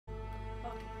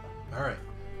Alright,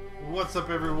 what's up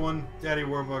everyone? Daddy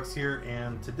Warbucks here,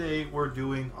 and today we're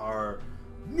doing our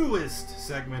newest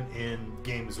segment in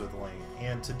Games with Lane.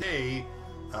 And today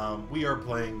we are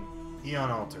playing Aeon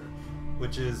Altar,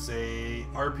 which is a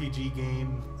RPG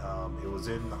game. It was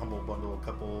in the Humble Bundle a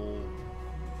couple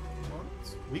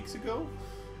weeks ago.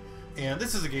 And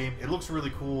this is a game, it looks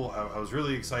really cool. I was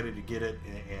really excited to get it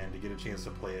and to get a chance to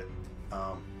play it.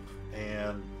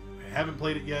 And I haven't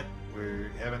played it yet. We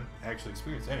haven't actually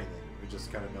experienced anything. We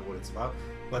just kind of know what it's about.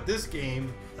 But this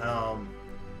game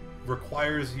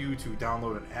requires you to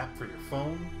download an app for your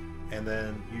phone, and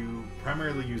then you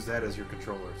primarily use that as your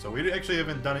controller. So we actually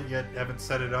haven't done it yet, haven't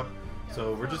set it up.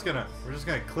 So we're just gonna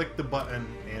click the button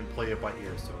and play it by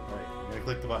ear. So alright, I'm gonna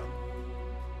click the button.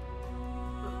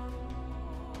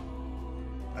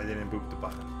 I didn't boop the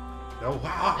button. Oh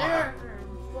wow! There,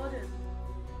 button.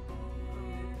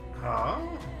 Huh?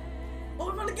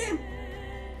 Oh, I found a game.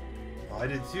 Oh, I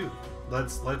did too.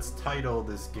 Let's title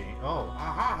this game. Oh,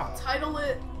 aha! Title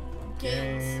it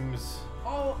games.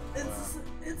 Oh,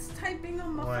 it's typing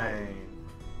on my phone. Lane.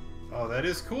 Oh, that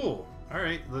is cool. All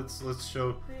right, let's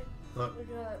show. Look,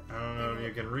 I don't know if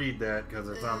you can read that because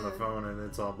it's on the phone and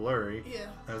it's all blurry. Yeah.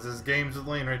 This is Games with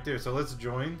Lane right there. So let's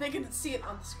join. They can see it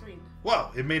on the screen.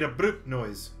 Wow, it made a bloop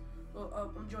noise.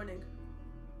 Well, I'm joining.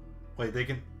 Wait, they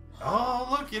can. Oh,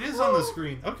 look, it is on the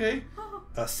screen. Okay.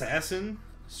 Assassin,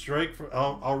 strike from.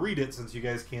 I'll read it since you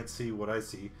guys can't see what I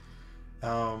see.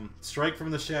 Strike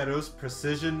from the shadows,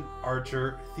 precision,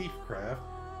 archer, thiefcraft,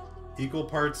 equal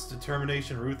parts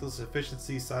determination, ruthless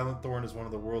efficiency. Silent Thorn is one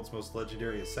of the world's most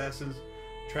legendary assassins.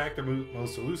 Track the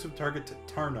most elusive target to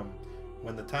Tarnum.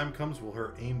 When the time comes, will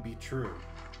her aim be true?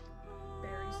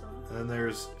 Barryson. And then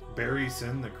there's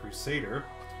Barryson, the Crusader,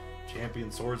 champion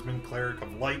swordsman, cleric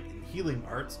of light and healing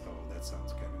arts. Oh, that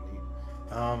sounds kind of neat.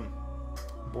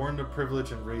 Born to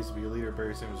privilege and raised to be a leader,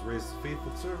 Barryson was raised as a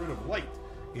faithful servant of light.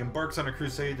 He embarks on a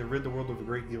crusade to rid the world of a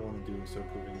great evil, and in doing so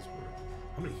proving his worth.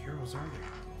 How many heroes are there?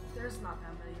 There's not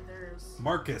that many. There's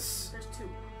Marcus, two.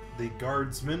 the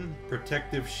guardsman,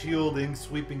 protective shielding,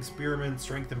 sweeping spearman,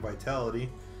 strength and vitality.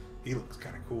 He looks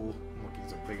kind of cool. Look,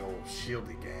 he's a big old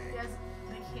shieldy guy. Yes,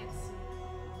 they can't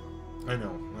see. I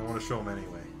know. I want to show him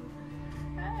anyway.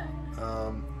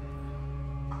 Oh,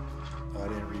 I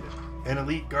didn't read it. An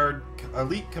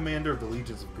elite commander of the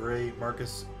Legions of Grey,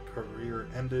 Marcus' career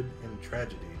ended in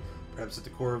tragedy. Perhaps at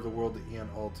the core of the world, the Aeon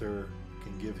Altar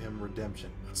can give him redemption.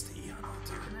 What's the Aeon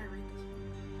Altar? Can I read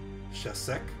this?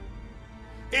 Shasek?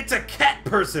 It's a cat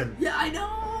person! Yeah, I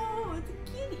know! It's a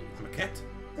kitty! I'm a cat.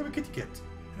 I'm a kitty cat.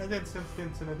 And I dance, dance,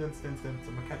 dance, and I dance, dance, dance.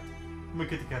 I'm a cat. I'm a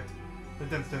kitty cat. I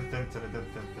dance, dance, dance, and I dance,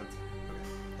 dance, dance.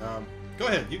 Okay. Go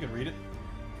ahead. You can read it.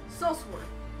 Sellsword.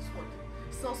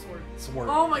 Sellsword. Sword.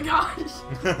 Oh my gosh!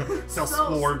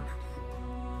 Sellsword.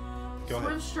 Go ahead.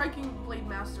 Swift striking blade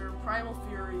master, primal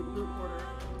fury, loot hoarder.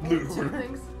 Loot Two hoarder.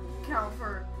 things count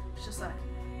for Shasek.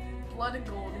 Blood and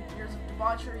gold. Years of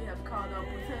debauchery have caught up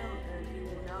with him, and he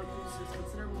will now use his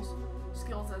considerable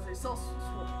skills as a Sword.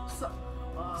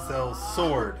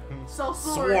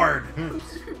 Sword.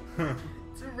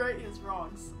 To right his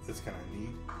wrongs. That's kind of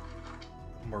neat.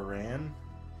 Moran.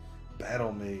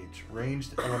 Battle Mage.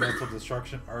 Ranged elemental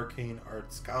destruction, arcane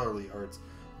arts, scholarly arts.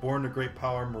 Born to great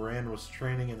power, Moran was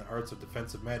training in the arts of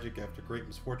defensive magic. After great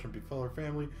misfortune befell her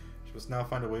family, she must now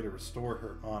find a way to restore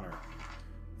her honor.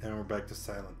 And we're back to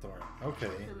Silent Thorn.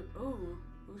 Okay. Ooh,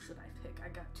 who should I pick? I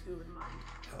got two in mind.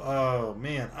 Oh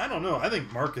man, I don't know. I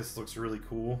think Marcus looks really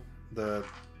cool. But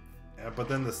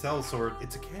then the Sellsword,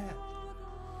 it's a cat.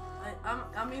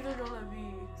 I'm either gonna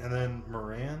be. And then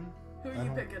Moran. Who are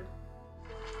you picking?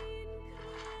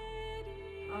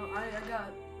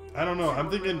 I don't know. I'm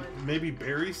thinking maybe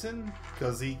Barryson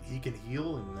because he can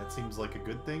heal and that seems like a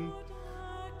good thing.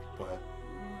 But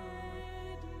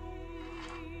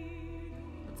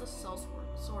what's a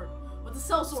sword? What's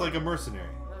a sellsword? It's like a mercenary.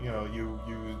 Okay. You know, you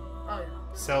oh, yeah.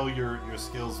 sell your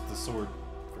skills with the sword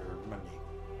for money.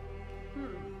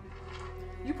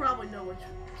 You probably know which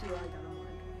two I got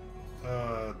in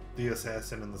mind. The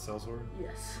assassin and the sellsword.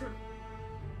 Yes.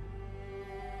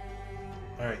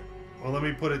 All right. Well, let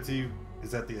me put it to you. Is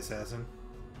that the assassin?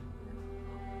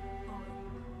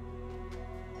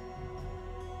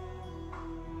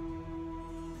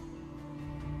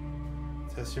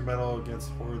 Test your mettle against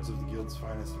hordes of the guild's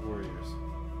finest warriors.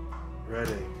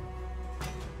 Ready.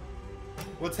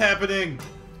 What's happening?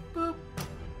 Boop.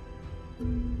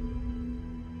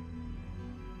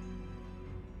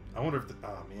 I wonder if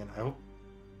oh man, I hope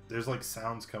there's like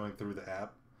sounds coming through the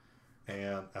app.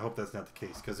 And I hope that's not the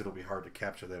case because it'll be hard to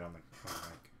capture that on the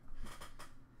mic.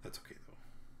 That's okay though.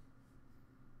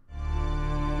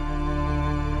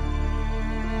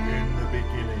 In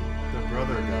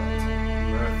brother gods,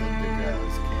 Earth and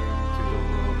Degas, came to the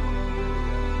world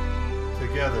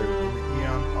together in the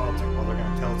Eon altar. Oh, they're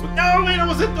gonna tell us what. No, wait, I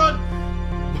wasn't done!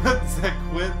 Once that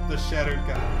quit, the shattered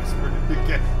god whispered in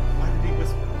Degas. Why did he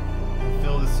whisper? And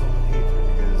filled his soul with hatred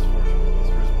because his fortune his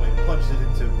first blade plunged it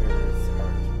into Earth's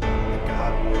heart. The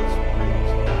god was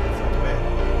raged as a twin.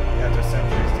 After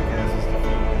centuries, Degas was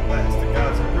defeated. At last, the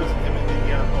gods imprisoned him in the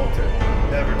Eon altar,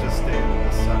 never to stand in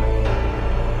the sun again.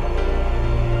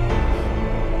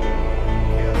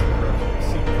 Chaos and corruption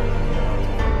received from the Eon altar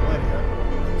for millennia,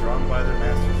 and drawn by their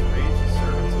master's rage, the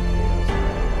servants of chaos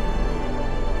ran.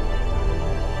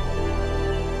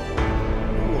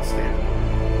 Who will stand in the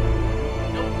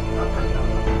Nope. Not right now.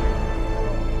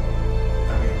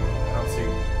 I don't see.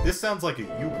 This sounds like a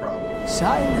you problem.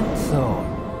 Silent Thorn.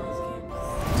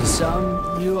 To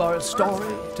some, you are a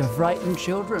story to frighten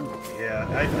children. Yeah,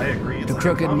 I agree. It's To like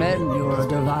crooked men, you are a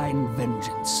divine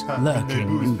vengeance,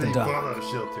 lurking in the dark.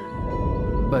 Shelter.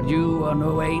 But you are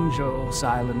no angel,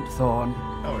 Silent Thorn.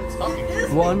 Oh, it's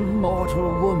talking. One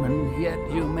mortal woman, yet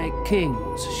you make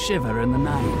kings shiver in the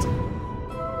night.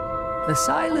 The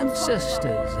Silent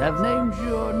Sisters have named you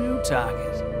your new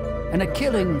target, and a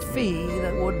killing fee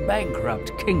that would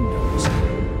bankrupt kingdoms.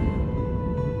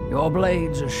 Your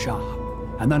blades are sharp,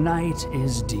 and the night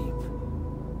is deep.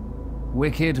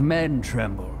 Wicked men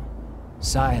tremble.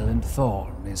 Silent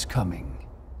Thorn is coming.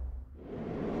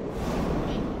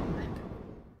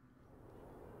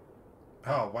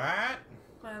 Oh, what?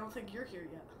 But I don't think you're here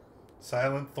yet.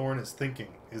 Silent Thorn is thinking,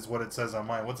 is what it says on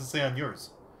mine. What's it say on yours?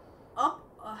 Up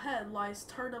ahead lies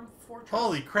Turdum Fortress.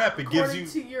 Holy crap, it gives you... According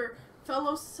to your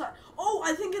fellow Oh,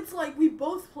 I think it's like we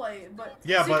both play it, but...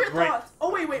 Yeah, Secret but right... Thoughts.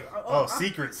 Oh, wait. Oh,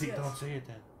 secret. See, yes. don't say it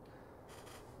then.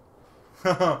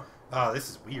 Oh, this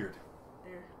is weird.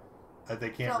 There. They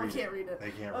can't read it. Can't read it.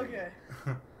 They can't read Okay.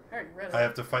 it. I already read it. I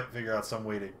have to figure out some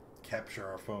way to capture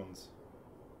our phones.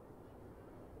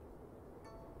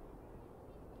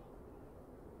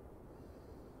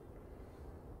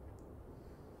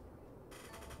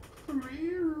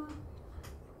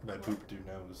 My boop-doo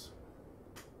nose.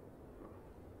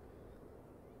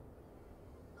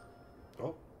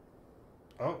 Oh.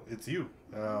 Oh, it's you.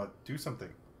 Do something.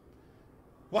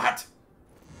 What?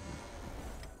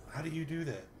 How do you do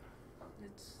that?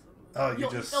 It's, Oh, you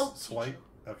it'll just teach swipe?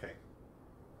 you. Okay.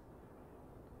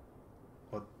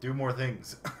 Well, do more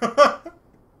things.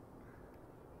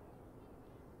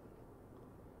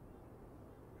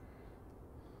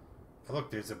 Oh,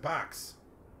 look, there's a box.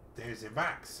 There's a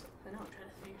box. I know, I'm trying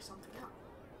to figure something out.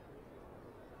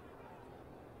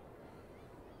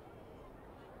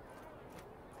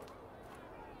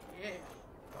 Yeah.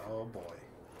 Oh boy.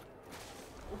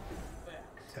 Open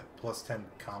back. Plus 10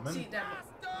 common? See,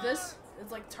 this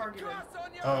is like targeted.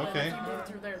 Oh, And okay. if you move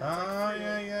through there, Oh, that's like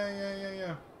free.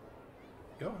 yeah.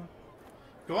 Go on.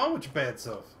 Go on with your bad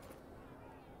self.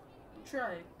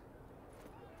 Try.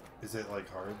 Is it, like,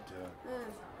 hard to... Eh,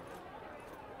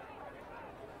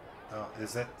 Oh,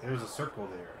 is that... There's a circle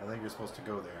there. I think you're supposed to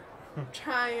go there.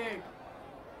 trying.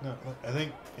 No, I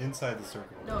think inside the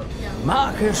circle. No, yeah.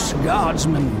 Marcus,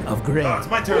 Guardsman of Grey. Oh, it's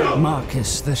my turn!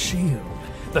 Marcus the Shield,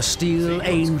 the steel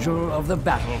angel of the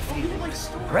battlefield. Like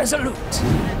story. Resolute,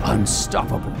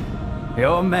 unstoppable.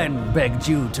 Your men begged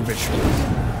you to retreat,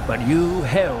 but you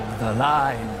held the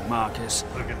line, Marcus,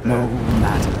 Look at that. no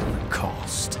matter the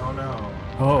cost. Oh, no.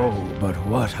 Oh, but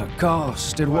what a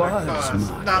cost it What a was, cost.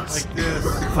 Marcus. Not like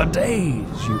this. For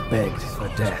days you begged for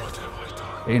death.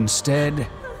 Instead,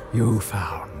 you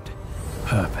found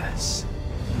purpose.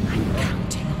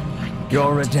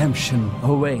 Your redemption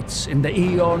awaits in the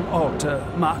Eon altar,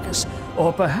 Marcus.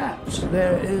 Or perhaps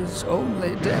there is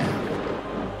only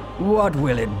death. What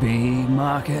will it be,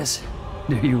 Marcus?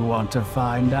 Do you want to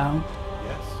find out?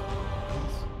 Yes.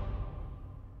 Please.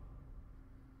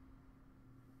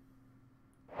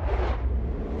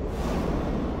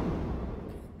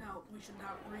 Now, we should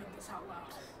not read this out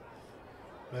loud.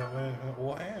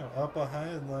 Wow, up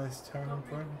ahead lies Town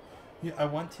Front. Yeah, I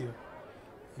want to.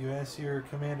 You ask your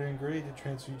commander in Grey to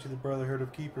transfer you to the Brotherhood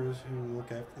of Keepers who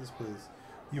look after this place.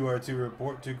 You are to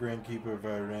report to Grand Keeper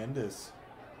Virandus.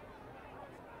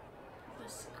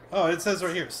 Oh, it says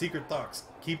right here, secret thoughts.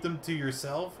 Keep them to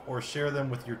yourself or share them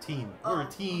with your team. We're a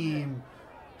team.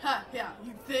 Okay. Ha, yeah,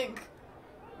 you think.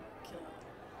 Kill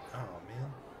it. Oh,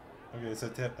 man. Okay, so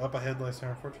up ahead lies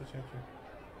Town Fortress.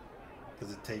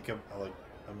 Does it take like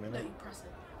a No, minute? you press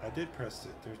it. I did press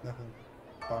it. There's nothing.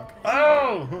 Bonk.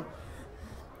 Oh!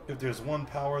 If there's one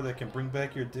power that can bring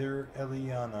back your dear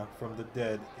Eliana from the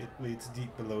dead, it waits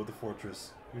deep below the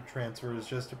fortress. Your transfer is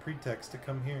just a pretext to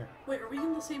come here. Wait, are we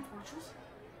in the same fortress?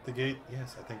 The gate?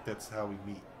 Yes, I think that's how we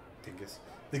meet. Dingus.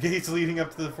 The gates leading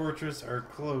up to the fortress are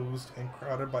closed and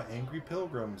crowded by angry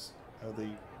pilgrims. Do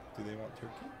they want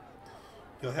turkey?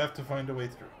 You'll have to find a way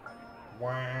through.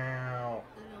 Wow.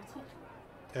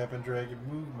 Tap and drag a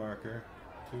move marker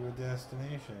to a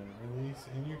destination. Release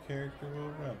and your character will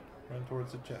run. Run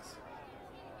towards the chest.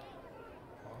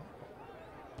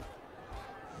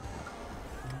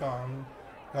 Bong.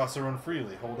 Also run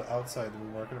freely. Hold it outside the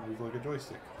move marker and move like a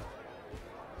joystick.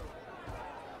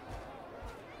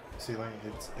 See, like,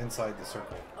 it's inside the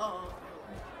circle. Oh.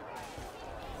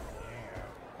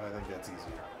 Yeah, I think that's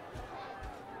easier.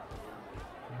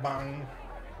 Bang.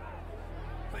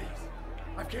 Please,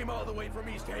 I've came all the way from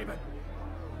East Haven.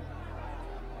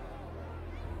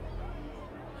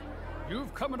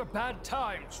 You've come at a bad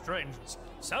time, strangers.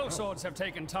 Sellswords have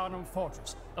taken Tarnum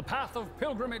Fortress. The path of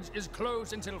pilgrimage is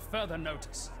closed until further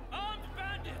notice. Armed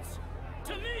bandits!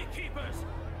 To me, keepers!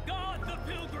 Guard the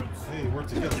pilgrims! Hey, work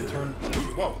together. Turn.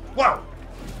 Whoa! Wow!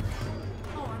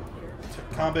 Oh, I'm here.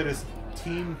 Combat is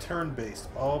team turn-based.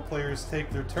 All players take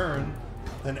their turn,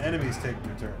 then enemies take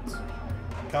their turns.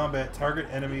 Combat, target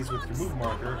enemies with your move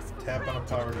marker. Tap on a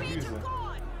power to use it. Okay.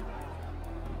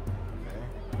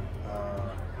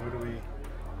 Who do we...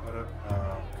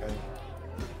 okay.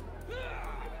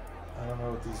 I don't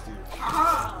know what these do.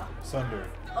 Ah! Sunder.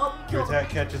 Oh, Your killed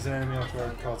attack him. catches an enemy off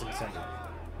guard, causing sunder.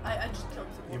 I just killed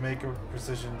You someone. make a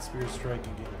precision spear strike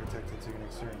and gain protected to your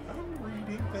next turn. I'm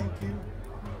reading, thank you.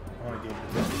 I want to gain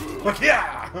protection. Look,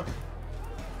 yeah!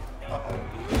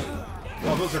 Uh-oh.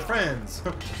 Oh, those are friends.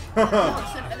 No, I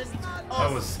I said enemies.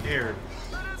 Oh, was scared.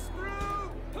 Let us through!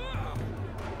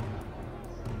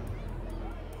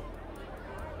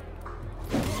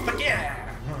 Look, yeah!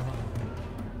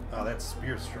 Oh, that's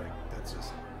spear strike. That's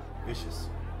just vicious.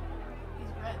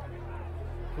 he's red.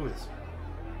 Who is?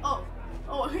 Oh,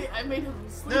 wait, I made him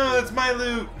sleep. No, that's my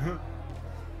loot!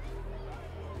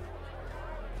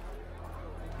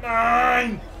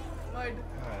 Mine! Mine.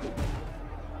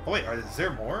 Oh wait, is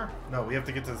there more? No, we have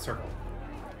to get to the circle.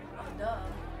 Oh, duh.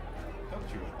 Don't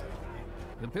you wait there.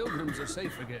 The pilgrims are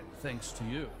safe again, thanks to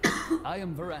you. I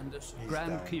am Verandus, He's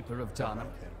Grand dying. Keeper of Don't Tarnum.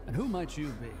 like him. And who might you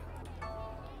be?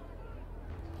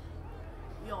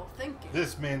 Y'all thinking.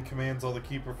 This man commands all the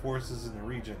keeper forces in the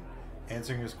region.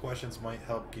 Answering his questions might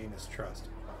help gain his trust.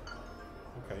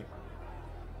 Okay.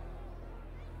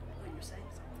 Oh, you're saying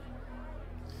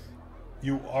something.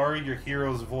 You are your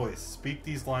hero's voice. Speak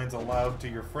these lines aloud to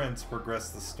your friends to progress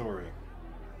the story.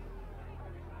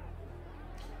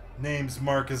 Name's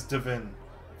Marcus Devin,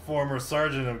 former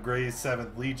sergeant of Grey's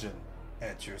 7th Legion.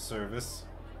 At your service.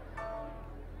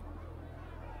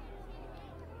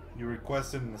 You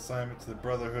requested an assignment to the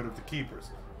Brotherhood of the Keepers,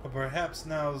 but perhaps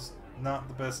now's not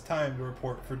the best time to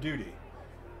report for duty.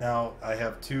 Now, I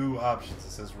have two options.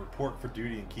 It says report for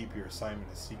duty and keep your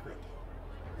assignment a secret.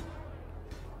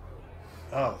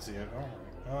 Oh, see,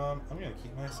 alright. I'm gonna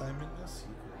keep my assignment a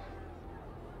secret.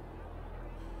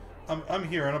 I'm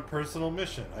here on a personal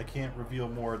mission. I can't reveal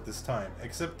more at this time,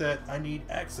 except that I need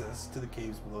access to the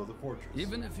caves below the fortress.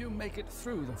 Even if you make it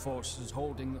through the forces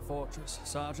holding the fortress,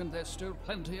 Sergeant, there's still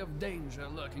plenty of danger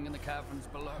lurking in the caverns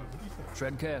below.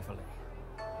 Tread carefully.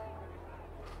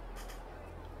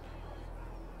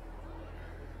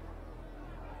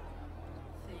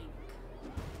 Think.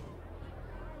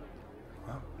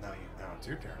 Well, now it's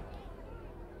your turn.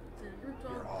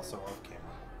 You're also off camera.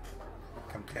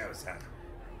 Come Kawasaki.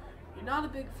 You're not a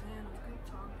big fan of group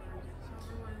talk, but I guess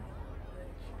everyone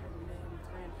share your name with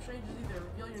random strangers either.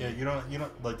 Reveal your Yeah, name. you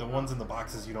don't like the ones in the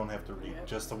boxes. You don't have to read. Yeah.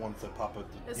 Just the ones that pop up.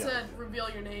 It Yeah. said reveal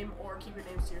your name or keep your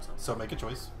names to yourself. So make a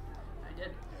choice. I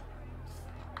did.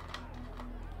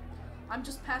 I'm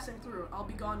just passing through. I'll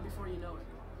be gone before you know it.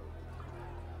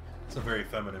 It's a very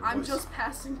feminine I'm voice. just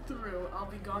passing through. I'll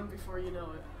be gone before you know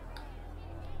it.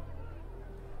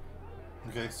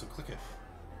 Okay, so click it.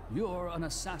 You're an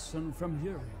assassin from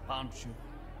Uri, aren't you?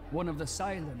 One of the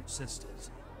Silent Sisters.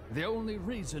 The only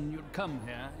reason you'd come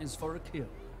here is for a kill.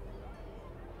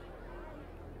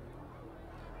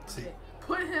 See, Okay.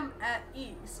 Put him at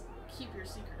ease. Keep your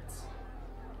secrets.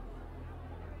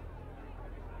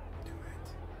 do it.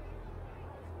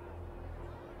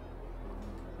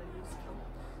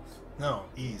 No,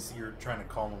 ease. You're trying to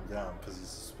calm him down because he's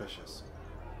suspicious.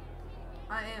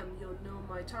 I am. You'll know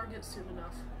my target soon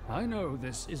enough. I know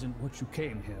this isn't what you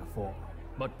came here for,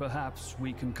 but perhaps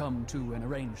we can come to an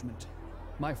arrangement.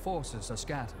 My forces are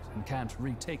scattered and can't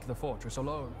retake the fortress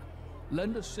alone.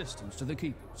 Lend assistance to the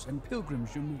keepers and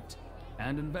pilgrims you meet,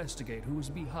 and investigate who is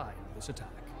behind this attack.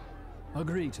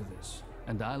 Agree to this,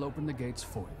 and I'll open the gates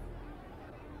for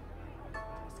you.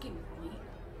 It's getting neat.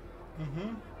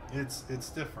 Mm-hmm. It's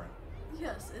different.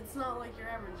 Yes, it's not like your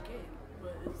average game,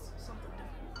 but it's something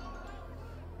different.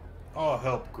 I'll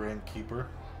help, Grand Keeper.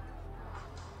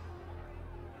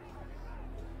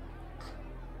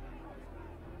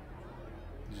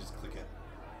 You just click it.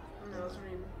 I was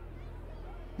reading.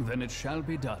 Then it shall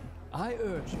be done. I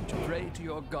urge you to pray to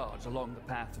your gods along the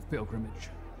path of pilgrimage.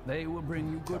 They will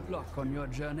bring you good luck on your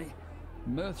journey.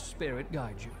 Mirth's spirit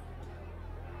guide you.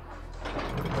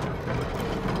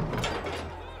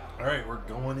 Alright, we're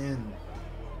going in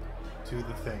to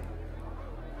the thing.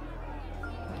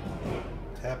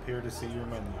 Tap here to see your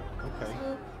menu. Okay.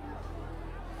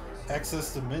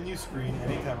 Access the menu screen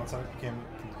anytime outside the game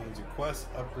contains your quests,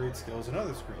 upgrade skills, and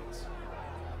other screens.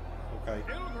 Okay.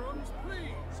 Pilgrims,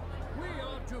 please. We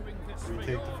are doing this for Retake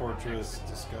your the fortress,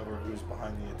 discover who's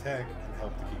behind the attack, and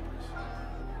help the keepers.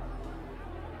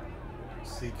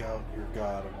 Seek out your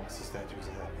god amongst the statues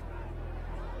ahead.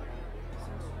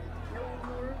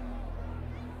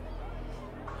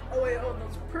 Oh wait, oh,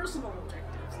 those personal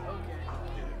objectives. Okay.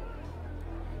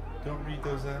 Yeah. Don't read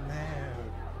those out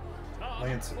now.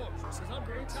 Lancer. fortress is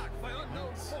under attack by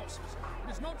unknown forces.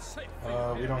 It is not safe for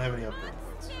you. We don't have any upgrade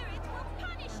points. Okay.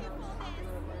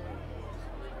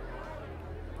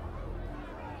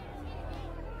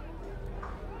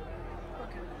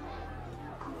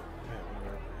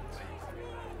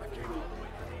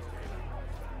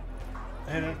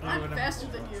 I'm faster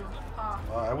than you. Ha.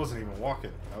 I wasn't even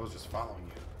walking. I was just following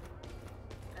you.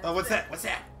 Oh, what's that? What's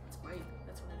that? It's mine.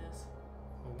 That's what it is.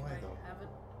 Oh, why I though? have it.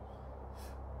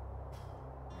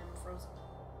 I'm frozen.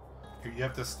 You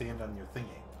have to stand on your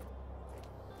thingy.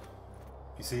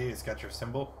 You see, it's got your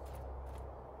symbol.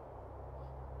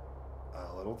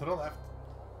 A little to the left.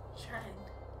 Trying.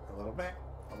 A little back.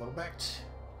 A little back.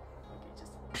 Okay,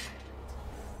 just.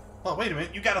 Oh, wait a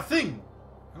minute. You got a thing.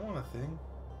 I don't want a thing.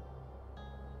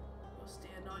 You'll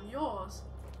stand on yours.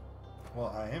 Well,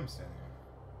 I am standing.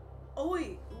 Oh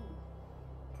wait. Ooh.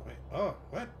 Oh, wait. Oh,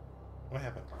 what? What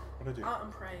happened? What did I do?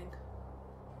 I'm praying.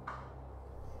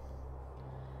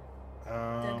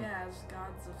 Degaz,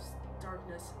 gods of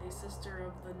darkness, a sister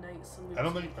of the night, salute I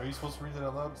don't you. think. Are you supposed to read that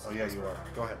out loud? Oh, yeah, you are.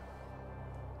 Go ahead.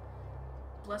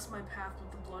 Bless my path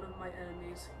with the blood of my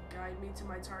enemies. Guide me to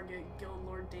my target, Guild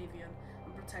Lord Davian,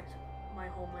 and protect my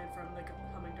homeland from the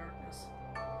coming darkness.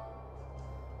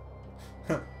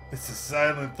 It's a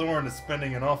silent thorn is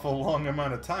spending an awful long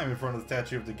amount of time in front of the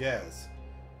statue of Degaz.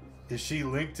 Is she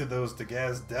linked to those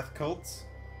Degaz death cults?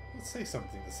 Let's say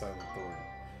something to Silent Thorn.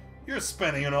 You're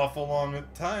spending an awful long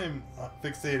time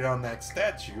fixated on that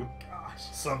statue. Gosh.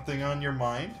 Something on your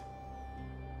mind?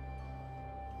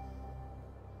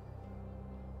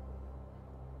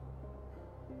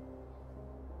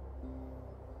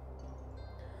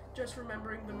 Just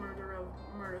remembering the murder of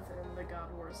Mirth and the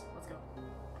God Wars. Let's go.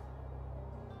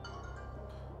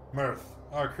 Mirth,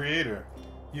 our creator,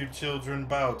 you children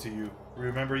bow to you.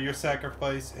 Remember your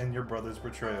sacrifice and your brother's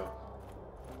betrayal.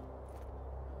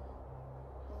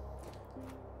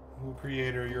 O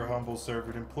Creator, your humble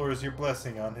servant implores your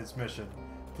blessing on his mission.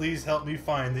 Please help me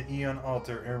find the Aeon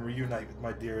Altar and reunite with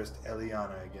my dearest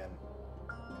Eliana again.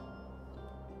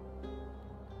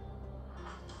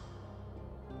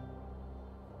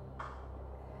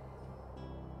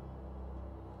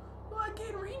 Oh, I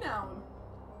gained renown.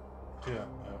 Yeah,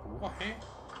 what?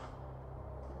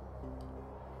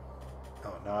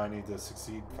 Oh, now I need to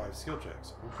succeed 5 skill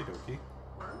checks. Okie dokie.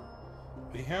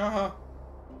 Yeah.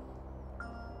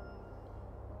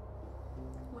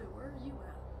 Wait, where are you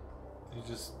at? You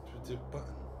just did a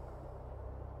button.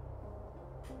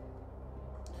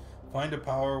 Find a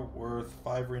power worth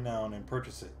 5 renown and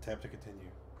purchase it. Tap to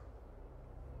continue.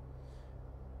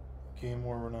 Gain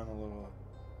more renown a little.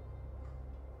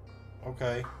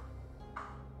 Okay.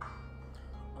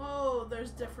 Oh,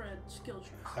 there's different skill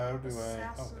trees. How do I...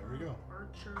 Assassin, Oh, there we go.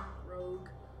 Archer, Rogue.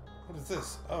 What is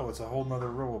this? Oh, it's a whole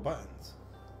nother row of buttons.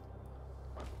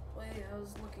 Wait, I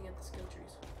was looking at the skill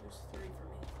trees. There's 3 for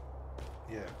me.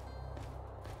 Yeah.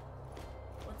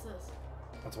 What's this?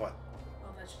 That's what?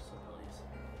 Oh, that's just abilities.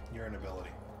 Your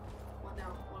inability. What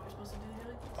now? What are we supposed to do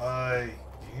here?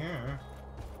 Yeah.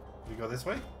 We go this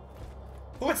way?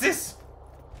 Oh, what's this?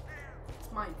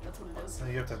 It's mine. That's what it is. So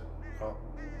you have to... Oh.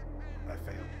 I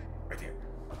failed. Right here.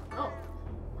 Oh.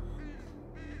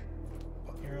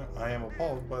 Here, I am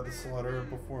appalled by the slaughter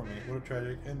before me. What a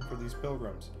tragic end for these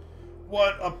pilgrims.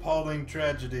 What appalling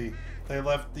tragedy! They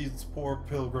left these poor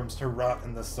pilgrims to rot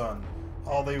in the sun.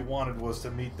 All they wanted was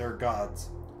to meet their gods.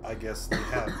 I guess they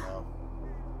have now.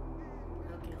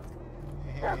 Okay, let's go.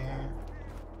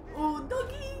 Oh,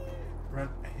 doggy! Run.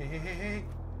 Hey.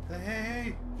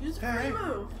 Use a Hey. free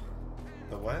move.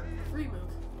 The what? Free move.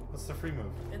 What's the free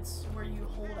move? It's where you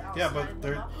hold outside. Yeah,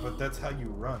 but that's how you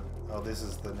run. Oh, this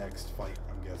is the next fight,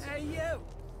 I'm guessing. Hey, you!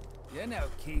 You're no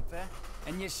keeper,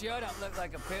 and you sure don't look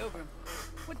like a pilgrim.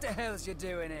 What the hell's you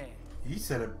doing here? He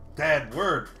said a bad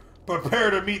word.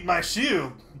 Prepare to meet my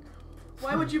shield.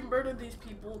 Why would you murder these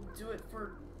people? Do it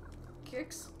for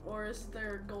kicks, or is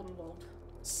there gold involved?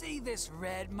 See this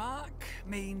red mark?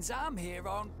 Means I'm here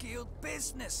on guild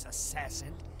business,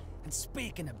 assassin. And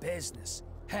speaking of business,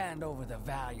 hand over the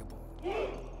valuable. I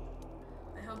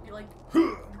hope you like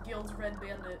the guild's red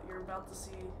bandit. You're about to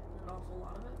see an awful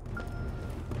lot of it.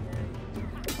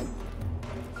 Yay.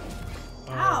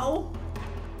 Ow!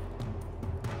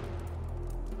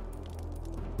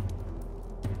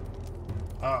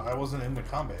 I wasn't in the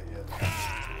combat yet.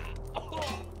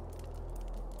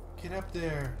 Get up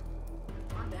there.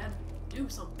 Come on, Dad. Do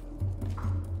something.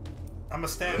 I'm a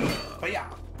stab. But yeah.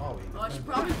 Oh, wait. Oh, I should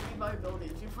probably keep my ability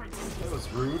if you fight this. That was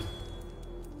rude.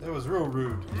 That was real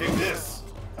rude. Take this.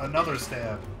 Another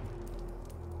stab.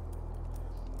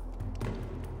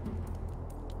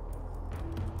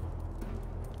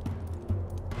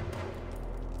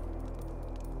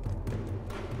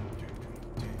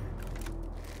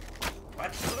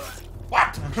 What?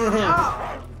 What?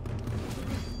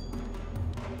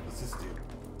 What's this do?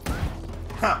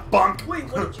 Ha! Bonk! Wait,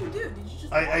 what did you do? Did you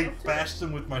just I bashed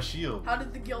him with my shield. How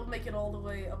did the guild make it all the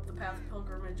way up the path of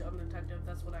pilgrimage undetected?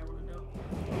 That's what I want to know.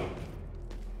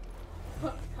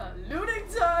 Looting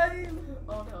time!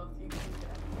 Oh no, you can do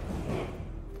that.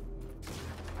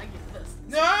 I get this.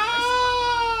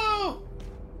 No!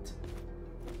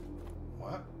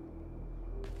 What?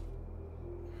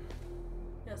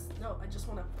 Yes, no, I just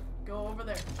want to go over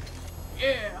there.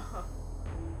 Yeah!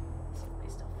 Some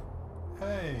nice stuff.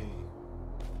 Hey.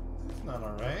 It's not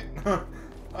alright.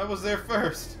 I was there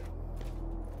first.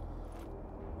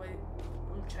 Wait,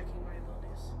 I'm checking my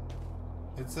abilities.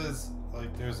 It says,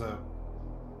 like, there's a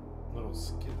little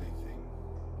skilly thing.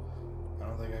 I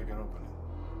don't think I can open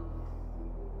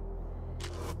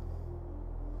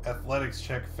it. Athletics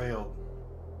check failed.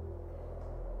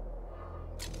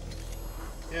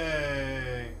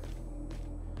 Yay!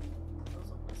 That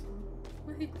was awesome.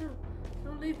 Wait, no.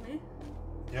 Don't leave me.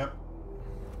 Yep.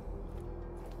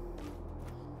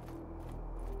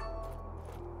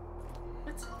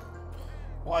 What?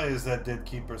 Why is that dead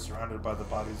keeper surrounded by the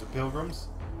bodies of pilgrims?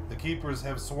 The keepers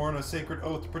have sworn a sacred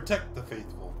oath to protect the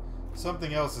faithful.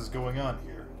 Something else is going on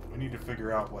here. We need to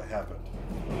figure out what happened.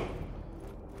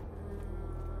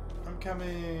 I'm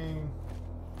coming.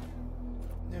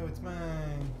 No, it's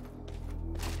mine.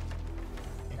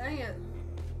 Dang it.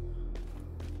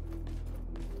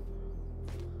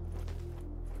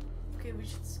 Okay, we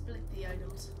should split the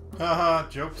items. Haha,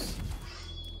 jokes.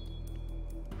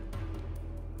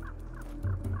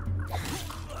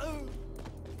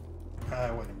 I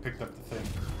went and picked up the thing.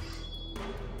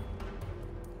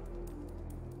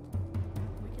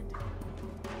 We can do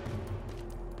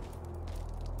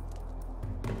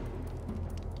it.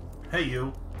 Hey,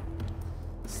 you.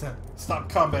 Stop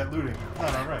combat looting.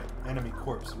 Not alright. Enemy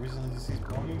corpse. Recently deceased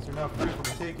belongings are now free for the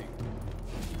taking.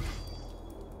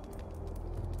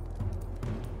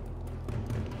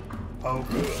 Oh.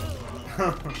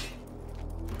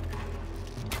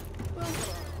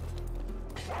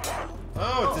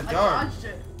 Oh, it's a I dog. dodged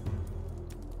it.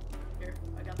 Here,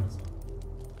 I got this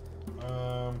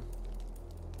one.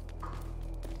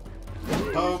 Do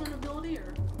you Poke. use an ability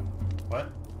or What?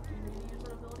 do you need to use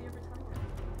an ability every time?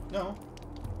 No.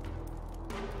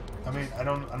 I mean, I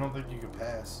don't think you can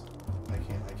pass. I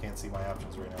can't see my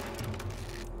options right now.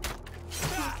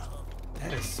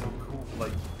 That is so cool.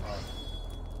 Like,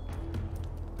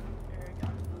 Here, I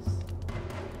got this.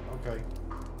 okay.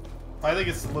 I think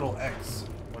it's the little X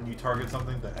when you target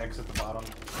something. The X at the bottom.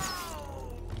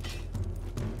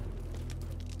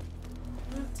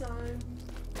 Move time.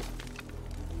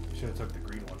 You should have took the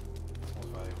green one. It's most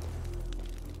valuable.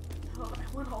 Oh,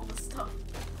 I want all this stuff.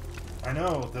 I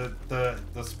know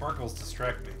the sparkles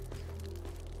distract me.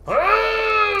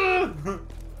 Ah! Oh.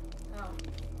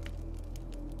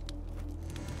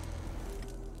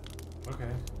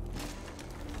 Okay.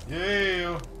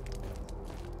 Yeah.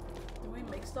 Do we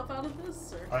make stuff out of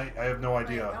this or I have no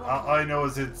idea. I want All I know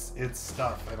is it's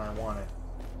stuff and I want it.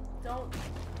 don't?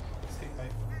 See,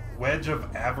 Wedge of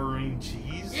Averine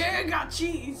cheese? Yeah, I got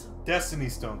cheese. Destiny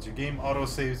stones. Your game auto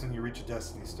saves when you reach a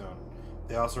destiny stone.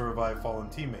 They also revive fallen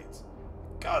teammates.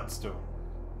 Godstone.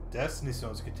 Destiny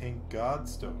stones contain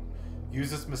Godstone. Use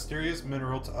this mysterious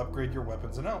mineral to upgrade your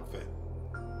weapons and outfit.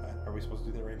 Are we supposed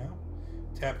to do that right now?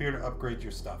 Tap here to upgrade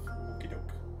your stuff. Okie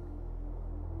doke.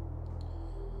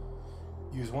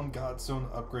 Use one Godstone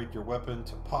to upgrade your weapon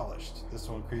to polished. This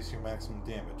will increase your maximum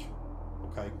damage.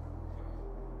 Okay.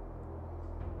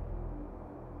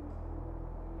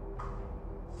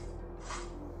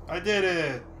 I did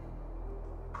it!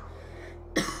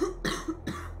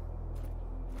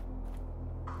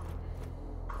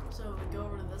 So we go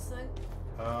over to this thing?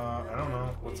 I don't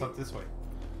know. What's up this way?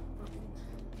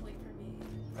 Wait for me.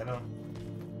 I don't...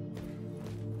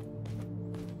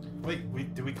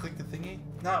 Wait, did we click the thingy?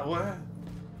 No, what?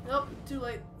 Nope, too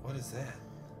late. What is that?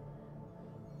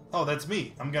 Oh, that's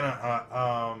me. I'm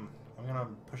gonna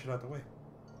push it out the way.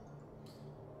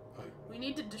 We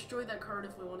need to destroy that card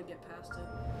if we want to get past it.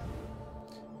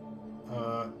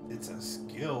 It's a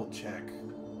skill check.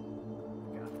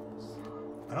 I got this.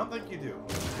 I don't think you do.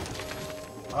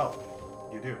 Oh,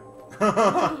 you do.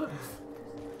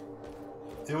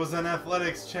 It was an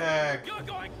athletics check. You're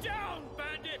going down,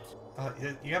 bandit!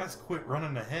 You gotta quit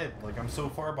running ahead. Like, I'm so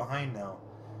far behind now.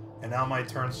 And now my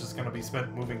turn's just gonna be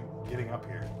spent getting up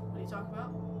here. What are you talking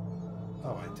about?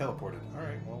 Oh, I teleported.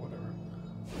 Alright, well, whatever.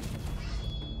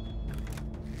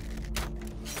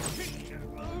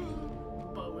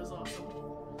 Bow is awesome.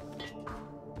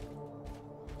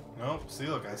 Nope, see,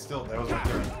 look, that was my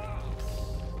turn.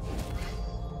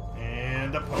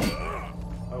 And a poke.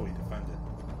 Oh, he defended.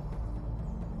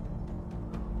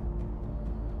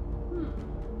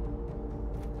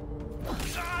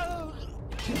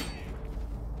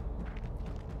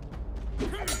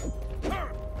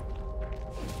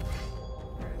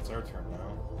 Alright, it's our turn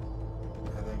now.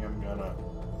 I think I'm gonna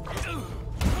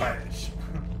bash.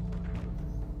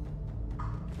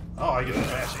 Oh, I get a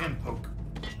bash and poke.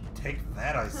 Take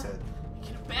that, I said. You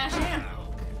can bash and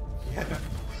poke. Yeah.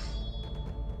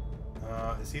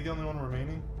 Is he the only one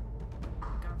remaining?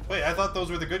 Wait, I thought those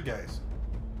were the good guys.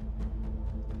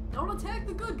 Don't attack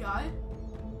the good guy.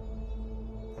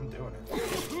 I'm doing it.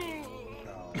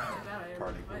 No.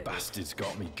 Party. Bastards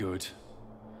got me good.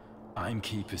 I'm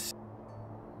keeper.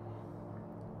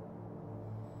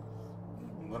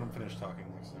 Let him finish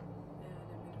talking next time. Yeah, I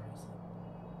didn't mean to press it.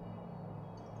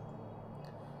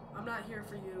 I'm not here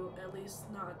for you, at least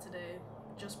not today.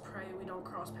 Just pray we don't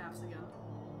cross paths again.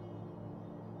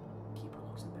 Keeper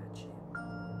looks in bad shape.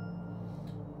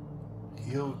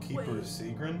 Heal Keeper Wait.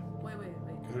 Sigrun. Wait.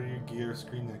 Go to your gear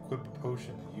screen and equip a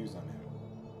potion to use on him.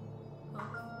 Huh?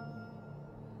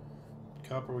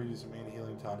 Copper will use a main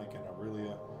healing tonic and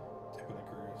Aurelia. Tip on a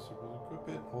career circle to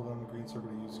equip it. Hold on the green circle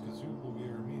to use Kazoo will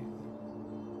gear immediately.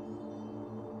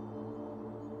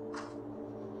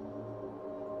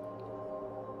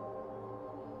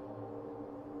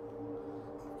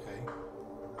 Okay.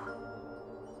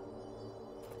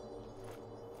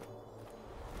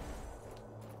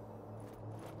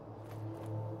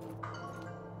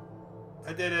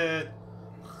 I did it!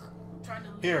 I'm trying to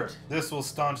Here, this will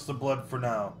staunch the blood for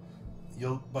now.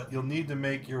 You'll need to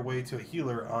make your way to a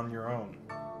healer on your own.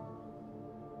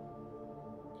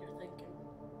 You're thinking.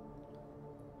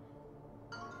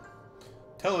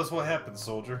 Tell us what happened,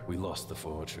 soldier. We lost the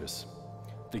fortress.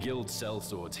 The guild's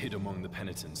sellswords hid among the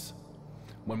penitents.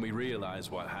 When we realized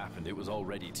what happened, it was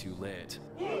already too late.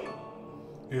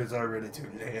 It was already too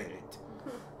late.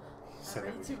 Said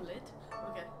Already it too lit?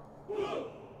 Okay.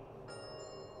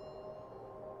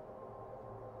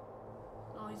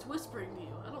 Oh, he's whispering to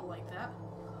you. I don't like that.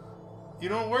 You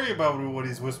don't worry about what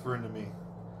he's whispering to me.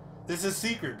 This is a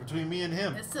secret between me and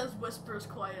him. It says whispers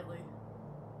quietly.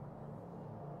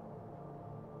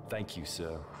 Thank you,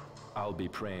 sir. I'll be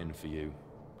praying for you.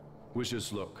 Wish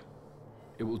us luck.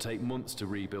 It will take months to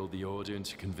rebuild the Order and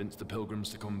to convince the pilgrims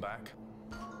to come back.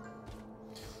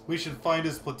 We should find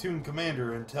his platoon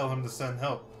commander and tell him to send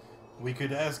help. We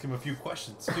could ask him a few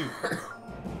questions, too.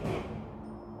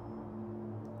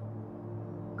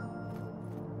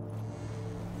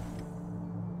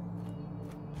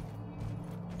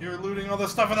 You're looting all the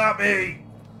stuff without me!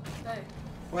 Hey,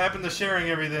 What happened to sharing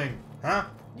everything? Huh?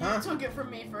 you Huh? took it from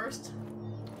me first.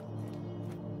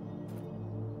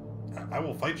 I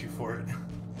will fight you for it.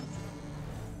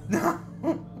 No!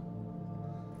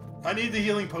 I need the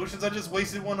healing potions. I just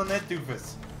wasted one on that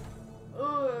doofus.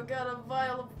 Oh, I got a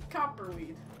vial of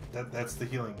copperweed. That's the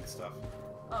healing stuff.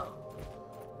 Oh.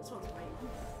 This one's mine.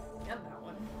 Get that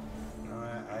one. No,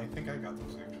 I think I got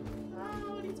those actually.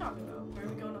 What are you talking about? Where are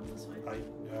we going up this way?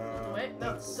 Wait,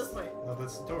 no, that's this way. No,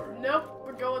 that's the door. Nope,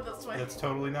 we're going this way. That's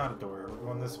totally not a door. We're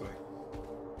going this way.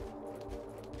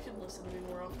 You should listen to me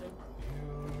more often.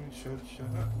 You should shut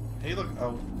up. Hey, look.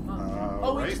 Oh.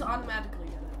 Oh, we right. just automatically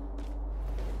get it.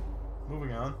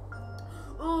 Moving on.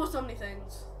 Ooh, so many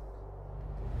things.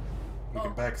 We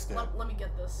can backstab. Let me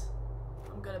get this.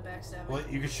 I'm good at backstabbing. Well,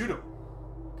 you can shoot him.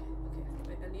 Okay.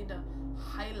 Wait, I need to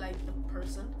highlight the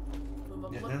person. Move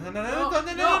up. Yeah, look.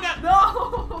 no.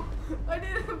 No! I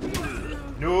didn't mean to.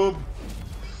 Noob.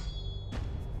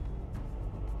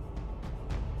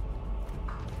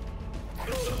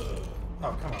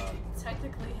 Oh, come on. He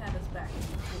technically had his back.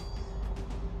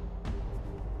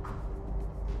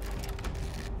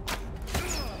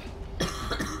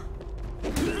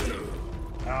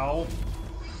 Ow.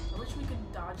 I wish we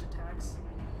could dodge attacks.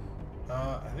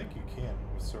 I think you can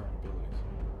with certain abilities.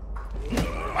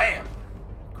 Bam!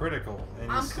 Critical,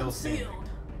 and I'm he's still standing. concealed.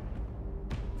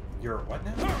 You're a what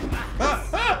now? Ah,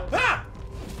 ah, ah!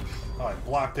 Oh, I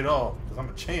blocked it all, because I'm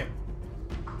a champ.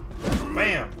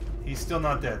 Bam! He's still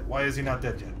not dead. Why is he not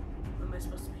dead yet? What am I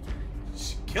supposed to be doing?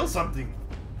 Kill something!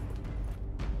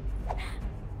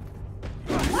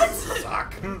 What?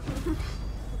 Suck!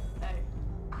 Hey.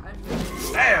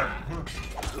 Stab!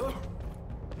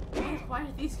 Why are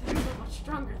these guys so much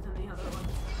stronger than the other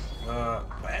ones?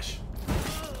 Bash?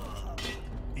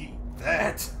 Eat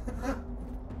that!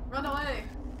 Run away!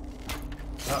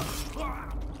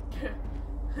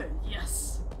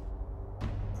 Yes.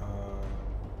 I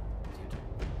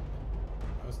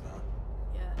was not.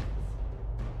 Yeah.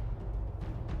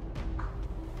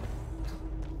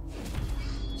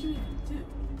 What'd you even do?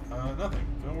 Nothing.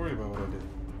 Don't worry about what I did. You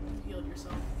healed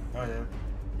yourself. Oh, yeah.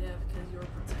 Yeah, because you were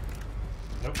protected.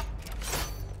 Nope.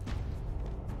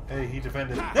 Hey, he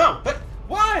defended. No! But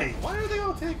why? Why are they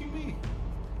all taking me?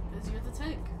 Because you're the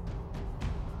tank.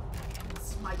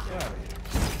 It's my kill. Get out of here.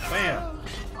 Bam!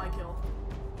 It's my kill.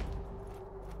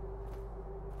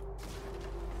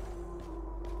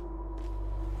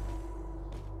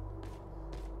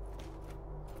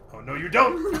 Oh, no, you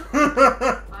don't!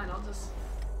 Fine, I'll just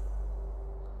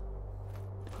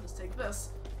take this.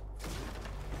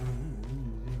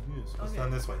 It's Okay.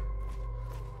 done this way.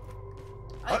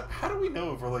 How do we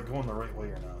know if we're like going the right way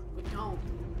or not? We don't.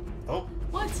 Oh.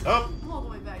 What? Oh. I'm all the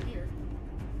way back here.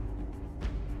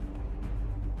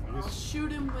 I I'll guess-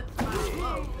 shoot him with my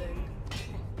bow thing.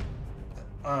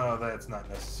 That's not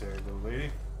necessary, though,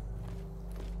 lady.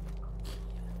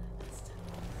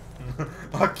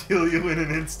 I'll kill you in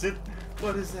an instant.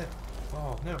 What is that?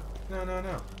 Oh, no. No, no,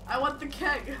 no. I want the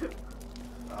keg.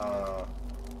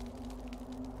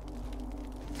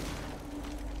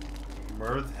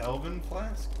 Mirth Helvin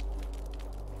flask?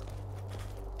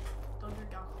 Don't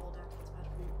drink alcohol, Dad. It's bad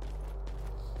for you.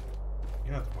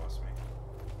 You're not the boss of me.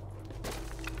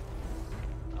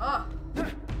 Ah!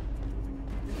 If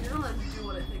you're gonna do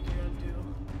what I think you're gonna do,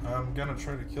 I'm gonna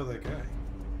try to kill that guy.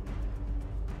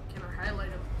 can I highlight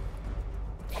him?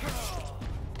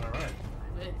 Alright. I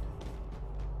win.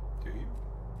 Do you?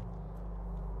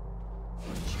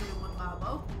 Shoot him with my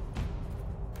bow.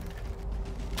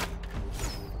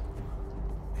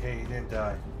 Hey, he didn't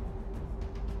die.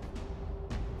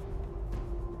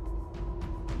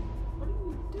 What are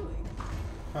you doing?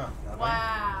 Huh. Nothing.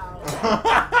 Wow.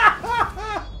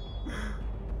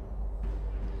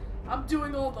 I'm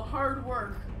doing all the hard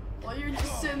work while you're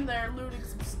just sitting there looting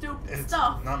some stupid It's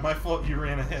stuff. not my fault you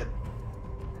ran ahead.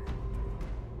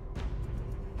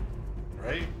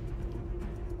 Right?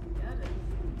 Get it.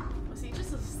 Was he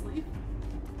just asleep?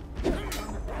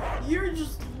 You're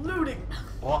just looting.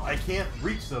 Well, I can't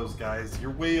reach those guys.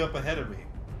 You're way up ahead of me.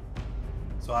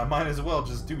 So I might as well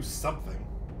just do something.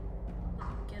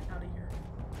 Get out of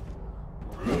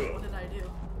here. What did I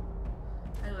do?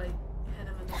 I like hit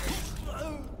him in the face.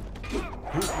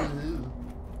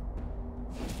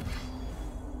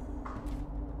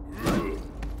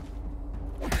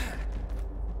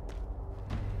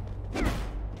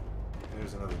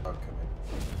 There's another bug coming.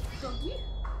 Donkey?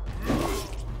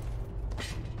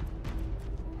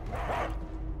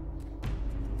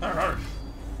 Arr, arr.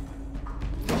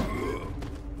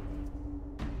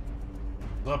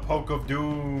 The poke of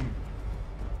doom.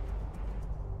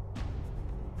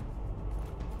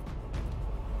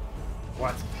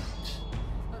 What? I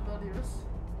thought he was.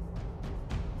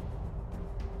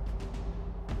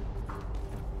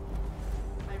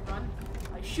 I run.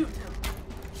 I shoot him.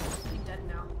 He's dead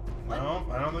now. What? No,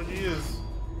 I don't think he is.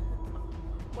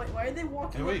 Wait, why are they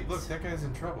walking? Hey, wait, up? look, that guy's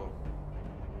in trouble.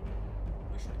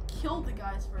 We should kill the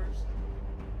guys first.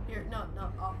 Here, no.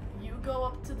 You go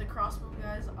up to the crossbow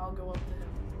guys. I'll go up to him.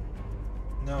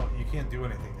 No, you can't do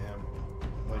anything to him.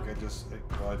 Like I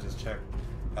just checked.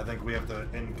 I think we have to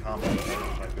in combat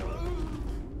with my building.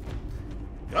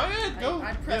 Go ahead, go.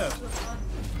 I pressed the button.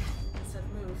 It said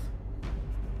move.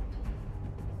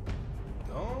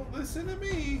 Don't listen to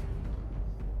me.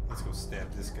 Let's go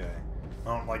stab this guy.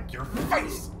 I don't like your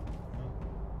face.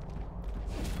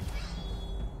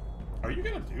 Are you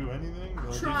gonna do anything?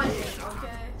 Or Try just it,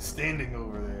 okay? Standing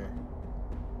over there.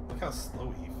 Look how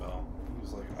slow he fell.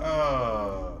 was like,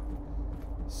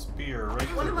 spear right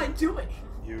What am I doing?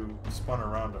 You spun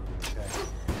around him. Okay.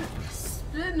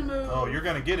 Spin move. Oh, you're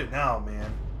gonna get it now,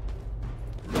 man.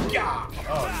 Yeah.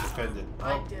 Oh, you defended.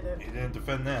 I Oh, did it. You didn't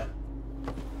defend that.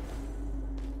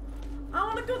 I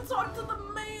want to go talk to the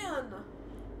man.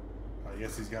 I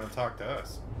guess he's gonna talk to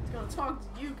us. He's gonna talk to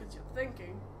you because you're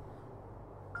thinking.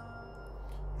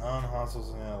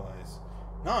 Non-hostiles and allies.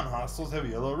 Non-hostiles have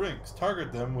yellow rings.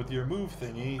 Target them with your move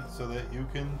thingy so that you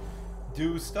can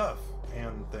do stuff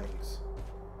and things.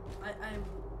 I'm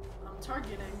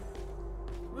targeting.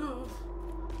 Move.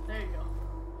 There you go.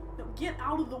 No, get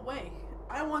out of the way.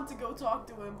 I want to go talk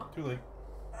to him. Too late.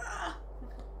 Ah.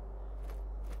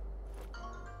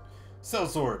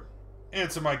 Sellsword,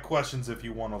 answer my questions if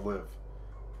you want to live.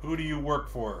 Who do you work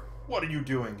for? What are you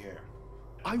doing here?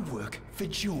 I work for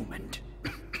Jormund.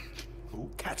 Who?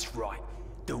 That's right.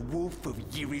 The Wolf of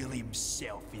Uriel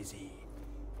himself is here.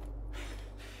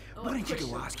 Oh, Why don't you go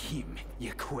question. ask him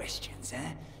your questions,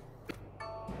 huh? I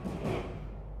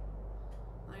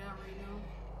got Reno.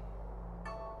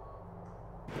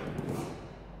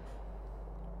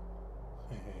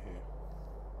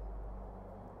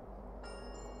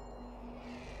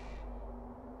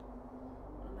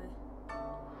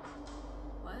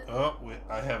 What? Oh, wait,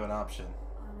 I have an option.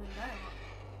 I'm in dialogue.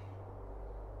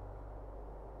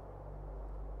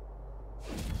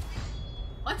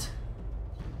 What?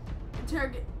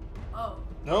 Interrogate. Oh.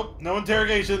 Nope, no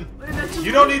interrogation. Wait, that's just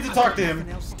You don't need to talk to him.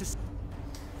 Nothing else to say.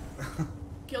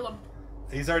 Kill him.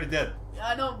 He's already dead. Yeah,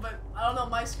 I know, but I don't know.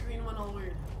 My screen went all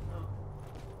weird. Oh.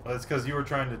 Well, it's because you were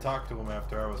trying to talk to him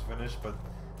after I was finished, but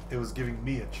it was giving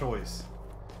me a choice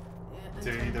Yeah, to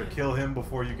either interrogate. kill him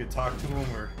before you could talk to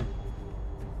him, or...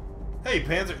 Hey,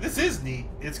 Panzer, this is neat.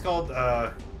 It's called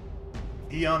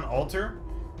Eon Altar,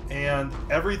 and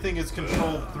everything is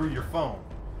controlled through your phone.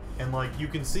 And like you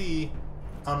can see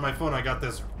on my phone, I got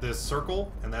this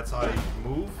circle, and that's how I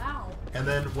move. Ow. And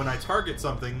then when I target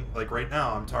something, like right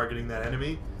now, I'm targeting that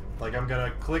enemy. Like I'm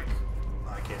gonna click.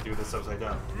 I can't do this upside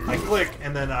down. I click,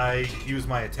 and then I use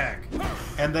my attack.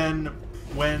 And then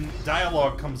when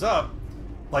dialogue comes up,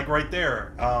 like right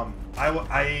there,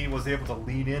 I was able to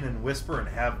lean in and whisper and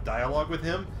have dialogue with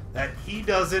him that he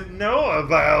doesn't know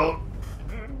about.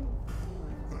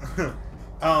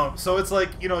 So it's like,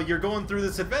 you know, you're going through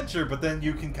this adventure, but then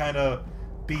you can kind of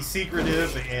be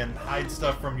secretive and hide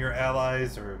stuff from your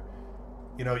allies, or,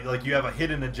 you know, like you have a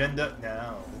hidden agenda.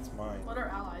 No, it's mine. What are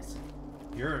allies?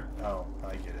 You're, oh,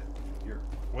 I get it. You're,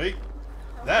 wait,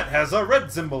 that has a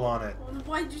red symbol on it. Well,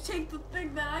 why'd you take the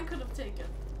thing that I could have taken?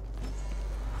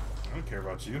 I don't care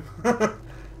about you. I mean,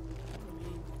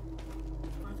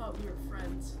 I thought we were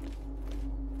friends.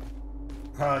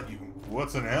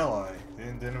 What's an ally?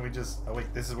 Didn't we just... Oh,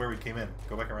 wait, this is where we came in.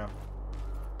 Go back around.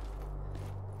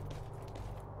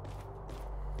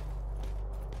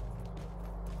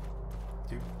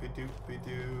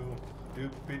 Doopy-doopy-doo.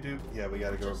 Doopy-doop. Yeah, we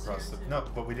gotta go Just across the... here, too. No,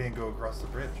 but we didn't go across the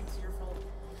bridge. It's your fault.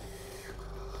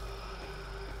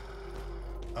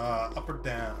 Up or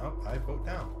down? Oh, I vote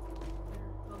down. Here,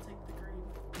 I'll take the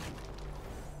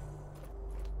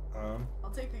green.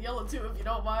 I'll take the yellow too if you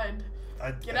don't mind.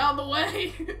 I... Get out of the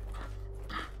way!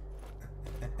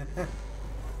 Thank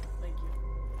you.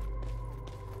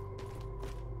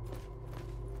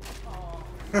 Aw.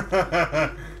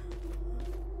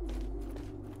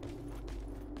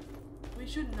 We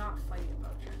should not fight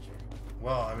about treachery.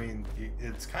 Well, I mean,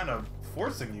 it's kind of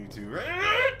forcing you to,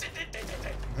 right?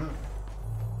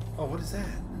 Oh, what is that?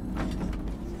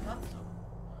 That's dope.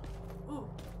 Ooh.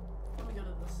 Let me go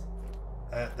to this.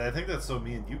 I think that's so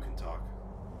me and you can talk.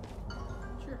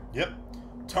 Sure. Yep.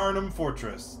 Tarnum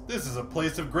Fortress. This is a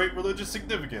place of great religious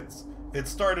significance. It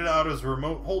started out as a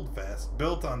remote holdfast,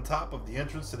 built on top of the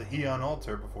entrance to the Eon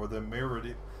Altar before the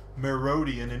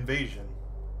Merodian invasion.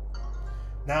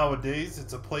 Nowadays,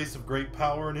 it's a place of great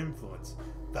power and influence.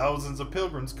 Thousands of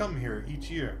pilgrims come here each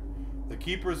year. The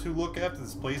keepers who look after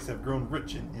this place have grown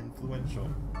rich and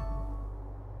influential.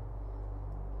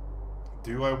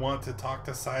 Do I want to talk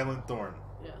to Silent Thorn?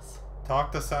 Yes.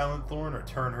 Talk to Silent Thorn or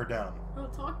turn her down? Oh,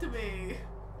 talk to me.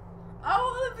 I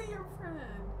want to be your friend.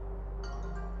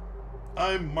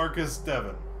 I'm Marcus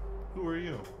Devon. Who are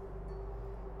you?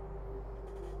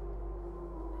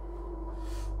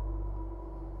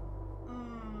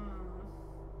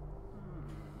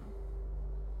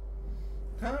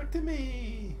 Talk to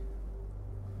me.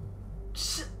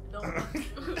 No. I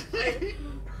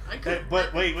could. Hey,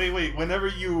 but wait. Whenever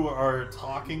you are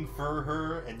talking for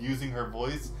her and using her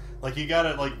voice, like you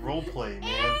gotta like role play,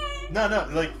 man. No,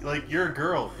 like you're a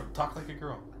girl. Talk like a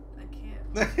girl. I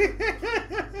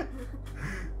can't.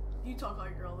 You talk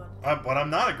like a girl then. But I'm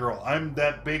not a girl. I'm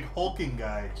that big hulking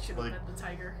guy. Should have Like, been the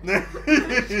tiger.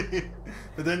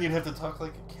 but then you'd have to talk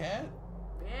like a cat.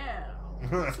 Yeah.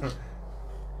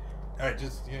 Alright,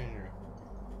 just yeah.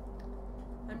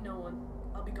 I'm no one.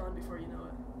 I'll be gone before you know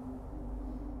it.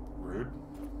 Rude.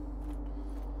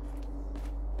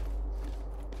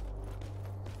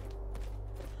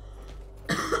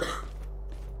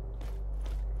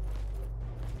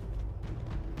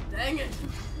 Dang it.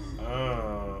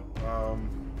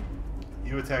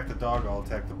 You attack the dog, I'll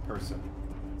attack the person.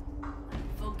 I'm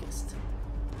focused.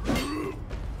 He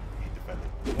defended.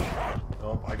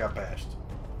 Oh, I got bashed.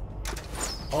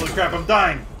 Holy crap, I'm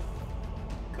dying!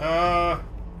 How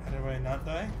do I not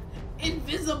die?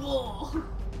 Invisible!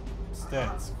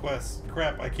 Stats, quests,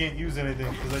 crap, I can't use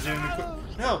anything because I didn't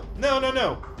equip. No, no, no,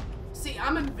 no! See,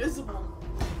 I'm invisible.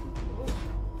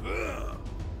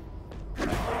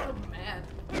 I'm mad.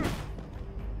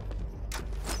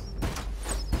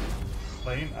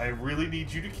 Lane, I really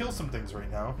need you to kill some things right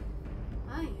now.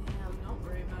 I am, don't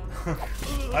worry about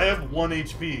it. I have 1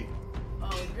 HP. Oh,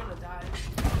 you're gonna die.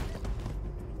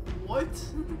 What?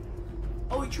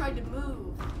 Oh, he tried to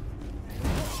move.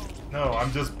 No,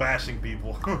 I'm just bashing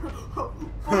people.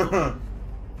 I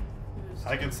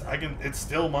can, it's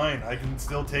still mine. I can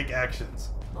still take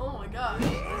actions. Oh my gosh, is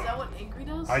that what angry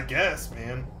does? I guess,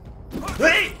 man.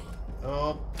 Hey!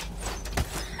 Oh.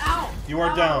 Ow! You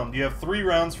are Ow. down. You have 3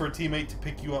 rounds for a teammate to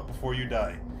pick you up before you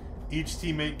die. Each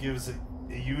teammate gives a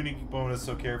unique bonus,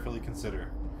 so carefully consider.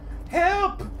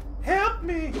 Help! Help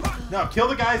me! No, kill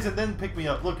the guys and then pick me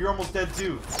up. Look, you're almost dead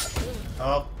too.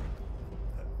 Oh.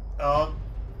 Oh.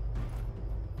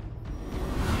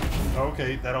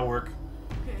 Okay, that'll work.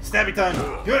 Okay. Stabby time!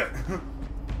 Good!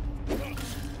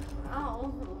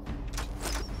 Ow.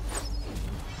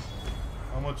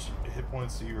 How much hit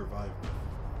points do you revive with?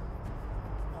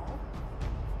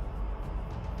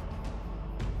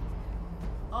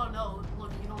 Oh no,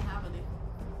 look, you don't have any.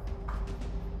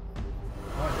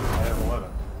 I have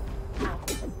 11. Oh,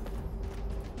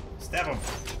 Stab him!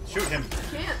 Shoot him!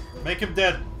 I can't. Make him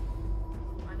dead!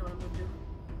 I know what I'm gonna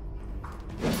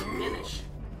do. Finish.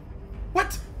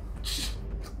 What?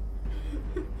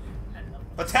 I don't know.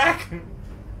 Attack!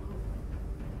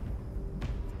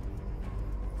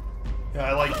 Yeah,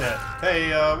 I like that.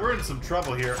 Hey, we're in some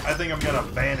trouble here. I think I'm gonna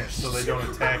vanish so they don't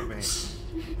attack me.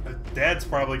 Dad's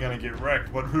probably gonna get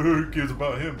wrecked, but who cares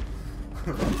about him?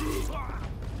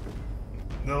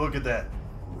 No, look at that.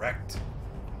 Wrecked.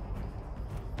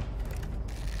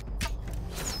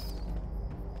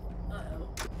 Uh-oh.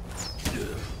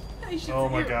 Hey, shit's Oh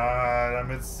my here. god,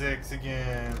 I'm at 6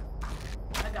 again.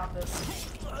 I got this.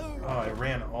 Oh, I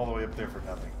ran all the way up there for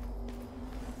nothing.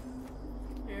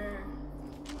 Here.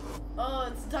 Oh,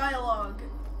 it's dialogue.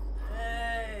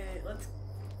 Hey, let's.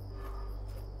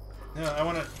 No, I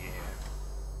wanna... Yeah.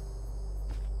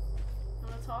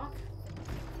 Wanna talk?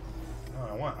 No,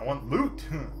 I want loot.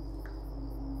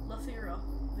 Lathira,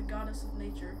 the goddess of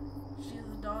nature. She is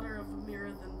the daughter of Amira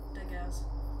and Degaz.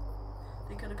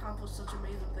 They could accomplish such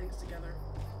amazing things together.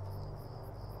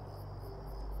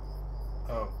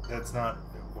 Oh, that's not...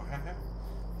 What?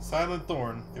 Silent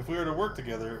Thorn, if we are to work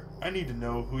together, I need to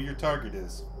know who your target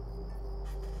is.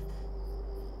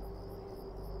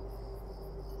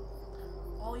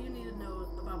 All you need to know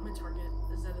about my target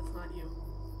is that it's not you.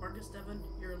 Marcus Devon,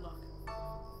 you're in luck.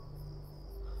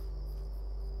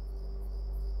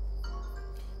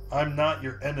 I'm not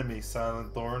your enemy,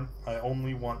 Silent Thorn. I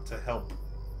only want to help.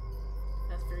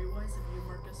 That's very wise of you,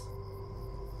 Marcus.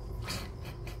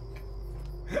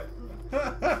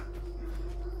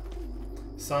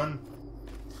 Son,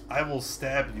 I will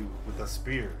stab you with a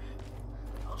spear.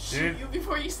 I'll shoot you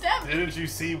before you stab me. Didn't you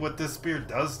see what this spear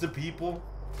does to people?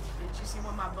 Didn't you see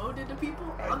what my bow did to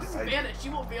people? I'll just I- vanish.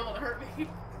 You won't be able to hurt me.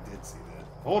 I did see that.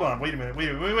 Hold on, wait a minute.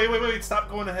 Wait. Stop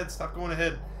going ahead. Stop going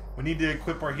ahead. We need to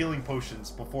equip our healing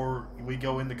potions before we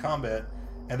go into combat,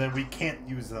 and then we can't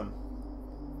use them.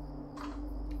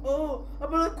 Oh,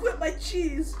 I'm gonna quit my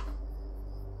cheese.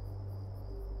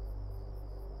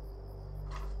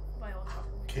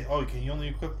 Can you only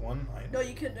equip one item? No,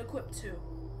 you can equip 2.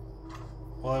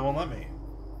 Well, it won't let me.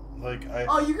 Like,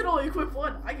 Oh, you can only equip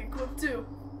 1. I can equip 2.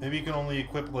 Maybe you can only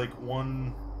equip, like,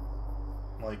 one,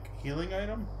 like, healing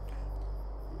item?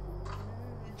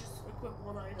 Just equip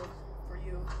 1 item for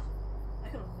you. I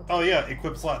can equip Oh, yeah,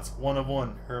 equip slots. 1 of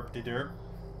 1. Herp de derp.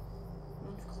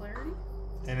 Move clarity.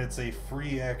 And it's a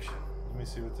free action. Let me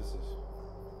see what this is.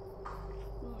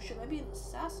 Ooh, should I be an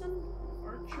assassin,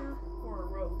 archer, or a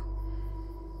rogue?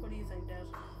 What do you think, Dad?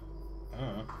 I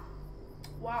don't know.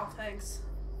 Wow, thanks.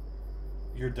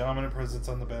 Your dominant presence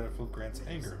on the battlefield grants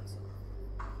anger.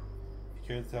 You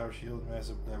Carry the tower shield,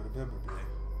 massive blah blah blah blah blah.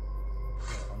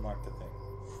 Yeah, unlock the thing.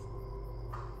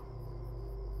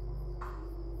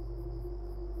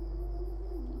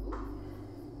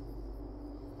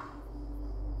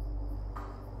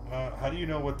 How do you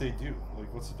know what they do?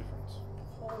 Like, what's the difference?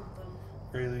 Hold them.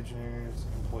 Grey Legionnaires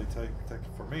employ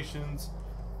tactical formations.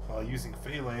 While using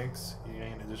phalanx, you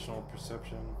gain additional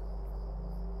perception.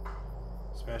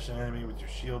 Smash an enemy with your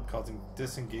shield, causing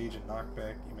disengage and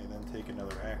knockback. You may then take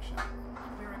another action.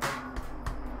 Be right back.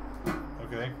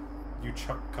 Okay. You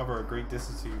cover a great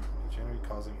distance to each enemy,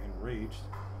 causing enraged.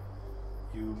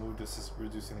 You move to assist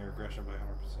reducing their aggression by 100%.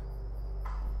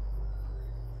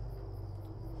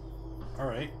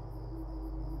 Alright.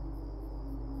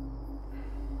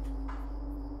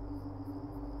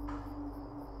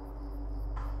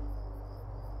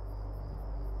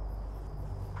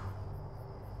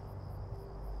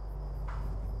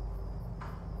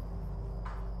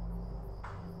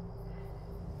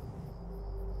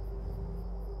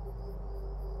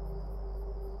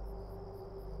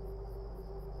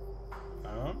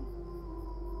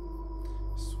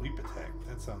 Sweep attack.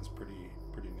 That sounds pretty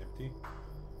nifty.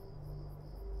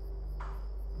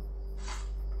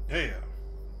 Yeah.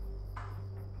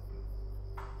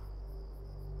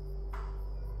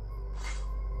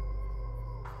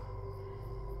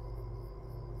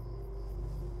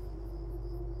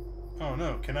 Oh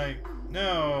no, can I?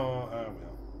 No. Oh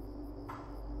well.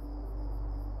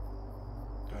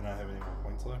 Do I not have any more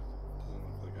points left? Doesn't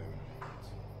look like I have any more points.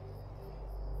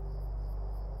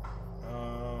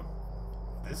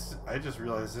 This, I just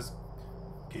realized this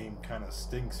game kind of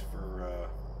stinks for,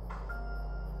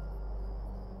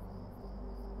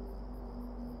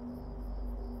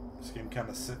 this game kind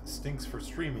of stinks for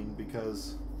streaming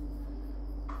because,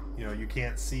 you know, you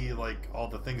can't see, like, all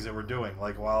the things that we're doing.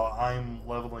 Like, while I'm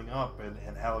leveling up and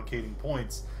allocating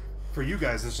points, for you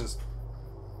guys, it's just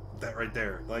that right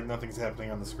there. Like, nothing's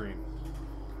happening on the screen.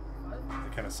 What?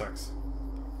 It kind of sucks.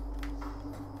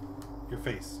 Your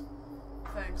face.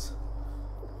 Thanks.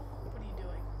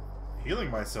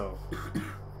 Healing myself.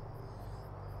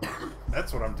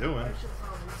 That's what I'm doing. I should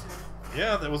probably too.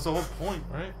 Yeah, that was the whole point,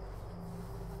 right?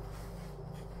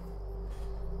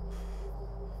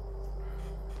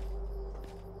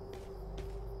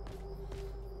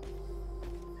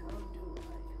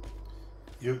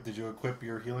 Did you equip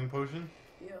your healing potion?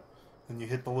 Yeah. Then you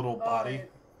hit the little body, right.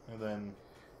 and then.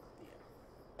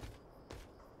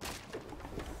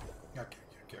 Yeah. Yuck.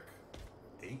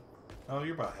 8? Oh,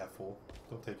 you're about half full.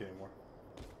 Don't take any more.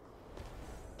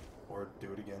 Or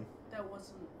do it again. That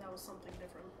was something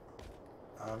different.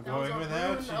 I'm That going was a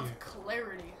without rune you. of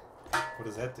clarity. What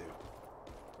does that do?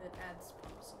 It adds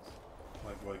bonuses.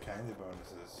 Like what kind of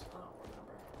bonuses? I don't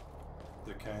remember.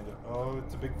 The kind of. Oh,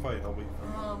 it's a big fight. I'll wait for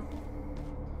you. Oh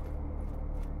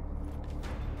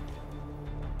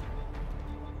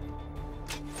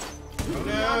Not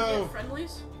no! get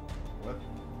friendlies? What?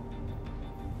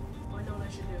 Oh, I know what I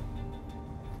should do.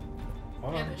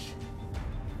 Hold on. Vanish.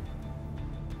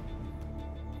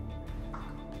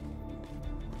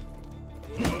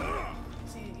 You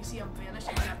see, I'm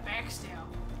vanishing. I got backstab.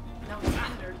 Now it's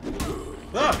hindered.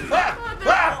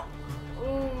 Ah!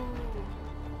 Ooh.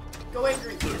 Go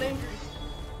angry. Get angry.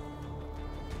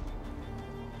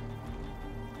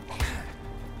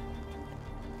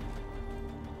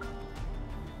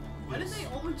 Why did they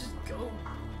always just go?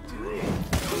 Dude.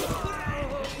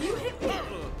 You hit me.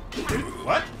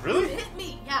 What? Really? You hit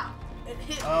me. Yeah. It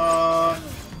hit me.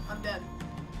 I'm dead.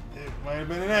 It might have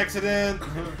been an accident.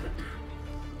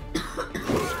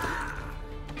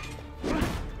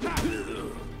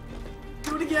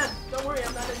 Do it again. Don't worry,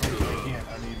 I'm not injured. I can't.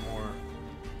 I need more.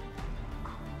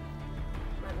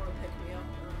 Might want to pick me up.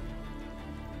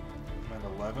 I'm at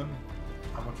 11.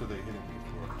 How much are they hitting me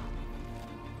for?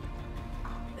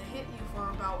 They hit you for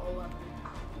about 11.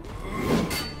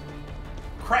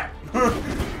 Crap! Oh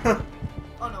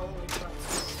no, only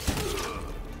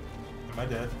 12. Am I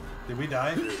dead? Did we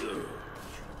die?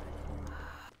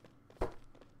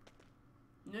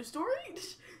 New story?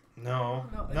 No.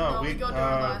 No, we go to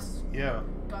our last Yeah.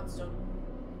 Godstone.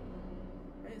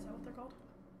 Right, is that what they're called?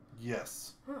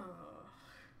 Yes.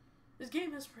 This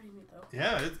game is pretty neat though.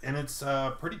 Yeah, it's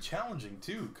pretty challenging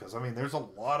too, because I mean, there's a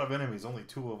lot of enemies, only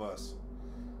 2 of us.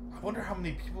 I wonder how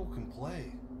many people can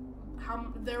play.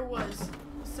 There was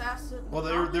assassin. Well,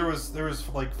 there was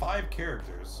like 5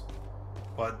 characters,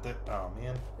 but oh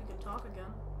man. We can talk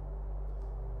again.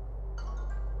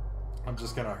 I'm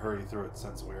just gonna hurry through it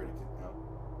since we already did. No.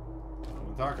 What do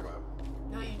we talk about?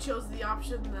 No, you chose the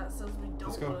option that says we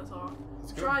don't go. want to talk.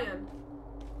 Let's go. Trying.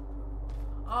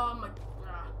 Oh my.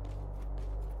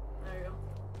 There you go.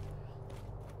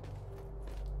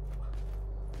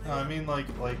 No, I mean like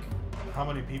how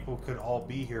many people could all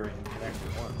be here and connect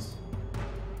at once?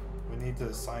 We need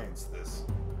to science this.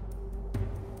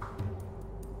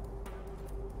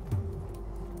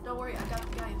 Don't worry, I got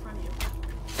the guy in front of you.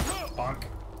 Bonk.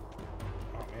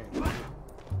 Oh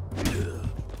man.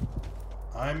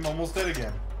 I'm almost dead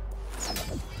again.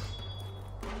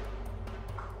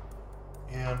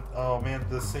 And oh man,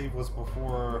 the save was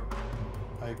before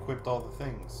I equipped all the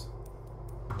things.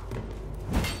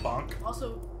 Bonk.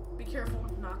 Also, be careful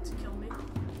not to kill me.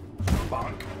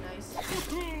 Bonk. Nice.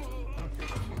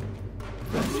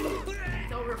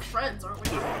 No, we're friends, aren't we?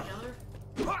 Together?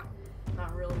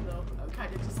 Not really, though. I'm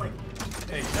kind of just like.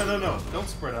 Hey, no. Don't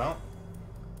spread out.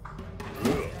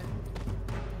 Okay.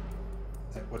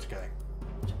 Hey, which guy?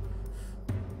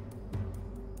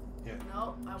 Yeah.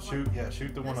 No, I want Shoot, yeah,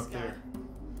 shoot the one this up guy. there.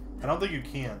 I don't think you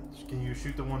can. Can you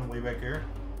shoot the one way back here?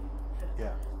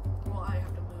 Yeah. Well, I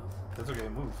have to move. That's okay,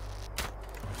 move.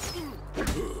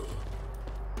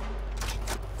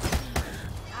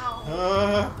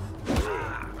 Ow.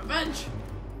 Revenge!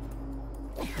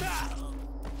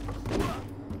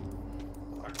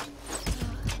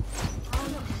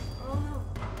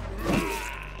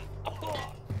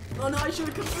 Oh no, I should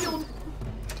have concealed!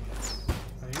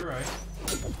 No, you're right.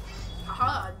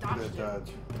 Haha, dodged Good it.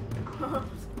 dodge.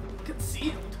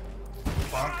 Concealed.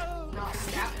 Bonk. No,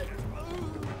 stab him.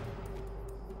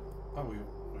 Oh, we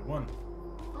won.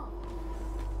 Oh.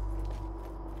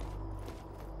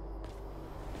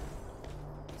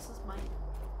 This is mine.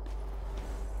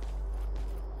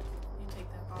 You take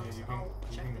that box. Yeah, you can- I'll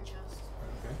you check can- the chest.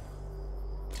 Okay.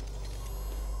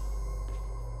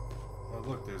 Oh,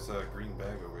 look, there's a green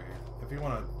bag over here. If you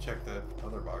want to check that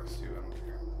other box too, I don't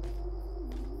care.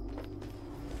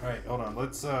 Alright, hold on.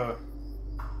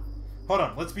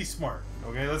 Let's be smart.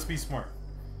 Okay, let's be smart.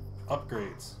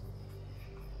 Upgrades.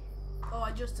 Oh,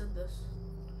 I just did this.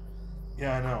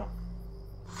 Yeah, I know.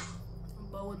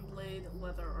 Bow and blade,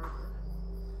 leather armor.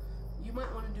 You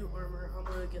might want to do armor. I'm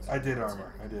gonna get some I did points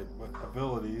armor. here. I did. What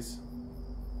abilities?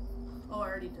 Oh, I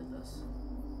already did this.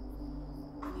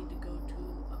 I need to go to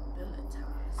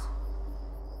abilities.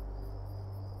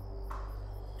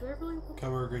 Do I really want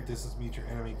Cover a great distance, meet your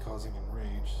enemy, causing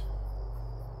enraged.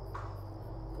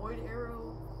 void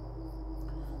arrow?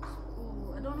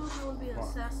 Ooh, I don't know if I want to be an What?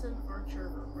 assassin, archer,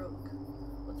 or rogue.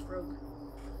 What's rogue?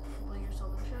 Play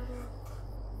yourself in shadow.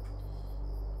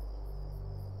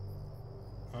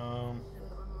 Maybe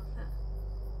I'll unlock that.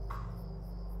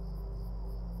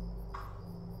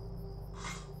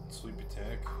 Sweep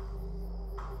attack.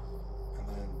 And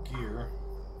then gear.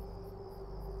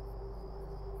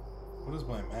 What is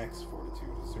my max fortitude?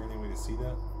 Is there any way to see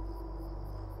that?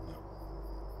 No.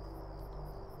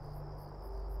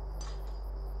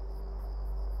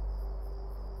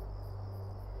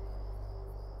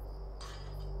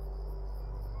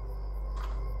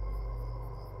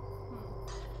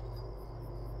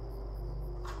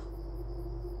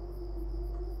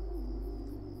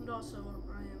 And also,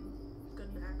 I am good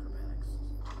in acrobatics.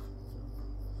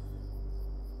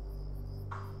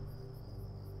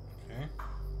 Okay.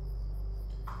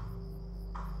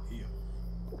 Heal.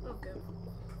 So. Okay.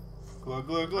 Glug,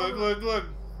 glug, glug, glug, glug.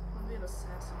 I'll be an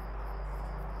assassin.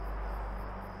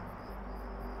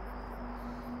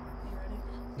 You ready?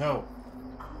 No.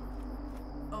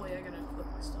 Oh yeah, I gotta equip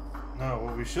my stuff. No,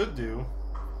 what we should do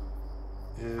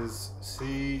is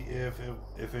see if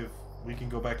we can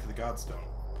go back to the Godstone.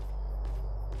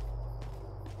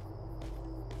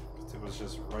 'Cause it was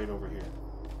just right over here.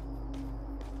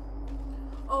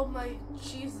 Oh, my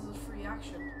cheese is a free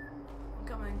action. I'm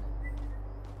coming.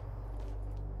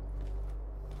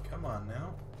 Come on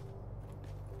now.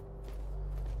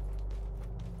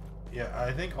 Yeah,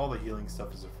 I think all the healing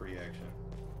stuff is a free action.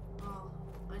 Oh,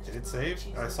 I just Did it put save?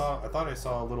 cheese I in. thought I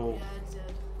saw a little Yeah, it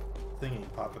did. thingy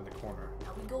pop in the corner.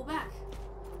 Now we go back.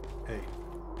 Hey,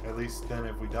 at least then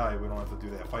if we die, we don't have to do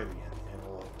that fight again, and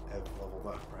we'll have leveled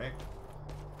up, right?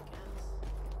 Guess.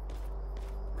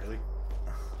 Really?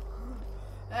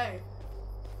 Hey,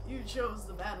 you chose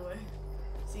the bad way.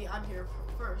 See, I'm here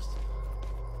first.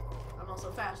 I'm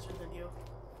also faster than you.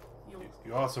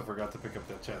 You also forgot to pick up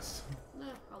that chest. Nah,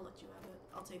 I'll let you have it.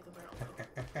 I'll take the barrel.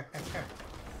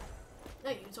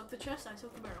 Hey, you took the chest, I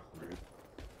took the barrel. Rude.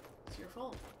 It's your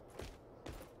fault.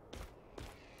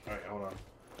 Alright, hold on.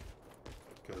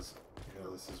 Because, yeah,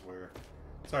 this is where...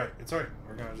 It's alright, it's alright.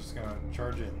 We're just gonna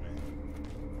charge in, man.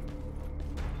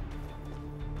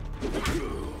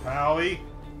 Howie!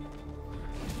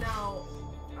 Now,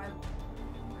 I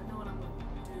know what I'm gonna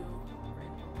do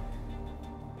right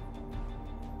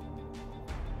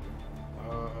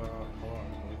Hold on,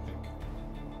 let me think.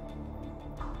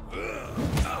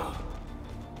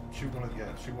 Shoot one of the,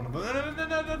 shoot one of the,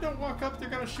 no, don't walk up, they're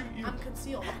gonna shoot you. I'm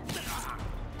concealed.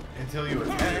 Until you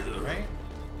attack, right?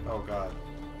 Oh god.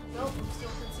 Nope, I'm still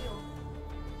concealed.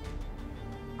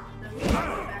 No, he's not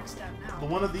gonna backstab now. But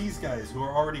one of these guys who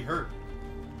are already hurt.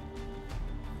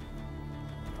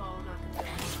 Oh, I'm not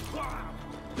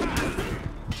concealed.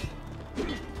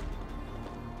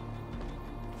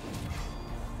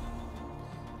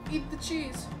 Eat the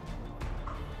cheese.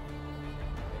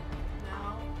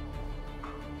 Now.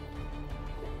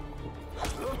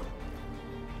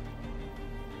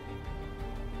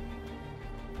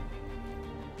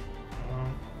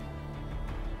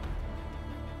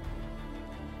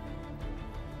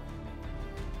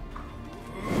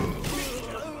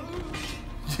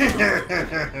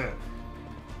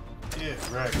 Yeah,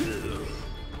 right.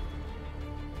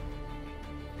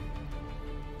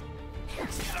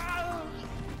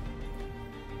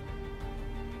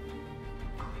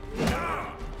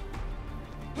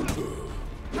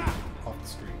 Off the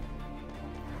street.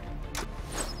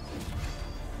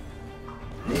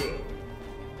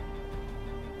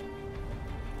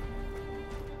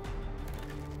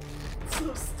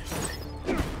 So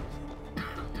stupid.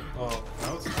 Oh,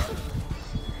 no, it's not.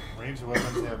 Ranged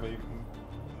weapons have a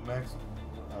max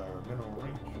minimum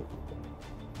range.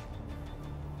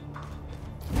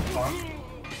 Bonk.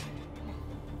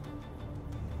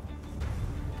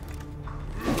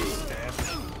 Stab.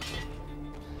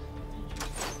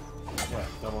 Yeah,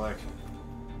 double action.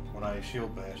 When I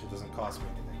shield bash, it doesn't cost me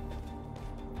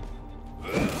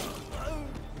anything.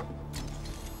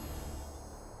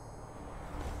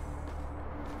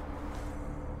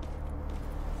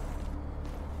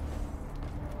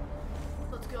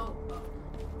 Let's go up.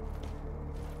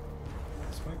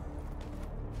 This way?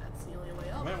 That's the only way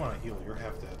You up. might want to heal. You're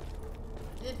half dead.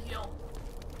 I did heal.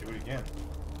 Do it again.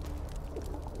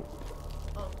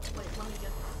 Oh, wait, let me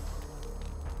get.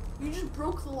 You just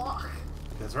broke the lock.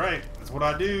 That's right. That's what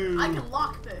I do. I can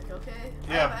lockpick, okay?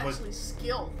 Yeah, I'm but- actually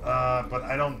skilled. But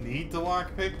I don't need to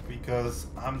lockpick because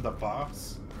I'm the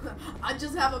boss. I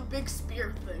just have a big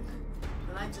spear thing.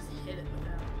 And I just hit it with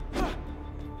that.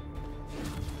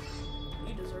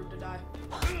 You deserve to die.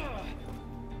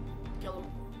 Kill him.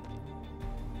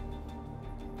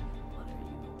 What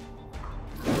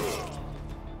are you?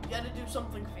 You gotta do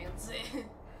something fancy.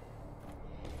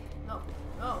 No,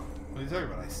 no. What are you talking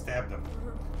about? I stabbed him.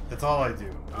 That's all I do.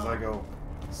 Is I go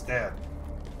stab.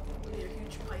 You need a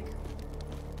huge pike.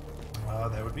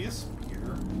 That would be a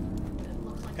spear. It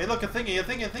looks like Hey, look, a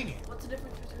thingy. What's the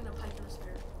difference between a pike and a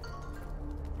spear?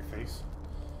 Your face.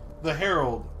 The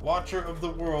Herald, watcher of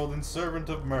the world and servant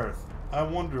of mirth. I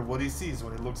wonder what he sees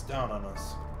when he looks down on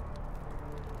us.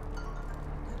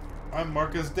 I'm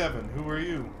Marcus Devon. Who are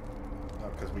you? Oh,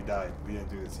 because we died. We didn't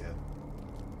do this yet.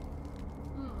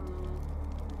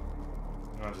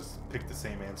 I'll just pick the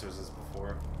same answers as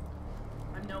before.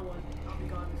 I'm no one. I'll be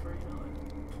gone before you know it.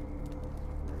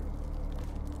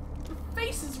 The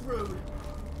face is rude.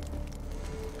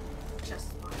 Chest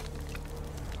is mine.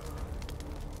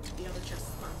 The other chest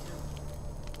is mine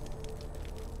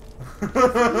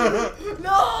too.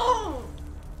 No!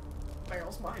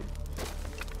 Barrel's mine.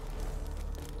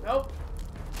 Nope.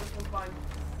 This one's mine.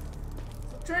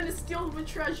 Stop trying to steal my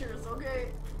treasures, okay?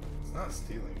 It's not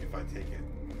stealing if I take it.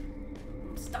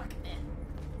 I'm stuck in it.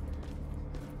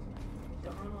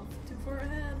 Don't run off too far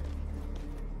ahead.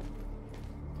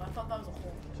 I thought that was a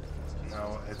hole.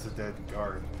 No, it's a dead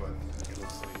guard, but it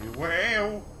looks like you.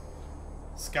 Wow!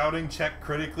 Scouting check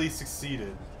critically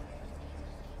succeeded.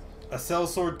 A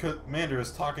sellsword commander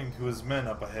is talking to his men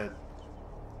up ahead.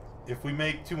 If we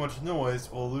make too much noise,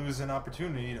 we'll lose an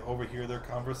opportunity to overhear their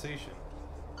conversation.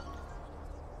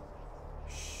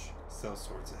 Shh.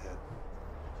 Sellsword's ahead.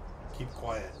 Keep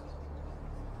quiet.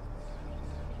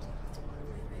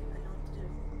 Wait, I know what to do.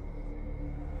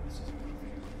 This is perfect.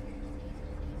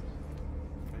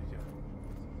 What are you doing?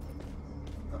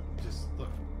 Oh, just look.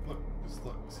 Just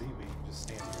look. See, we can just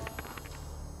stand here.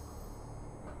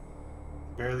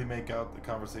 Barely make out the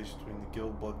conversation between the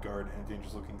guild blood guard and a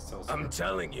dangerous-looking sellsword. I'm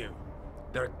telling you,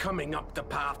 they're coming up the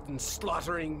path and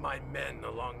slaughtering my men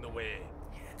along the way.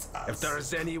 It's If there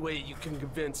is any way you can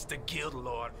convince the guild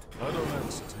lord, I don't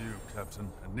answer to you, Captain,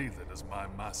 and neither does my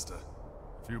master.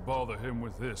 If you bother him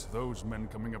with this, those men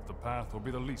coming up the path will be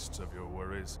the least of your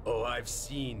worries. oh, I've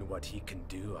seen what he can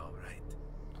do, all right.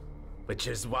 Which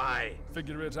is why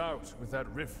Figure it out with that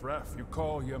riff-raff you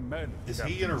call your men. Is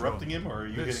Captain he interrupting John. him, or are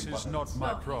you This hitting is buttons? not my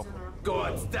No, he's problem. interrupted.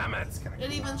 God damn it! That's kinda It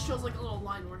cool. even shows like a little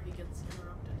line where he gets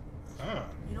interrupted. Ah.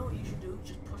 You know what you should do?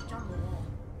 Just push down the wall.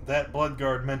 That blood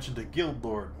guard mentioned a guild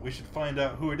lord. We should find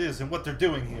out who it is and what they're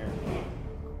doing here.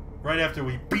 Right after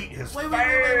we beat his Wait, don't.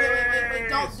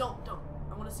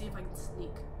 I want to see if I can sneak.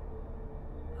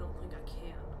 I don't think I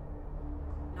can.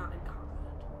 Not in combat.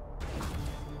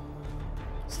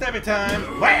 Stabby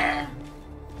time! Wah!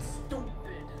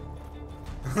 Stupid.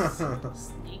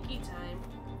 Sneaky time.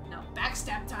 Now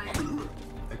backstab time.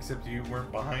 Except you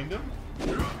weren't behind him?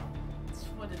 That's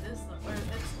what it is, though. Or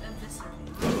it's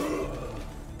eviscerate.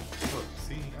 Look,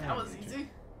 see? That was easy.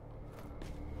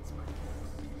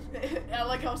 I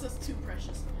like how it says too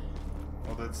precious.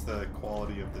 Well, that's the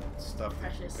quality of the stuff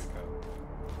that you Precious. pick up.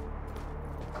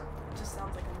 It just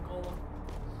sounds like a golem.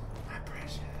 My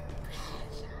precious.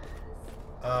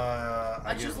 I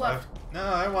get choose left. No,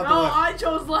 I want the No, left. I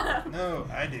chose left. No,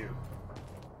 I do.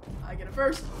 I get it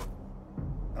first.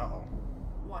 Uh-oh.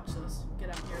 Watch this. Get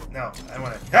out here. No, I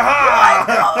want to.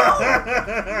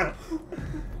 Ha!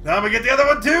 Now I'm gonna get the other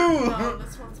one too. No,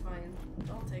 this one's mine.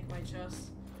 Don't take my chest.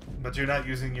 But you're not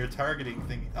using your targeting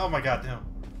thing. Oh my god, no.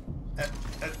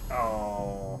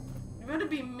 Oh. You're gonna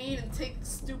be mean and take the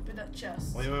stupid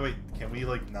chest. Wait. Can we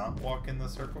like not walk in the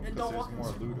circle? And Because don't there's walk in the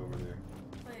more circle. loot over there.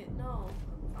 Wait, no.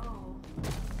 Oh.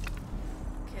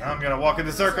 Okay, I'm gonna walk in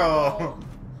the circle.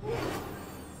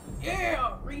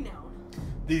 Yeah, renown.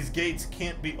 These gates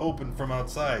can't be opened from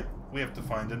outside. We have to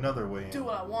find another way in. Do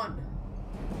what I want.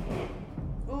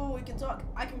 Ooh, we can talk.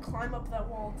 I can climb up that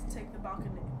wall to take the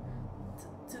balcony.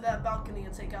 To that balcony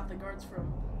and take out the guards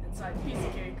from inside. Piece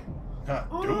of cake. Do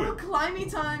Ooh, it. climbing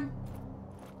time.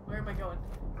 Where am I going?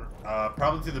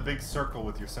 Probably to the big circle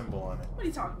with your symbol on it. What are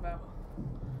you talking about?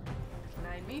 Can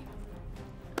I me?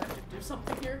 Do I have to do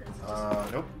something here? Is it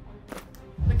just Nope.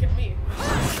 look at me?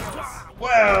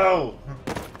 Whoa!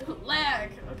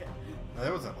 Lag. Okay. No,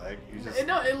 that wasn't lag. You just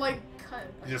No, it like cut.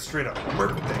 you just straight up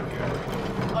murdered that guy.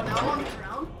 Oh, now I'm on the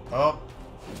ground.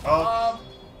 Oh.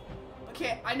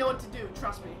 Okay, I know what to do.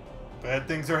 Trust me. Bad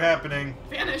things are happening.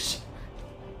 Vanish.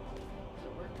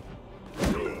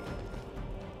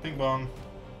 Ping bong.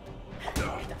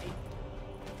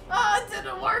 Ah, it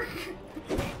didn't work.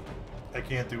 I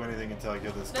can't do anything until I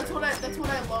get this. That's guy what to I. escape. That's what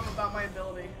I love about my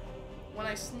ability. When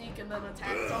I sneak and then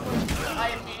attack someone,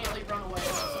 I immediately run away.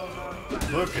 So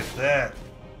annoying. Look at that.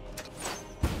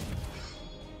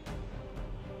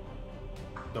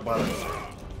 Don't bother.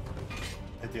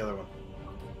 Hit the other one.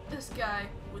 This guy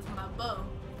with my bow.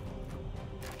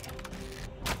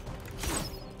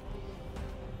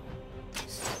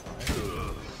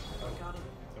 Got him.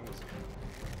 That was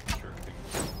sure.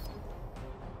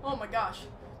 Oh my gosh.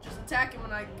 Just attack him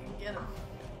and I can get him.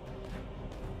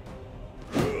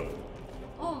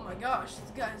 Oh my gosh,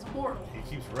 this guy is mortal. He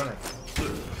keeps running.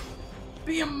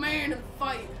 Be a man and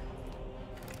fight.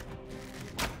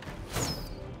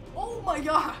 Oh my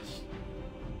gosh.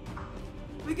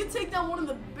 We can take down one of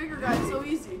the bigger guys so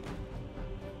easy.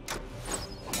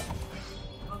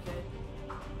 Okay.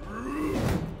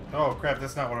 Oh crap!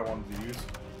 That's not what I wanted to use.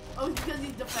 Oh, it's because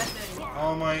he's defending.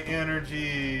 All my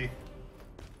energy.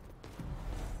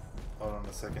 Hold on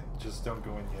a second. Just don't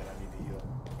go in yet. I need to heal.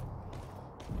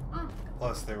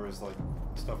 Plus, there was like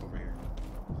stuff over here.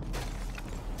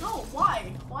 No,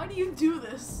 why? Why do you do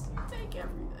this? You take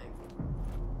everything.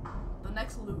 The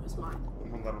next loot is mine.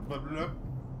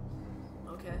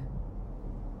 Okay.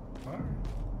 Alright.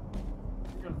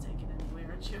 You're gonna take it anyway,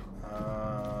 aren't you?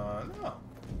 No.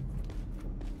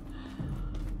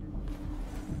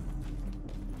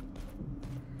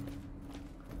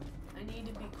 I need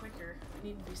to be quicker. I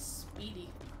need to be speedy.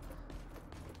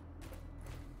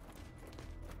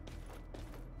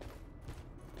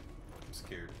 I'm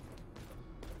scared.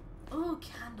 Oh,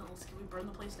 candles. Can we burn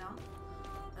the place down?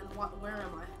 And what? Where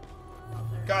am I? Up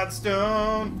there.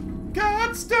 Godstone!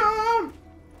 Godstone!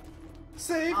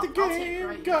 Save the I'll take game,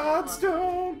 right here.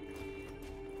 Godstone!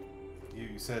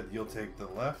 You said you'll take the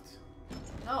left?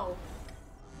 No.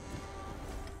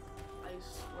 I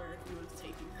swear he was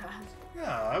taking that. No,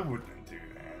 I wouldn't do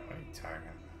that. What are you talking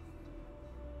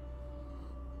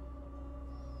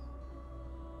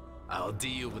about? I'll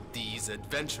deal with these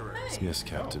adventurers. Hey. Yes,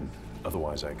 Captain.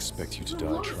 Otherwise, I expect you to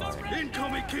die trying.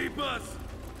 Incoming keepers!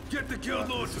 Get the guild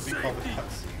lord to This would be called a safety!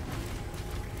 cutscene.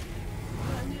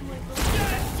 I mean, like,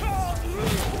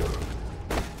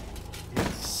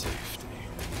 Safety.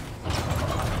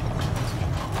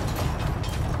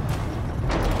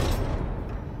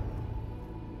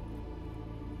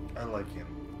 I like him.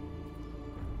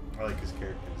 I like his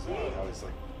character design. How he's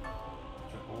like,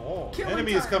 oh, Killing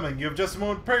enemy is time. coming. You have just a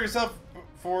moment. Prepare yourself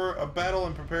for a battle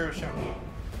and prepare a shout. You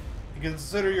can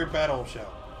consider your battle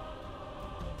shout.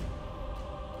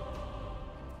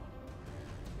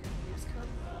 He's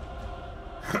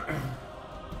coming.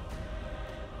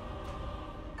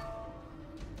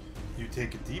 You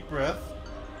take a deep breath.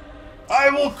 I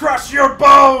will crush your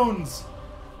bones!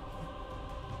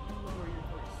 Lower your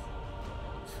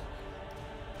voice.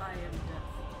 I am death.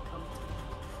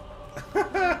 Come to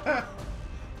me.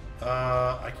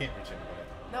 I can't reach anybody.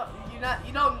 No,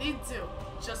 you don't need to.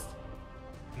 Just.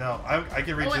 No, I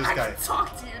can reach Oh, wait, this I guy. can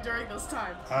talk to you during this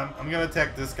time. I'm gonna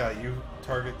attack this guy. You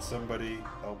target somebody.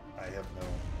 Oh, I have no.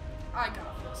 I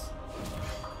got this.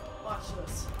 Watch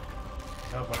this.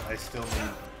 No, but I still need.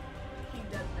 He's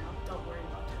dead now. Don't worry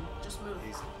about him. Just move.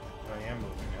 I am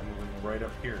moving. I'm moving right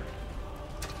up here.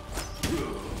 Ooh,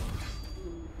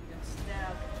 you got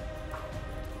stabbed.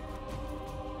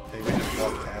 Hey, we just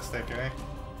walked past that guy.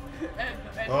 and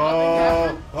nothing Oh,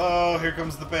 happened. oh, here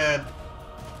comes the bad.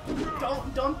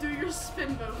 Don't do your spin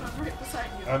move. I'm right beside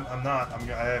you. I'm not. I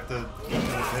have to keep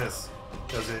doing this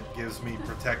because it gives me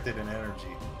protected and energy.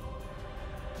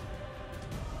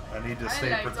 I need to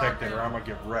stay like protected talking. or I'm gonna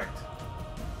get wrecked.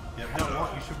 Yeah, no,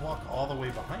 you should walk all the way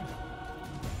behind him.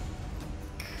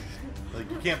 Like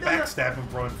you can't backstab him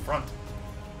from in front.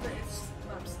 It's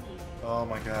I'm sneaking. Oh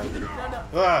my god. No.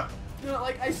 Ah! No,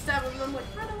 like I stab him and I'm like,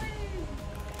 run away.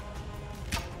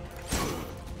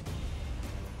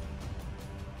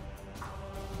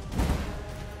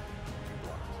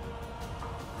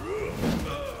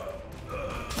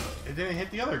 It didn't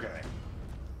hit the other guy.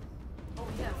 Oh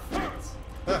yeah, friends.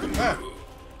 Ah.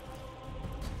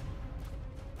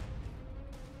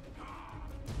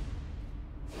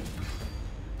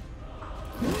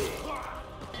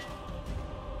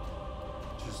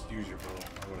 Just use your bow.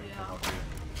 I wouldn't come up here.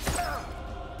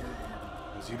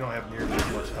 Because you don't have nearly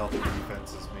as much health and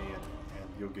defense as me, and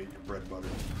you'll get your bread buttered.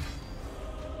 I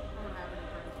don't have any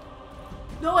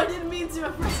bread. No, I didn't mean to. I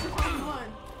pressed the wrong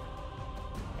one.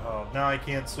 Oh, now I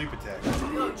can't sleep attack.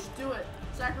 No, just do it.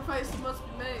 Sacrifices must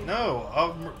be made. No,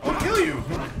 I'll kill you.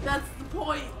 That's the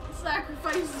point.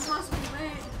 Sacrifices must be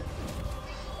made.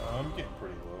 I'm getting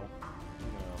pretty low.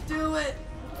 Do it.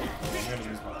 I'm gonna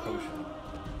use my potion.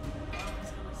 I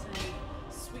was gonna say,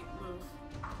 sweet move.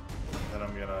 Then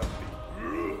I'm gonna be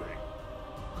angry.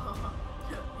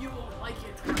 You won't like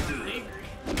it. I'm angry.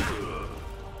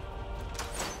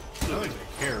 I don't think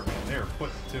they care, man. They're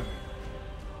putting it to me.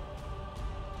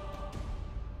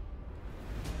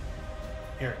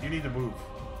 Here, you need to move.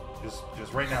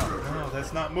 Just right now. No,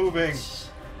 that's not moving.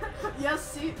 Yes,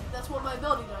 see, that's what my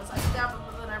ability does. I stab him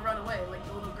and then I run away like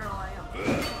the little girl I am.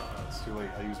 It's too late.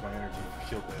 I use my energy for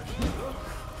shield bash.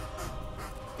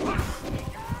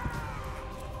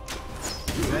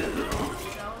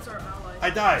 That was our ally. I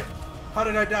died. How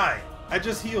did I die? I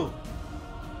just healed.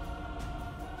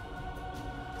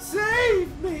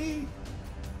 Save me!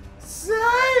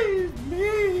 Save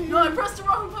me! No, I pressed the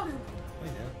wrong button.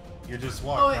 You just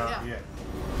walked. Oh, wait, out. yeah.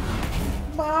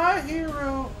 My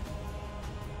hero.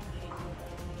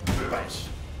 Bash.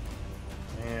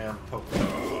 And poke. I'm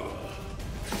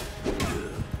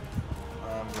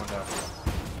going down.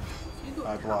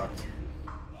 I blocked.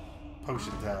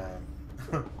 Potion time.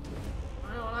 I know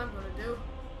what I'm gonna do.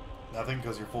 Nothing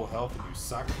because you're full health and you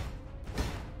suck.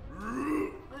 I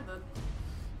did.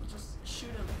 Just shoot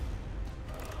him.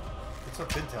 What's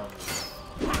up, Been telling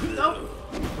me? Nope. Ooh.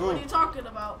 What are you talking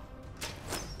about?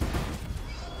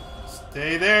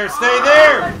 Stay there! Stay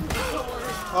there!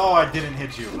 Oh, I didn't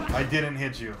hit you. I didn't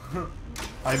hit you.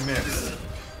 I missed.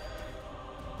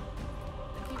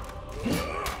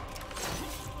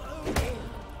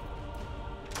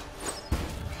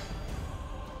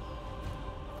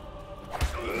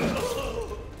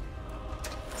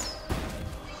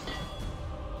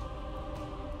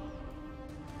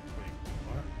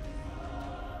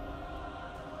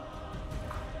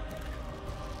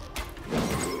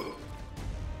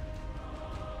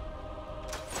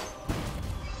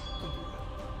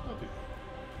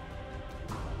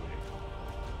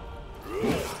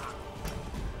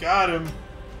 Got him.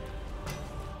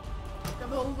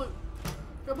 Grab all the loot.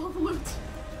 Grab all the loot.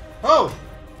 Oh!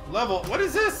 Level. What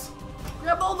is this?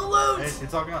 Grab all the loot! Hey,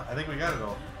 it's all gone. I think we got it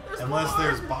all. There's Unless more.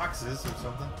 there's boxes or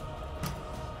something.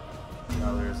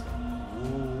 No, there's.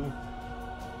 Ooh.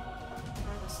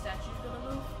 Are the statues gonna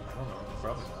move? I don't know.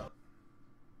 Probably not.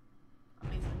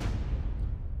 Amazing.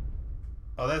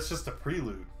 Oh, that's just a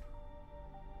prelude.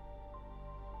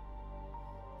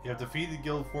 You have defeated the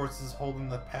guild forces holding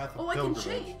the path of Oh, I can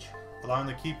pilgrimage, change. allowing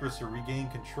the keepers to regain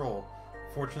control.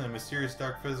 Fortunately, a mysterious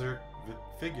dark figure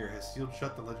has sealed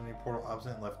shut the legendary portal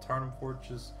opposite and left Tarnum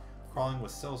fortress crawling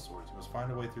with cell swords. You must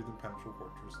find a way through the impenetrable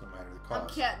fortress, no matter the I'm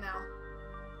cost. cat now.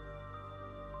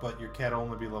 But your cat will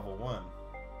only be level 1.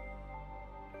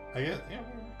 I guess, yeah.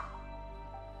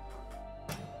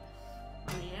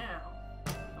 Meow.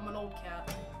 I'm an old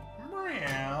cat.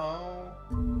 Meow.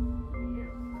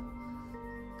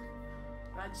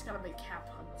 just gotta make cap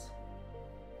puns.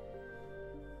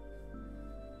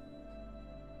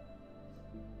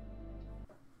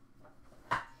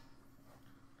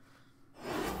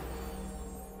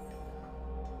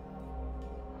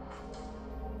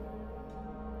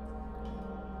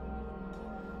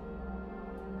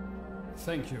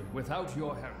 Thank you. Without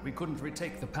your help, we couldn't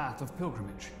retake the path of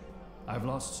pilgrimage. I've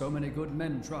lost so many good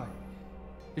men trying.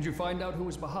 Did you find out who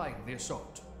was behind the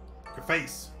assault? Your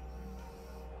face.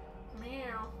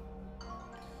 Meow.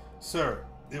 Sir,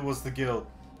 it was the guild.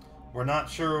 We're not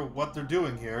sure what they're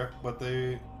doing here, but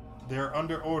they're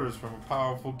under orders from a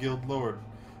powerful guild lord.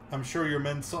 I'm sure your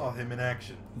men saw him in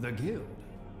action. The guild?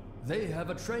 They have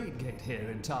a trade gate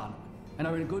here in Tana, and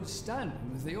are in good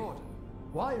standing with the order.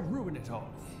 Why ruin it all?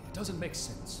 It doesn't make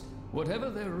sense. Whatever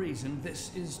their reason,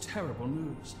 this is terrible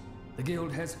news. The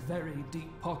guild has very deep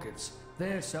pockets.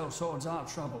 Their sellswords are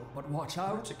trouble, but watch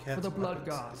out for the blood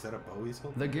guard. Is that a Bowie's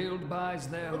hook? The guild buys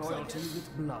their Looks like loyalty it.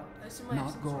 with blood, I assume I have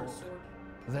not some sort of gold. sword.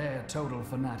 They're total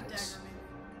fanatics. Dagger, maybe.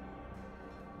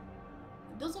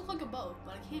 It does look like a bow,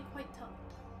 but I can't quite tell.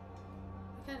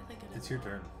 I kind of think it is. It's your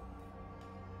turn.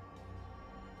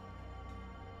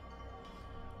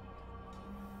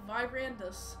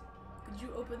 Vibrandus, could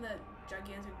you open that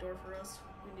gigantic door for us?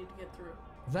 We need to get through.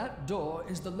 That door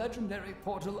is the legendary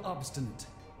portal Obstinate,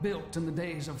 built in the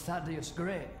days of Thaddeus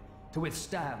Grey to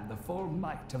withstand the full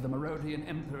might of the Merodian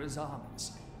Emperor's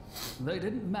armies. They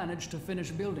didn't manage to finish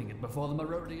building it before the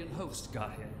Merodian host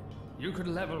got here. You could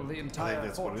level the entire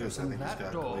that's what it fortress is. I and think he's that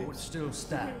got door glaives. would still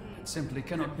stand. It simply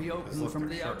cannot be opened look, from they're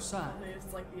the sharp. outside.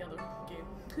 It's like the other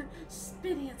game.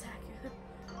 Spinning attack.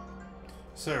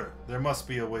 Sir, there must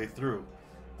be a way through.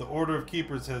 The Order of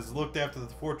Keepers has looked after the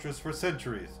fortress for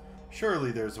centuries.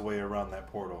 Surely there's a way around that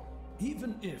portal.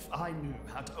 Even if I knew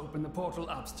how to open the portal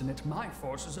Obstinate, my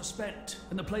forces are spent,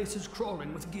 and the place is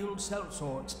crawling with guild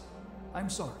sellswords. I'm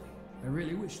sorry. I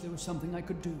really wish there was something I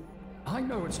could do. I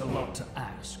know it's a lot to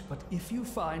ask, but if you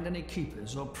find any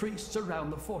keepers or priests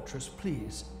around the fortress,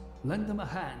 please, lend them a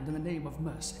hand in the name of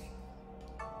mercy.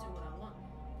 Do what I want.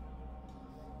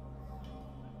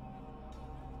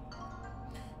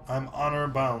 I'm honor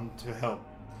bound to help,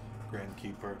 Grand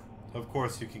Keeper. Of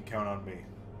course you can count on me.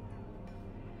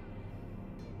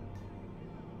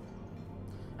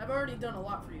 I've already done a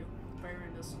lot for you,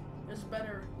 Vibrandus. There's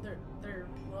better.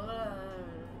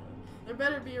 There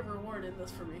better be a reward in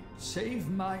this for me. Save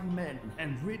my men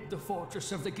and rid the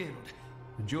fortress of the guild,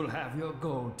 and you'll have your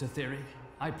gold, Tetheri.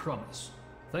 I promise.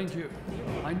 Thank you.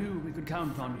 I knew we could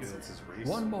count on you. That's his race.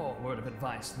 One more word of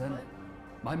advice, then.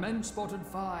 My men spotted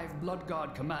 5 Blood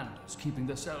Guard commanders keeping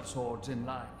the sellswords in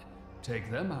line. Take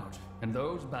them out, and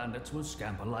those bandits will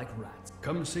scamper like rats.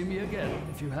 Come see me again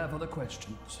if you have other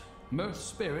questions. Mirth's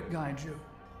spirit guides you.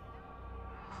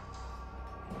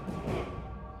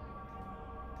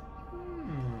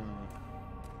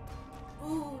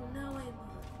 Ooh, no, I'm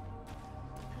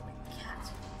a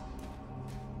cat.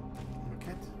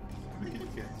 Cat.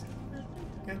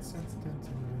 Cat sense.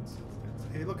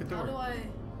 Hey, look, a How do door. I...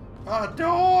 A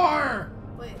door!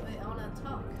 Wait, I wanna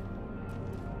talk.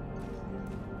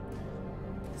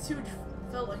 This huge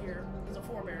fella here is a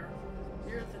forebearer.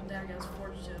 The Earth and Dagas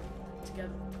forged him together,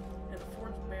 and the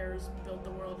forged bears built the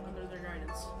world under their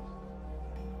guidance.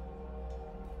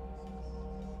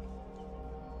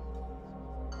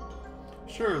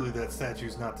 Surely that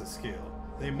statue's not to scale.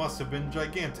 They must have been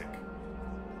gigantic.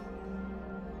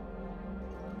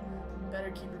 Better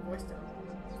keep your voice down.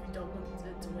 If you don't want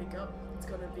it to wake up, it's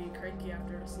gonna be cranky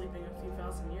after sleeping a few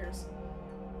thousand years.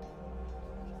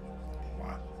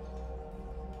 What?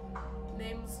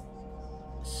 Name's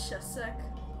Shasek.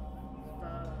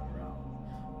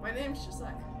 My name's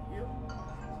Shasek. You?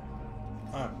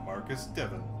 I'm Marcus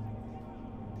Devon.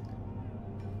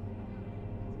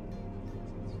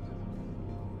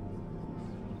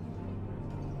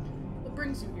 What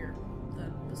brings you here,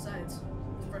 then, besides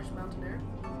fresh mountain air?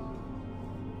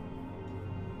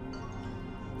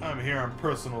 I'm here on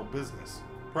personal business.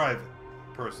 Private,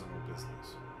 personal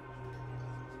business.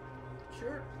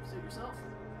 Sure, suit yourself.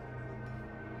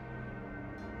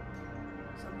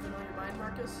 Something on your mind,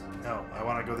 Marcus? No, I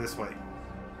want to go this way.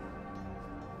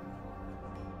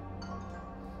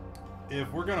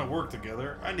 If we're gonna work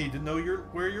together, I need to know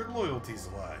where your loyalties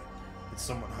lie. Did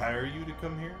someone hire you to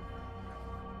come here?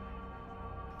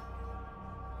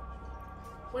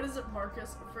 What is it,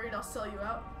 Marcus? Afraid I'll sell you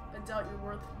out? I doubt you're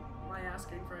worth my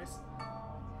asking price.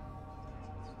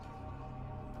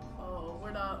 Oh,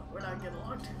 we're not getting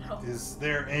along too well. Is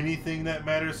there anything that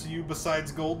matters to you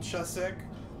besides gold, Shasek?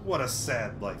 What a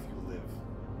sad life you live.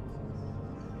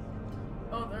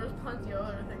 Oh, there's plenty of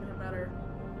other things that matter.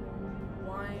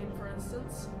 Wine, for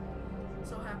instance.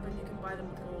 So happen, you can buy them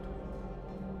with gold.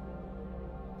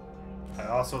 I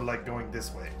also like going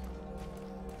this way.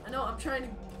 I know, I'm trying to...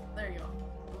 There you go.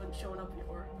 It wasn't showing up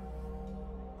before.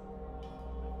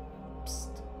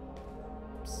 Psst.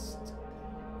 Psst.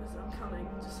 I'm coming.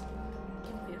 Just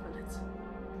give me a minute.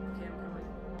 Okay, I'm coming.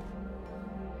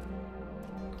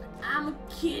 I'm a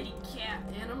kitty cat,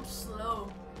 and I'm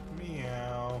slow.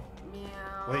 Meow.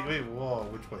 Meow. Wait, whoa,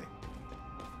 which way?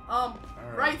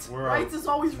 Right. Right is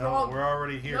always wrong. We're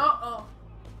already here. No, oh.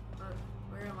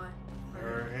 Where am I?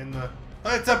 We're in the...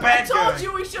 Oh, it's a bad guy! I told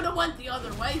you we should have went the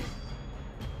other way.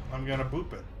 I'm gonna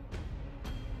boop it.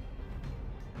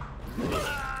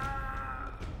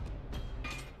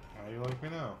 How do you like me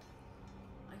now?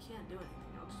 I can't do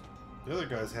anything else. The other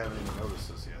guys haven't even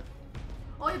noticed us yet.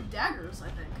 Oh, I have daggers, I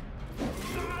think.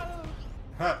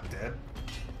 Ha! Dead.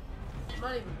 I'm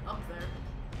not even up there.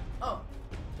 Oh.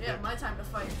 Yeah, my time to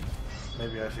fight.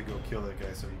 Maybe I should go kill that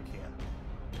guy so you can.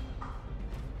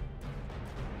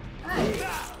 Hey!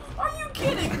 Are you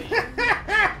kidding me?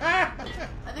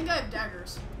 I think I have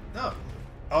daggers. No.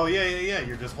 Oh, yeah.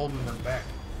 You're just holding them back.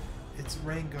 It's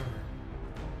Rengar.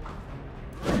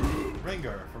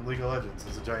 Rengar from League of Legends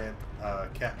is a giant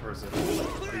cat person.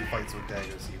 But he fights with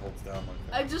daggers. He holds down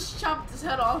like that. I just chopped his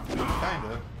head off.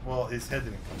 Kinda. Well, his head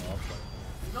didn't come off, but...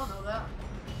 You don't know that.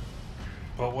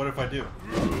 But what if I do?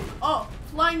 Oh,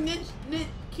 flying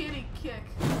kitty kick.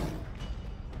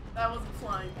 That wasn't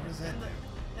flying. What is that?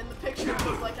 In the picture, it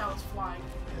looked like I was flying.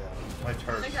 Yeah, my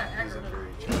charge think I isn't aggroed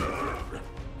very charged.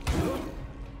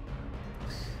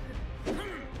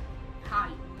 Ha,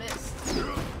 you missed.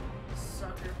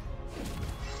 Sucker.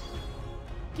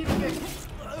 Kitty kick.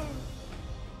 I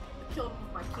killed him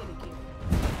with my kitty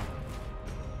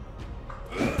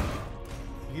kick.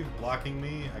 You keep blocking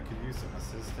me. I could use some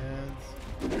assistance.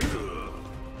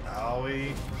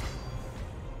 Owie.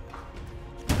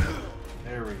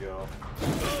 There we go.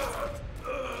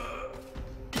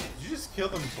 Did you just kill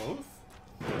them both?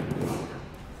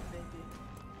 Maybe.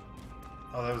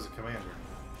 Oh, that was a commander.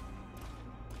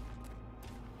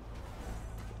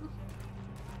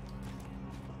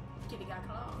 Kitty got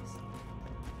claws.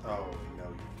 Oh, no,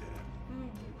 you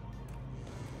didn't.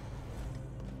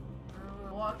 I'm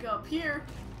gonna walk up here,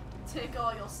 take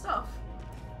all your stuff.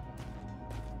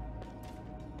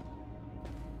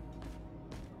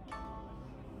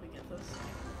 Let me get this.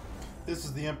 This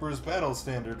is the Emperor's battle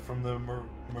standard from the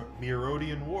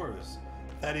Merodian Wars.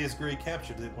 Thaddeus Grey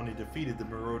captured it when he defeated the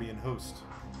Merodian host.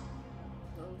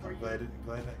 I'm glad I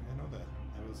know that.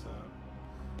 That was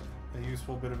a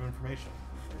useful bit of information.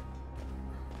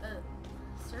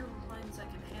 Certain planes I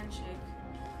can handshake.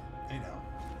 Hey now.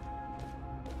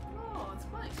 Oh, it's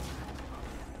Mike.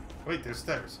 Wait, there's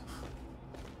stairs.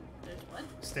 There's what?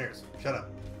 Stairs. Shut up.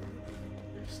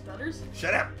 There's stutters?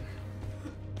 Shut up.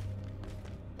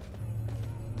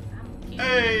 I'm kidding.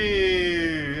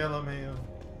 Hey, yellow mail.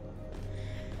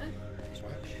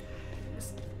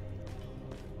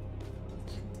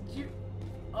 Did you?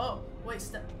 Oh, wait,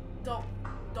 step. Don't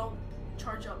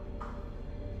charge up.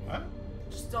 What?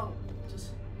 Just don't.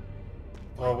 Just.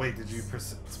 Oh wait, did you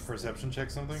perception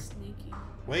check something? Sneaky.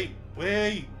 Wait.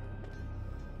 Yeah,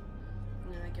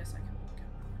 I guess I can.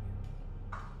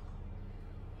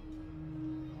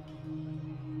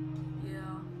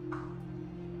 Yeah.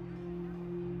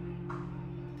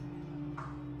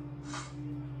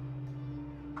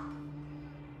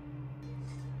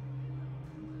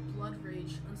 Blood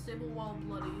rage. Unstable while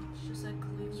bloody. Shizek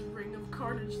leaves a ring of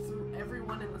carnage through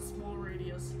everyone in a small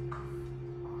radius.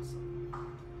 Awesome.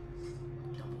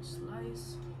 Double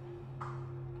slice.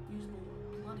 Usable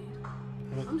bloodied.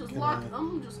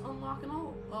 I'm just unlocking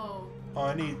all. Oh. Oh,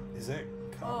 I need. Is that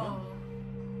common?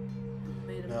 Oh.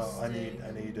 Made a No, mistake.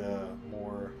 I need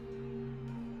more.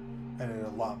 I need a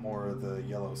lot more of the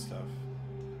yellow stuff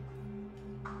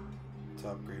to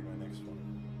upgrade my next one.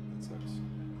 That sucks.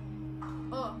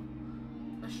 Oh.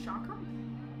 A chakra?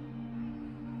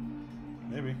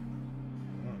 Maybe.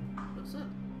 What's it?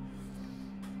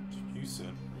 You said.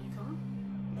 Are you coming?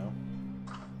 No.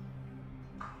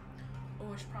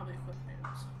 Oh, I should probably equip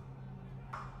items.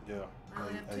 Yeah. I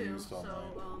only have two, used so all mine.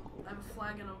 I have a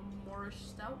flag and a Moorish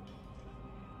stout.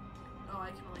 Oh, I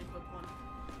can only equip one.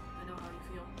 I know how you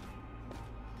feel.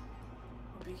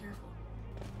 Oh, be careful.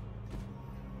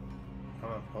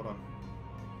 Hold on.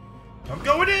 I'm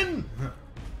going in!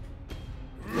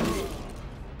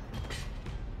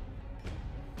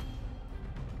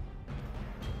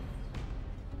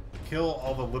 Kill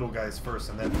all the little guys first,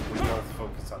 and then we both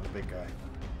focus on the big guy.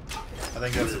 I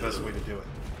think that's the best way to do it.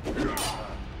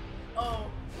 Oh,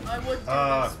 I would do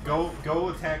this. Go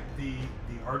attack the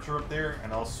archer up there,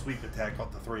 and I'll sweep attack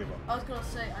out the three of them. I was gonna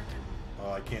say I can.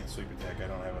 Oh, I can't sweep attack. I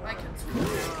don't have enough. I can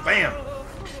sweep. Bam!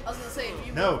 I was gonna say, if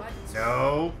you No, move, I can sweep.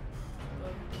 no.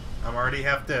 But I'm already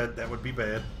half dead. That would be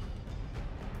bad.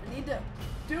 I need to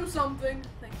do something.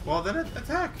 Thank you. Well, then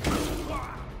attack.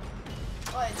 Oh,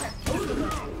 I attacked both of them.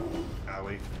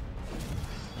 Owie.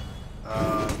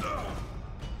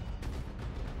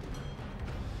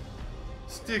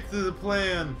 Stick to the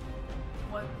plan.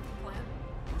 What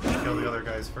plan? Kill the other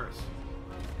guys first.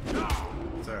 It's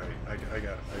alright. I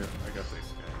got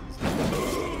this guy.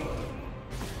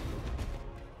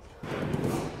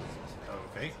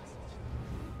 Okay.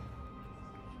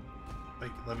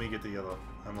 Let me get the yellow.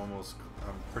 I'm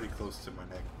pretty close to my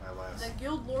neck. My last. That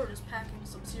guild lord is packing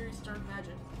some serious dark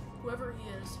magic. Whoever he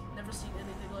is, never seen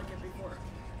anything like it before.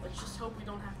 Let's just hope we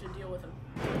don't have to deal with him.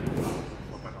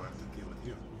 Hope I don't have to deal with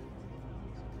you.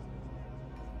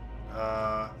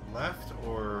 Left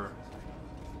or...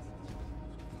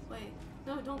 Wait,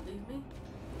 no, don't leave me.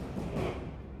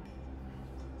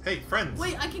 Hey, friends!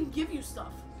 Wait, I can give you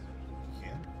stuff. You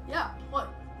can? Yeah,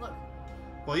 what? Look.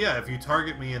 Well, yeah, if you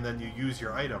target me and then you use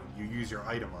your item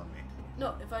on me.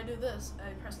 No, if I do this,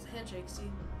 I press the handshake,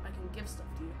 see, I can give stuff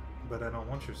to you. But I don't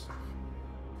want your stuff.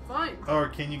 Fine. Or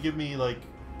can you give me, like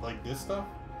this stuff?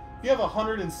 You have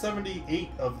 178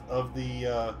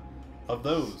 of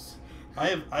those. I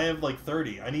have like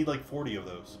 30. I need like 40 of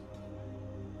those.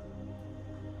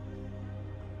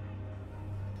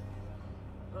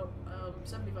 Oh,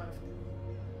 75.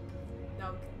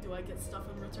 Now, do I get stuff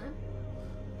in return?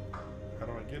 How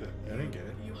do I get it? I didn't get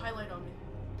it. You highlight on me.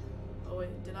 Oh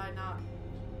wait, did I not?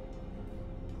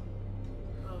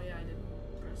 Oh yeah, I did.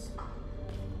 Press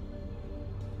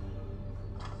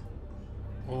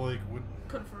Well, like, what?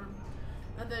 confirm,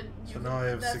 and then you. So now I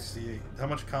have that's- 68. How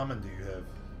much common do you have?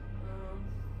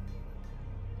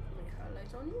 Let me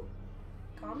highlight on you.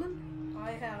 Common?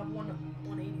 I have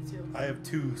 182. I have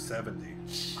 270.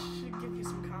 Should give you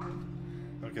some common.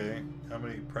 Okay. How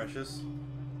many precious?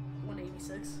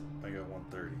 186. I got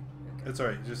 130. Okay. It's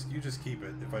alright. You just keep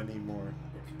it. If I need more.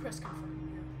 If you press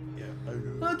confirm, Yeah. I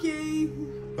know. Okay.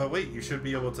 But wait, you should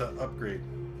be able to upgrade.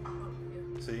 Oh,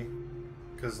 yeah. See?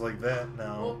 Because like that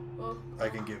now, Oh. I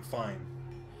can get fine.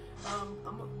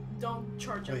 Don't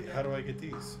charge up Wait, yet. how do I get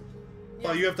these? Yeah.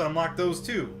 Oh, you have to unlock those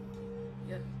too.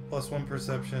 Yeah. +1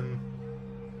 perception,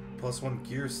 +1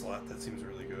 gear slot. That seems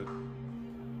really good.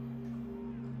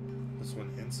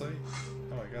 +1 insight.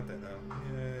 Oh, I got that now.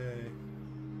 Yay.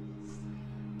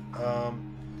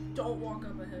 Don't walk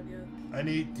up ahead yet. I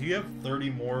need. Do you have 30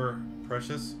 more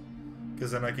precious?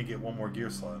 Because then I can get 1 more gear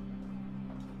slot.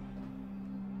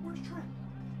 Where's Trent?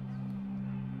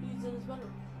 He's in his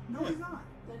bedroom. No, he's not.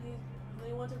 Then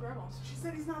he went to grandma's. She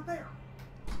said he's not there.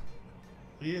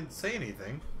 He didn't say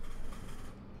anything.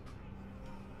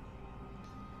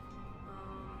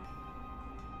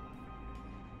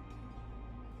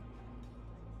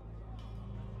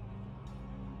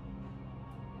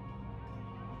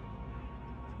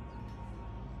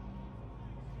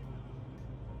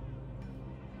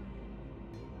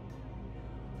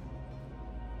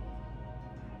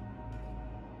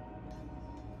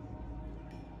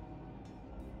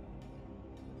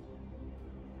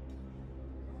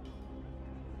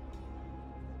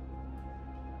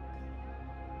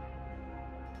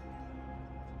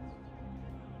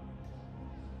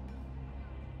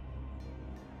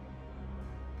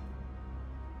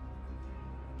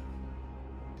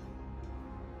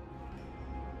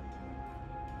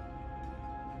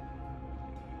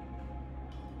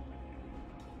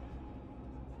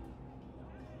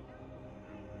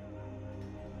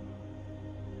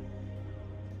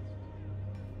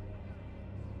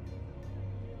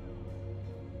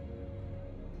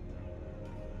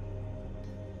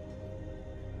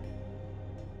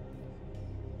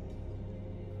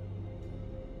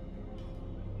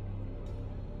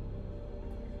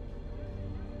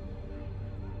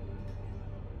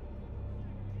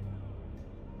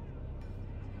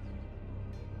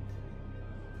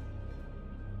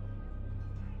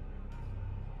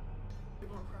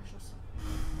 More precious.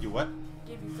 You what?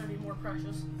 Gave you 30 more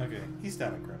precious. Okay, he's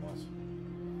down at grandma's.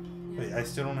 Yeah. Wait, I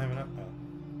still don't have enough.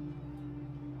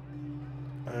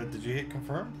 Did you hit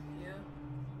confirm? Yeah.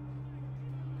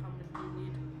 How many do you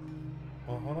need?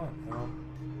 Well, hold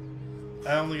on.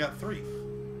 I only got 3.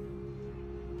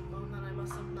 Oh, then I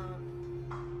must have not.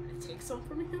 Did I take some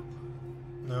from you?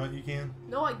 No, you can.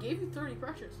 No, I gave you 30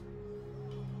 precious.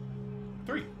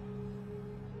 3.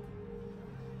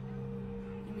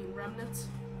 You mean remnants?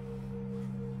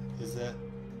 Is that?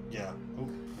 Yeah. Oh,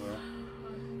 well.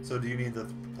 So do you need the?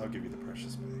 I'll give you the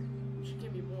precious money. You should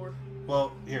give me more.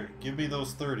 Well, here, give me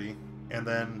those 30, and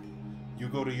then you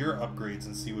go to your upgrades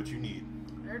and see what you need.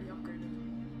 already upgraded.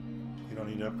 You don't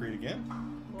need to upgrade again?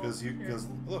 Because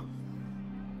look.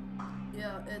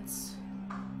 Yeah, it's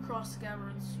cross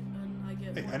scabbards, and I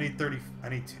get. Hey, one. I need 30. I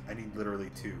need literally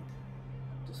 2.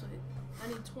 Just wait. I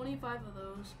need 25 of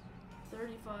those.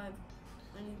 35.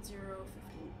 I need 0.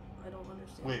 15. I don't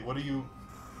understand. Wait, what are you?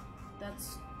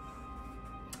 That's.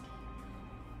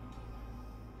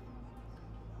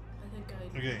 I think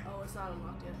I. Okay. Oh, it's not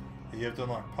unlocked yet. You have to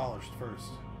unlock polished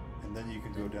first, and then you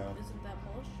can go down. Isn't that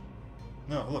polished?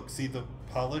 No, look. See the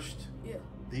polished? Yeah.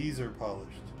 These are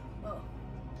polished. Oh.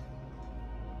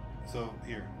 So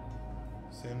here,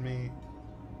 send me.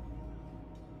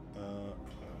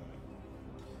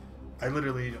 I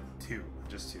literally 2,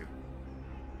 just 2,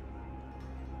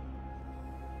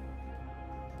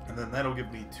 and then that'll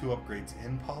give me 2 upgrades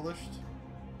in polished,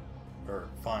 or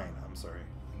fine. I'm sorry,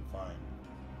 in fine.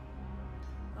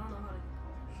 I don't know how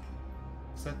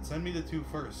to. Send me the 2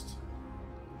 first,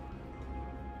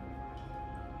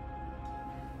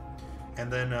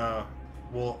 and then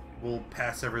we'll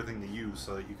pass everything to you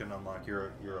so that you can unlock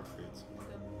your upgrades.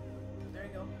 Okay. There you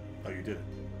go. Oh, you did it.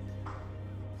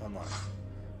 Unlock.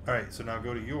 All right, so now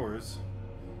go to yours.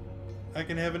 I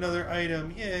can have another item.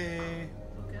 Yay!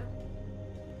 Okay.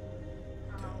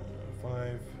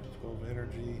 5, 12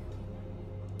 energy.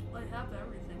 I have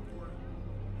everything for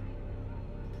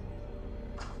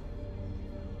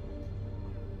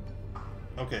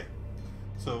it. Okay,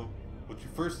 so what you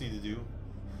first need to do,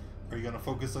 are you going to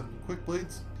focus on quick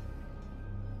blades?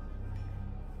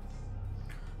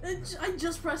 I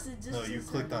just pressed it. Just No, you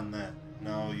clicked on that.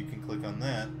 No, you can click on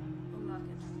that, Unlock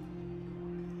it.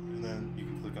 and then you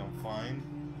can click on find.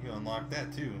 You can unlock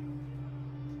that too,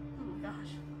 Oh my gosh.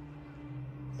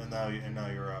 and now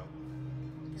you're out.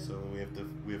 So we have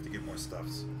to get more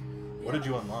stuffs. What did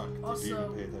you unlock? Did you Also,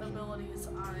 even pay attention? abilities.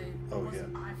 Oh,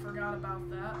 I forgot about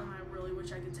that, and I really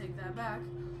wish I could take that back.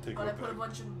 Take But I what put a back?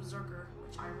 bunch in Berserker,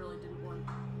 which I really didn't want.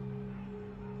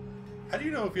 How do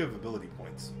you know if you have ability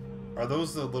points? Are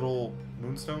those the little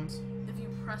moonstones? If you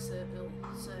press it, it'll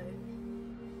say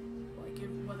like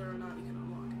whether or not you can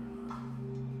unlock it or not.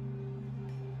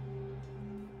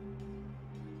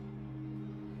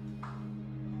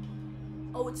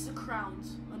 Oh, it's the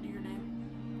crowns under your name.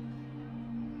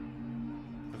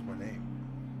 What's my name?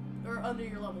 Or under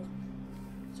your level.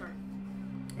 Sorry.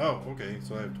 Oh, okay.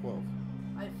 So I have 12.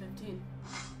 I have 15.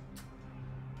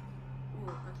 Ooh, I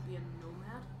could be a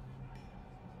nomad.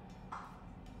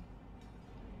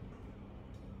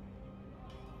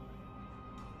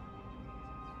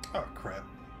 Oh crap!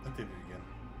 I did it again.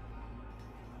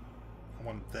 I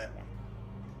wanted that one.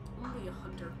 I'm gonna be a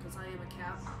hunter because I am a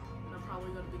cat, and I'm probably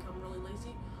gonna become really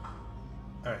lazy.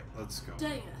 All right, let's go.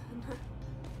 Dang it.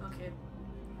 Okay.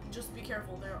 Just be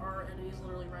careful. There are enemies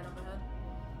literally right up ahead.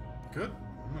 Good.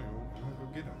 I'm gonna go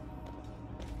get him.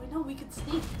 Wait, no, we could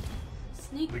sneak.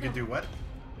 Sneak. We them. can do what?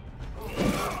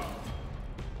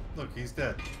 Look, he's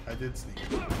dead. I did sneak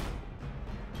him.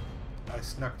 I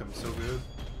snucked him so good.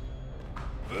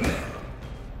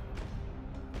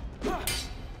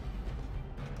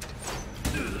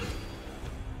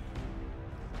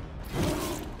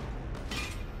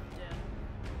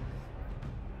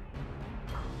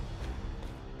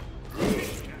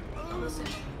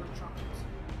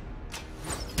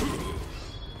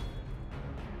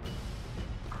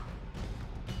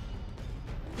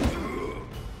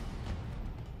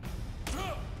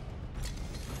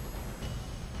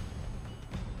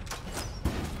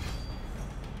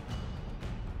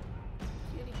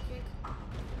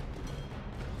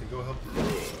 Go help you.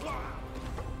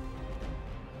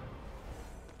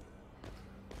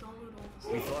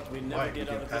 We thought we'd Why? never We get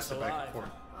can out of pass this it back alive. and forth.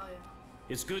 Oh, yeah.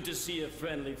 It's good to see a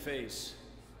friendly face.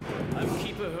 I'm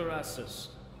Keeper Harassus.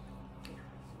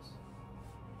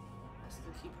 That's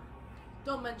the keeper.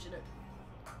 Don't mention it.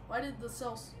 Why did the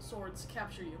cell swords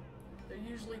capture you? They're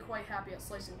usually quite happy at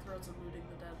slicing throats and looting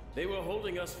the dead. They were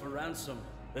holding us for ransom.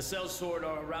 The sellsword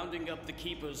are rounding up the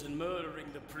keepers and murdering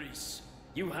the priests.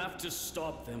 You have to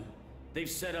stop them. They've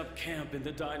set up camp in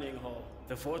the dining hall.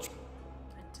 The forge... I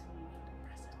didn't mean to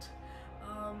press it.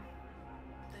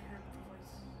 They heard the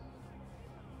voice.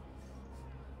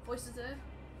 Voices there?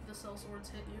 The cell swords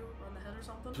hit you on the head or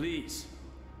something? Please,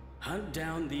 hunt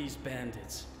down these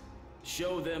bandits.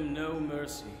 Show them no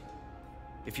mercy.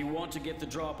 If you want to get the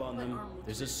drop on them,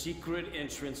 there's a secret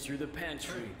entrance through the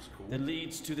pantry Cool. that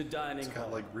leads to the dining It's got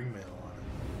hall. like ring mail on it.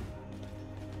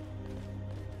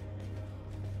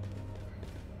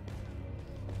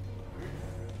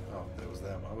 Oh, that was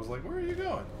them. I was like, where are you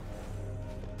going?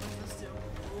 What's this do?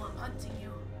 Oh, I'm hunting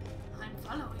you. I'm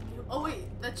following you. Oh wait,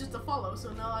 that's just a follow,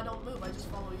 so now I don't move, I just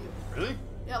follow you. Really?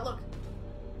 Yeah, look.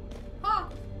 Ah!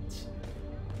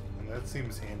 that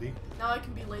seems handy. Now I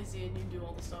can be lazy and you do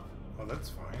all the stuff. Oh, that's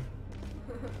fine.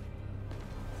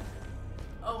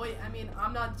 Oh wait, I mean,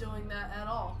 I'm not doing that at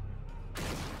all.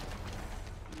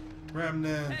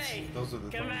 Remnants. Hey, Those are the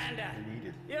Commander, things we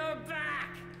needed. you're back.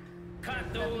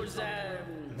 Cut those,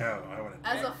 No, I want to.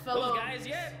 As a fellow... those guys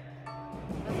yet?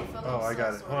 As a fellow Oh, I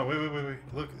got it. sellsword, Hold on, wait.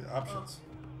 Look, options.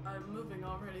 I'm moving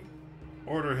already.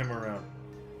 Order him around.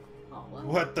 Oh, what?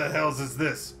 What the hell's is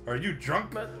this? Are you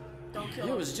drunk? But Don't kill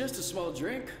it him. was just a small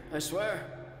drink, I swear.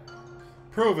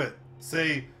 Prove it.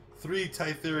 Say 3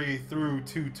 Tytheri through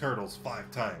 2 turtles 5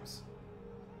 times.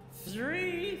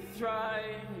 Three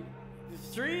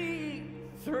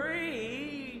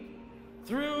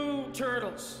through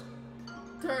turtles.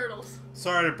 Turtles.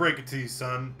 Sorry to break it to you,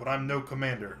 son, but I'm no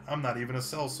commander. I'm not even a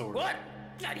sellsword. What?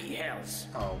 Bloody hells.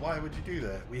 Oh, why would you do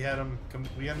that? We had him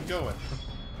going.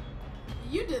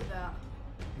 You did that.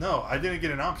 No, I didn't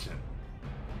get an option.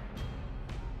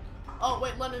 Oh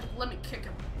wait, let me kick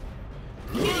him.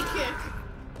 Kitty kick.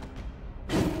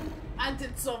 I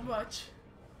did so much.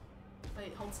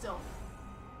 Wait, hold still.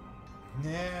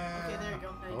 Yeah. Okay, there you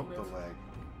go. Now you Oh, can the move. leg.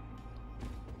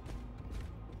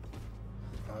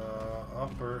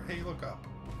 Upper. Hey, look up.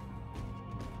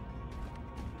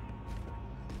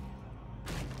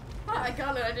 Ah, I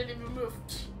got it. I didn't even move.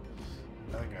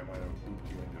 I think I might have looped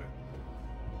you into it.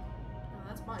 No,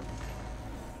 that's mine.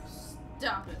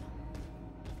 Stop it.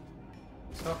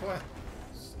 Stop what?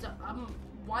 Stop.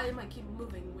 Why am I keep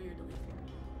moving weirdly?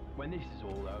 When this is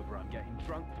all over, I'm getting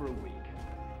drunk for a week.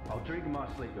 I'll drink in my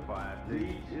sleep if I have to.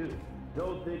 Me too.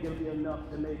 Don't think it'll be enough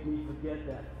to make me forget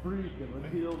that freak of a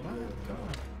kill. What? Come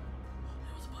on.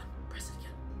 There was a button. Press it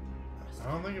again. Press it.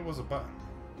 I don't think it was a button.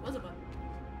 It was a button.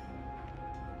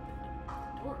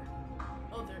 Door.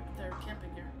 Oh, they're camping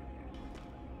here.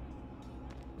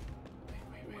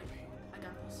 Wait. I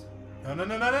got this. No.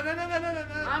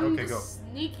 I'm Okay, the go.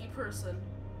 sneaky person.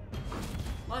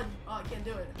 What? Oh, I can't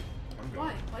do it. I'm going.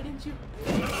 Why? Why didn't you?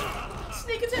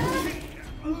 Sneak attack!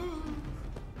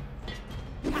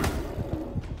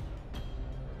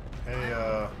 Hey,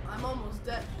 I'm almost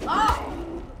dead. Ah!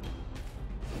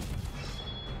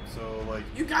 so, like,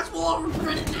 You guys will all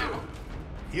regret it now.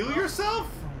 heal yourself?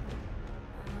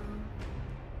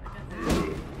 I got that.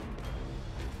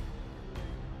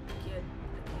 I can't.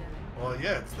 Well,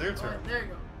 yeah, it's their Oh, turn. there you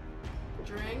go.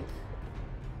 Drink.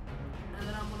 And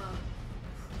then I'm gonna...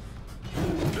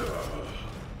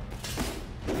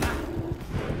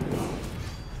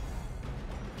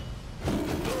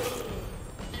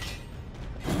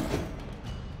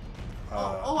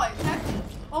 Oh, I attacked you.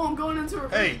 Oh, I'm going into a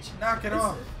rage. Hey, knock it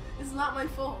off. It's not my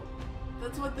fault.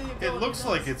 That's what the ability It looks does.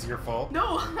 like it's your fault.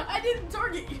 No, I didn't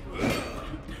target you. I'm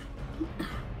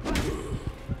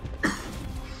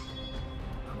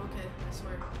okay, I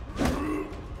swear.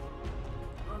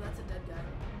 Oh, that's a dead guy.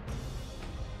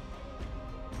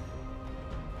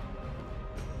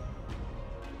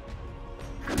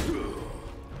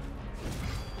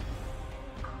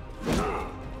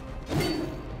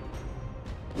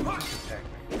 Attack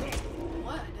me.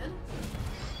 What? I did?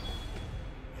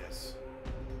 Yes.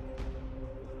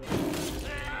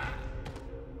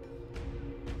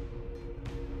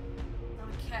 I'm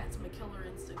a cat, it's my killer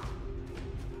instinct.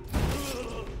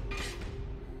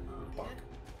 Fuck. Okay.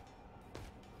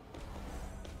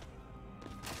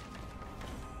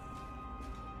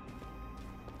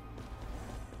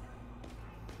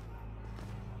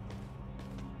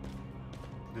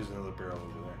 There's another barrel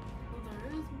over there. Well,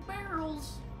 there is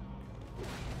barrels.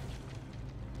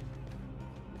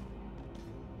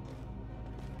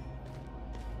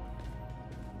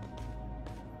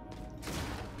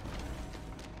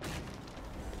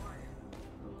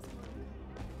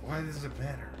 Why does it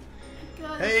matter?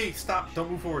 Guys. Hey, stop!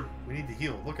 Don't move forward. We need to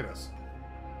heal. Look at us.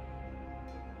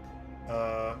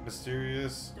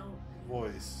 Mysterious Don't.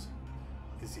 voice.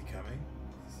 Is he coming?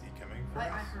 Is he coming for I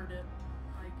us? heard it.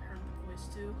 I heard the voice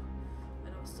too.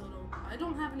 I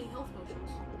don't have any health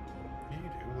potions. Yeah, you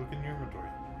do. Look in your inventory.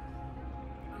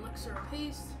 Elixir of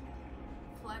haste.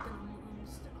 Flagon of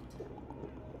moonstone.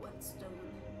 Whetstone.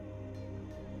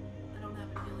 I don't have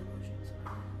any healing potions.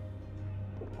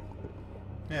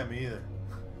 Yeah, me either.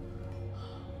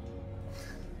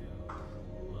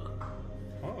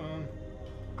 Hold on.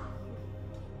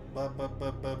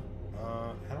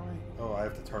 How do I? Oh, I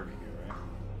have to target you, right?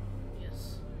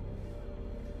 Yes.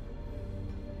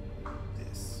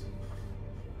 This.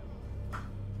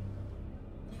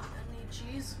 You got any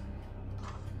cheese?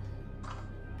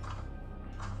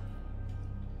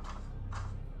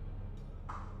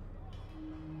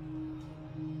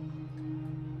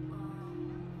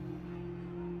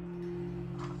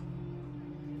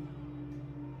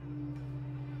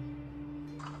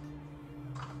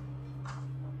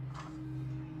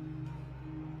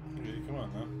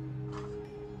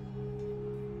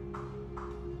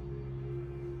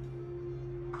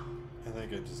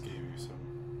 think I just gave you some.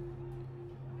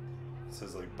 It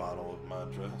says like bottle of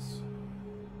Madras.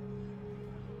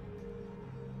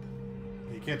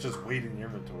 You can't just wait in your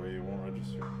inventory, it won't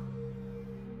register.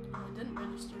 Oh, it didn't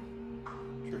register.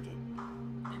 Sure did.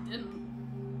 It didn't.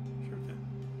 Sure did.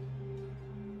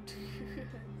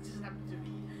 Just have to do it.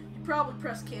 You probably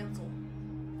pressed cancel.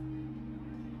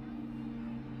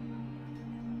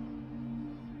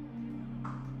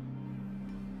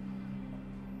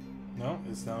 No,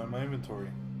 it's not in my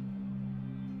inventory.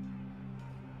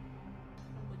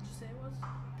 What did you say it was?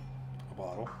 A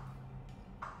bottle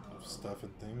of stuff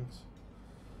and things.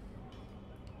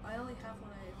 I only have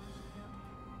what I originally had.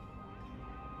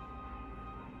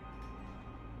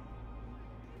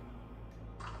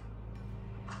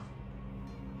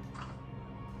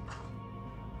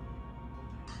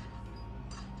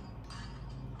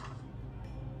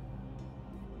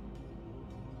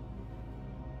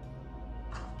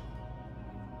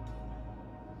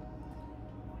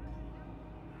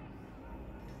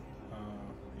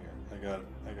 Here, I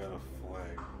got a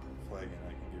flagon I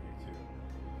can give you too.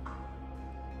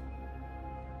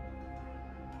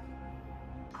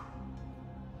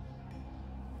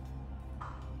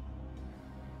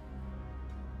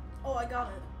 Oh, I got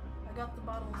it. I got the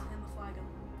bottles and the flagon.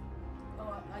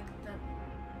 Oh, I that.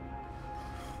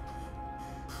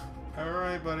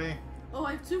 Alright, buddy. Oh,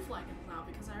 I have 2 flagons now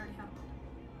because I already had one.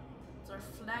 It's our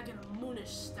flagon of Moonish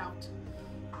Stout.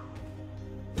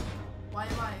 Why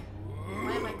am I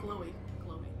glowy?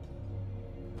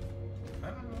 I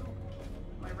don't know.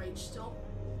 Am I rage still?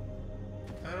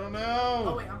 I don't know.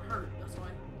 Oh wait, I'm hurt. That's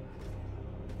why.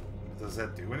 Does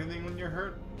that do anything when you're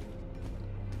hurt?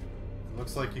 It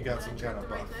looks like you got Did I some drink kind of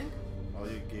the buff. right thing? Oh,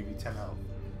 you gave you 10 health.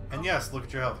 And yes, look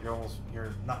at your health.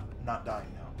 You're not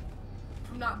dying now.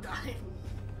 I'm not dying.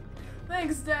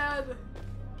 Thanks, Dad.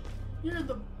 You're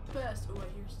the best. Oh, wait,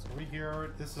 here's. Are we here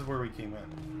already? This is where we came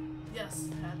in. Yes,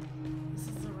 Dad. This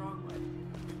is the wrong way.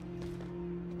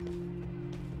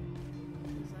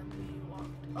 Because then we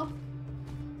walked up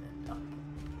and up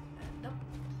and up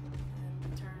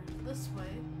and turned this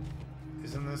way.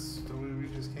 Isn't this the way we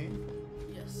just came?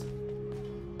 Yes.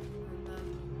 And then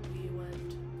we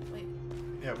went. Wait.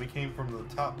 Yeah, we came from the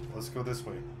top. Let's go this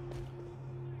way.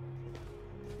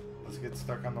 Let's get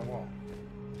stuck on the wall.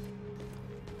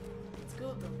 Let's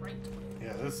go the right way.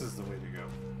 Yeah, this is the way to go.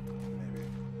 Maybe.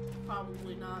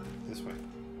 Probably not. This way.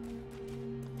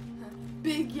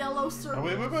 Big yellow circle. Oh,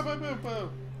 wait.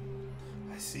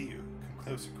 I see you. Come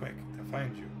closer, quick. To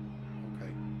find you.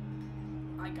 Okay.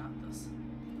 I got this.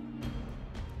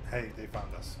 Hey, they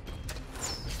found us.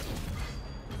 Is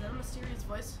that a mysterious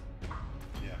voice?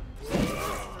 Yeah.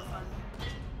 Why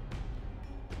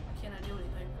can't I do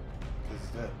anything? Because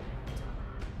he's dead.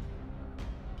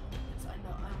 I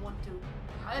know. I want to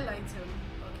highlight him,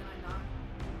 but can I not?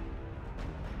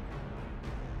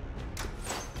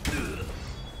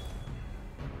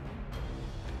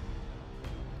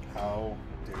 How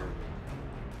dare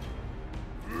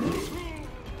you?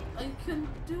 I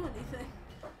couldn't do anything.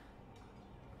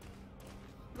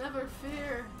 Never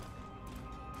fear.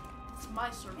 It's my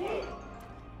circle.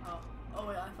 Oh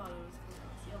wait, I thought it was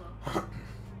yellow.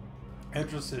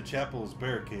 Entrance to the chapel is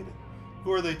barricaded.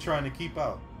 Who are they trying to keep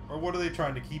out? Or what are they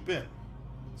trying to keep in?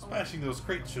 Smashing those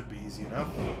crates should be easy enough.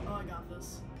 Oh, I got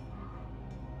this.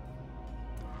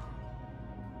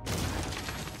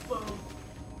 Boom.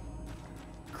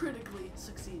 Critically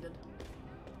succeeded.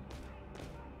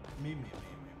 Me.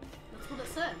 That's what it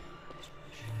said.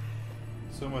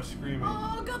 So much screaming.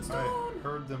 Oh, got I stoned!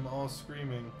 heard them all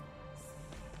screaming.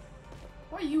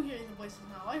 Why are you hearing the voices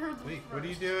now? I heard them Wait, first. what are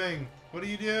you doing? What are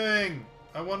you doing?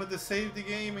 I wanted to save the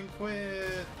game and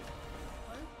quit.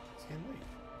 What? It's getting late.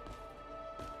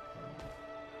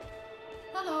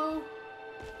 Hello.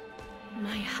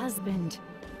 My husband.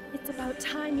 It's about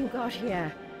time you got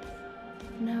here.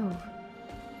 No,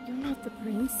 you're not the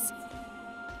prince.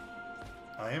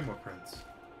 I am a prince.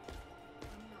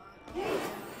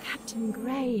 Captain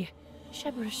Grey.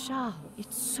 Shebra Shah,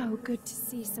 it's so good to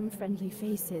see some friendly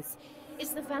faces. Is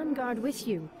the Vanguard with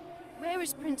you? Where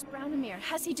is Prince Branimir?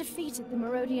 Has he defeated the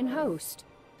Merodian host?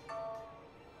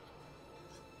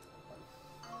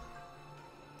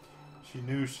 She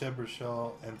knew Shebra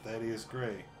Shah and Thaddeus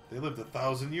Grey. They lived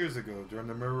 1,000 years ago during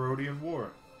the Merodian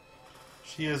War.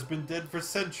 She has been dead for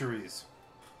centuries.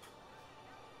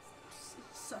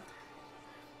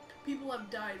 People have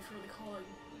died for calling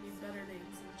me better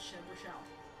names than Shebra Shah.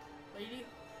 Lady,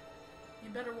 you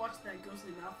better watch that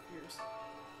ghostly mouth of yours.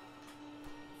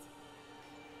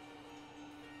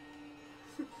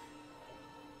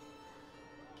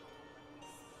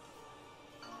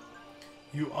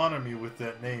 You honor me with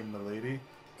that name, milady.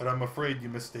 but I'm afraid you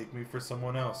mistake me for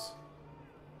someone else.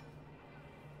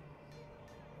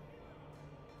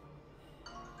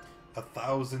 A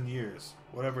 1,000 years.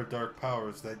 Whatever dark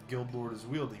powers that Guild Lord is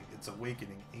wielding, it's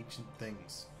awakening ancient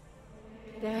things.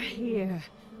 They're here.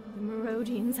 The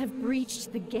Merodians have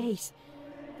breached the gate.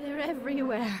 They're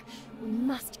everywhere. We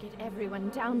must get everyone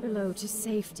down below to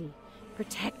safety.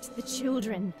 Protect the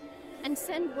children. And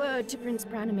send word to Prince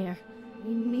Branimir.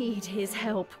 We need his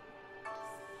help.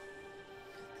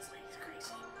 This lady's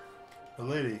crazy.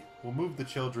 Milady, we'll move the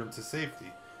children to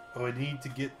safety, but we need to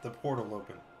get the portal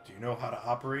open. Do you know how to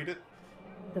operate it?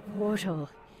 The portal.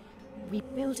 We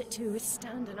built it to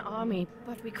withstand an army,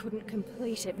 but we couldn't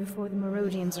complete it before the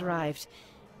Merodians arrived.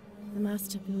 The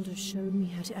Master Builder showed me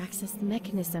how to access the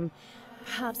mechanism.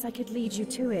 Perhaps I could lead you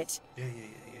to it. Yeah.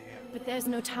 But there's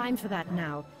no time for that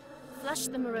now. Flush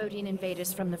the Merodian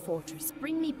invaders from the fortress.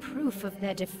 Bring me proof of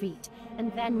their defeat,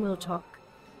 and then we'll talk.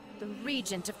 The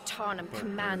Regent of Tarnum But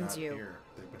commands they're not you. here.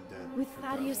 They've been dead With for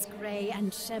Thaddeus Grey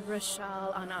and Shebra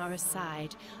Shal on our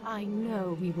side, I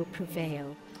know we will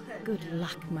prevail. Good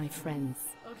luck, my friends.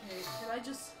 Okay, can I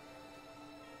just...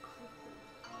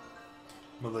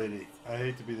 Milady, I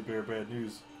hate to be the bearer of bad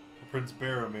news, but Prince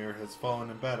Baromir has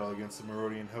fallen in battle against the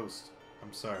Merodian host.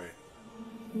 I'm sorry.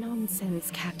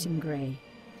 Nonsense, Captain Grey.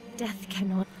 Death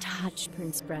cannot touch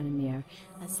Prince Branimir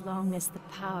as long as the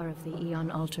power of the Aeon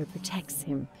Altar protects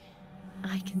him.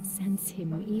 I can sense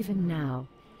him even now.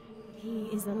 He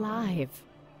is alive.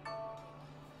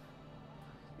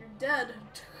 You're dead.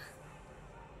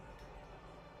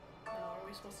 Now, are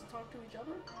we supposed to talk to each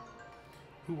other?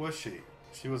 Who was she?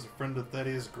 She was a friend of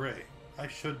Thaddeus Grey. I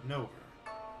should know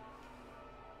her.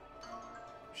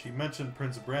 She mentioned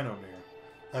Prince Branimir.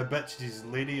 I bet she's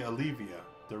Lady Olivia,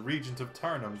 the Regent of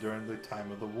Tarnum during the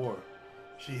time of the war.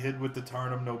 She hid with the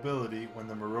Tarnum nobility when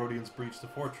the Merodians breached the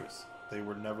fortress. They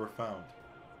were never found.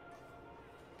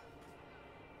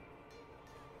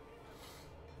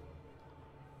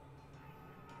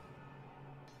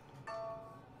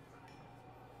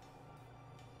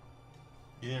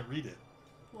 You didn't read it.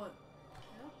 What?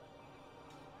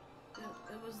 Yeah?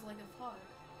 It was like a thought.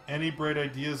 Any bright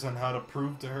ideas on how to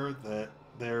prove to her that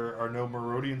there are no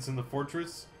Merodians in the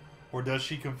fortress? Or does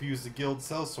she confuse the guild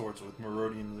sellswords with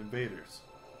Merodian invaders?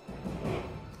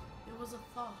 It was a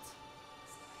thought.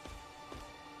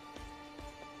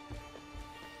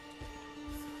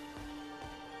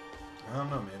 I don't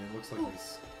know, man. It looks like we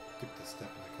skipped a step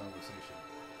in the conversation.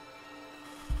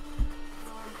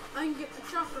 I can get the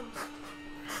chakrams.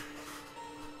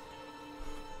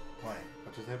 Why?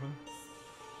 What just happened?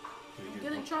 I'm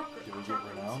getting chocolate. Did we get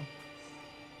renowned?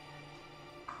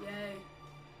 Yay.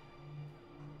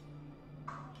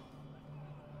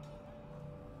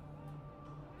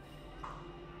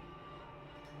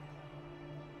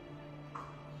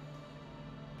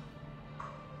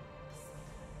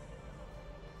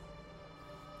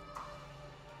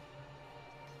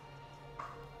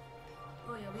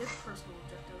 Oh yeah, we have personal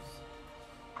objectives.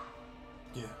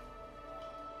 Yeah.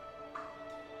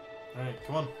 Alright,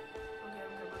 come on. Okay,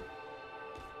 I'm coming.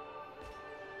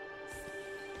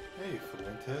 Hey,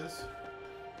 Fuentes.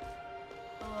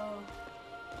 Hello.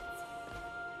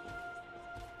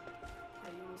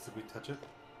 Hey, you want Did we touch it?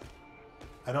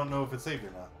 I don't know if it's saved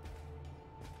or not.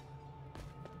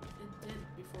 It did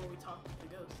before we talked to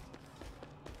the ghost.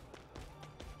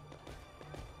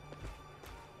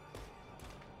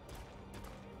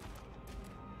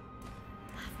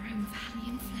 Laverne Valley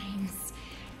in flames.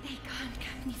 They can't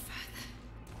get any further.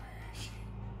 Where is she?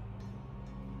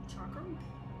 Chakram?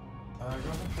 Go ahead,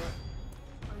 try.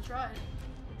 I tried. It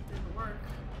didn't work.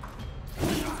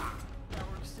 That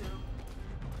works too.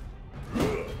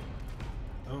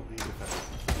 Oh, he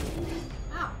defended.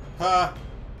 Ow! Ha!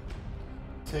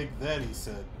 Take that, he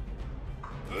said.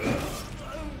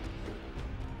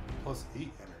 Plus 8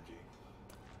 energy.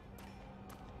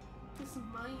 This is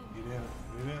mine. You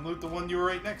didn't loot the one you were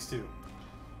right next to.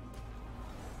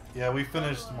 Yeah, we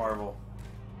finished Marvel.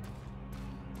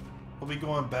 We'll be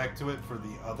going back to it for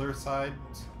the other side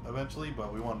eventually,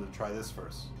 but we wanted to try this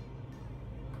first.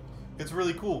 It's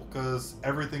really cool because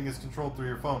everything is controlled through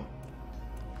your phone.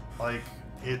 Like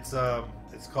it's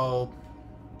called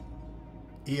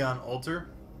Aeon Altar,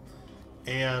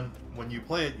 and when you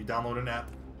play it, you download an app,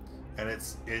 and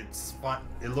it's fun.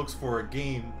 It looks for a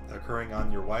game occurring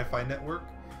on your Wi-Fi network,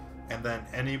 and then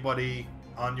anybody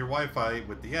on your Wi-Fi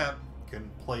with the app can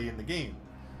play in the game.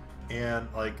 And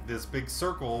like this big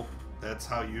circle, that's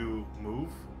how you move.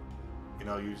 You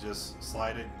know, you just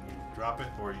slide it and you drop it,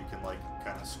 or you can like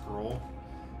kind of scroll.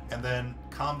 And then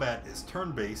combat is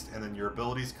turn-based, and then your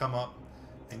abilities come up,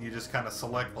 and you just kind of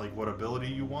select like what ability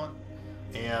you want.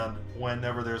 And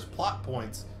whenever there's plot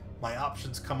points, my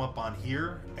options come up on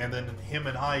here, and then him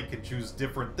and I can choose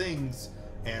different things,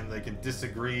 and they can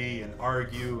disagree and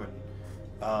argue,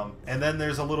 and then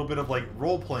there's a little bit of like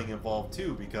role playing involved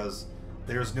too, because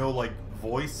there's no like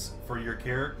voice for your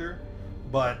character,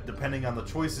 but depending on the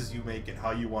choices you make and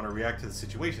how you want to react to the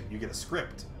situation, you get a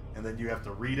script, and then you have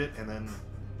to read it, and then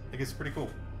it gets pretty cool.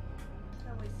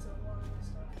 I wasted a lot of my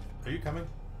stuff. Are you coming?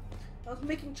 I was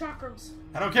making chakrams.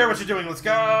 I don't care what you're doing. Let's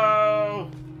go.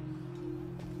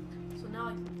 So now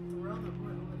I can throw them.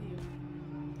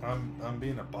 What are you? I'm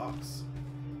being a box.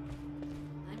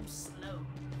 I'm slow.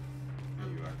 There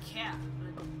you are. Cat.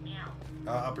 I go meow.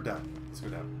 Up or down? Let's go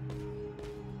down.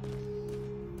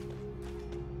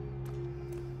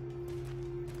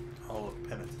 Hall of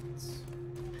Penitence.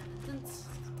 Penitence.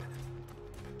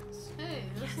 Hey,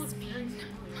 this looks very familiar.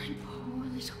 My poor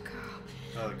little girl.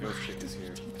 Oh, the ghost chick is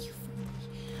here. Take you from me.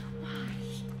 Why?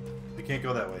 We can't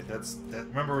go that way.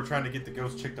 Remember, we're trying to get the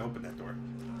ghost chick to open that door.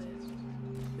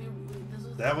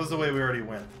 That was the way we already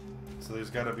went. So there's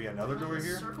got to be another door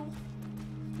here. Circle?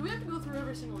 Do we have to go through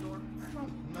every single door? I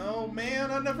don't know,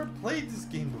 man. I never played this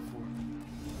game before.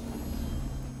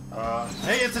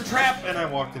 Hey, it's a trap, and I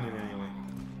walked in it anyway.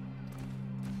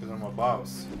 Because I'm a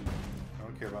boss. I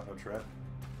don't care about no trap.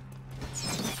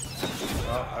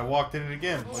 I walked in it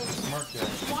again, like a smart guy.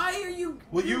 Why are you?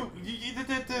 Well, you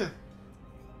did.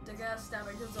 The guy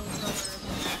stabbing his own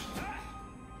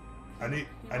brother.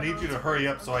 I need you to hurry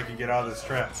up so I can get out of this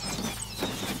trap.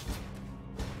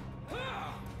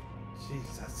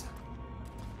 Jesus.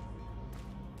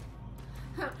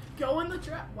 Go in the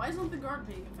trap. Why isn't the guard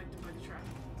being affected by the trap?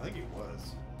 I think it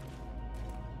was.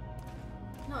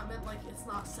 No, I meant like it's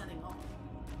not setting off.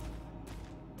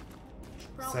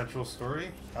 Central story?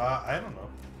 I don't know.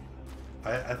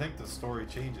 I think the story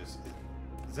changes.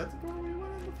 Is that the door we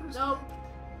went in the first time?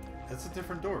 That's a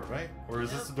different door, right? Or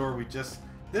is this the door we just...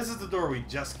 This is the door we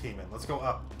just came in. Let's go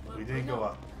up. We didn't go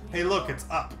up. Hey, look, it's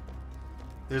up.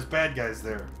 There's bad guys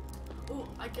there. Ooh,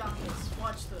 I got this.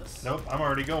 Watch this. Nope, I'm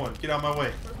already going. Get out of my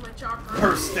way. Where's my chakra?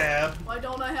 First stab. Why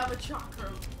don't I have a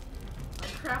chakra? I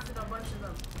crafted a bunch of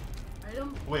them.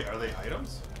 Item? Wait, are they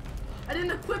items? I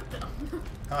didn't equip them.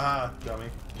 Haha, dummy.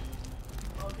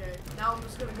 Okay, now I'm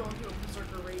just gonna go into a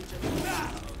berserker rage and...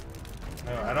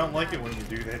 No, I don't like it when you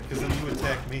do that, because then you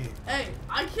attack me. Hey,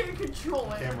 I can't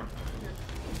control it. Camera.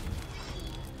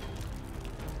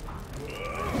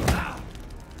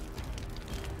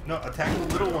 No, attack the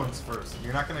little ones first.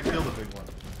 You're not gonna kill the big one.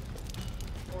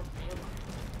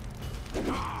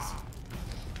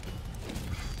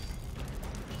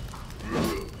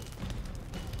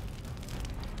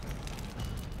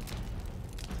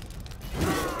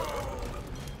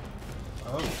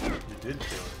 Oh, you did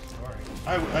kill it.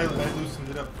 Alright. I loosened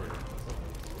it up for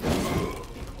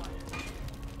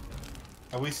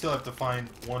you. We still have to find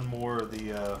one more of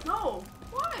the, No!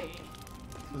 Why?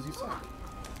 Because you suck.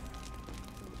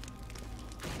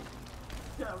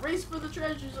 Yeah, race for the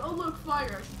treasures. Oh, look,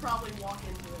 fire. I should probably walk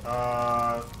into it.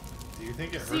 Do you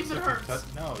think it see hurts if it hurts. you touch?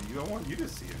 No, you don't want you to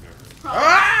see if it hurts. Probably.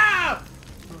 Ah!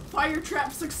 Fire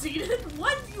trap succeeded?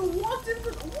 What? You walked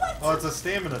into the... What? Oh, it's a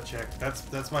stamina check.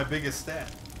 That's my biggest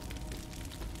stat.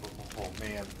 Oh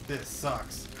man, this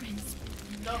sucks.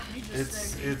 No, you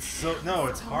just It's so no,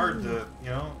 it's hard to, you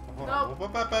know. No.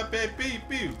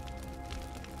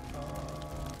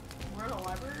 We're in a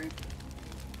library?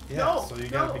 Yeah, no, so you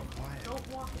gotta be quiet.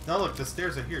 Don't walk. No, look, the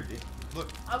stairs are here, dude. Look.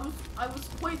 I was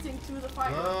pointing to the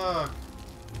fire. Look.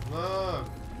 Look.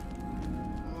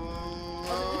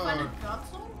 Oh, did we find a god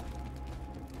soul?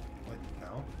 Wait,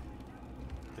 no.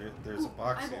 There's a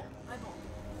box here. Eyeball.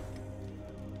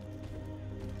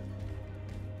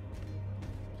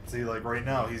 See, like right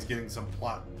now, he's getting some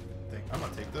plot thing. I'm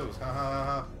gonna take those. Ha ha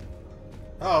ha.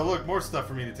 Oh, look, more stuff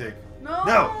for me to take. No!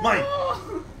 No, mine!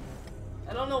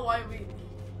 I don't know why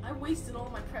I wasted all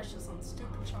my precious on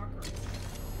stupid chakras.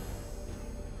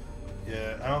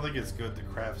 Yeah, I don't think it's good to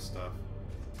craft stuff.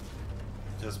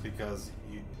 Just because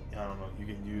I don't know, you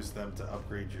can use them to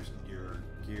upgrade your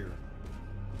gear.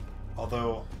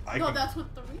 Although No, that's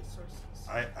with the resources.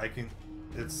 I can.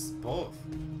 It's both.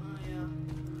 Oh yeah.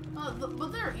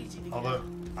 But they're easy to Although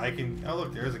get. I can. Oh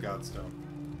look, there's a godstone.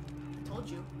 I told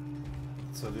you.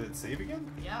 So did it save again?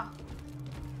 Yeah.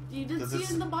 You did Does see it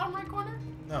it in the bottom right corner?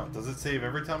 No. Does it save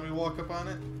every time we walk up on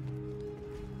it?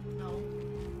 No.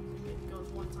 It goes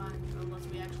one time unless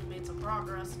we actually made some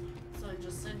progress. So it's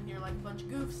just sitting here like a bunch of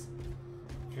goofs.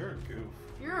 You're a goof.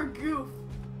 You're a goof.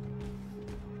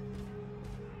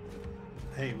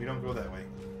 Hey, we don't go that way.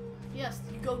 Yes,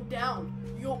 you go down.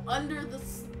 You go under the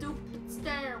stupid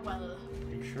stairwell.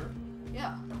 Are you sure?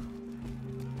 Yeah.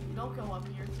 You don't go up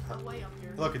here. Go way up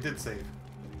here. Look, it did save.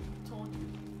 I told you.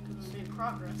 Because we made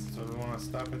progress. So do we want to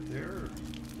stop it there, or do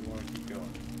we want to keep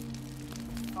going?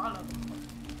 Follow.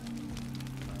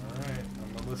 Alright,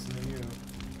 I'm gonna listen to you.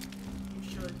 You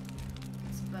should.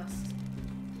 It's best.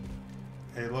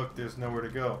 Hey, look, there's nowhere to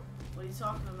go. What are you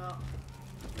talking about?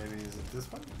 Maybe is it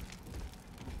this one?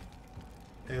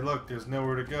 Hey, look, there's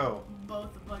nowhere to go.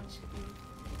 Both a bunch of you.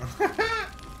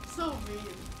 So mean.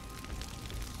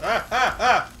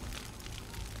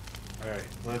 Alright,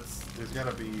 there's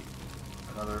gotta be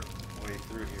another way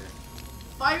through here.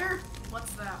 Fire?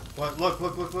 What's that? What? Look,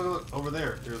 over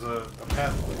there. There's a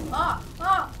pathway.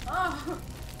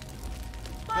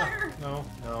 Fire! No.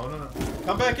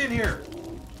 Come back in here!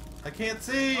 I can't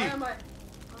see! Why am I?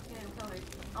 Okay, I'm coming.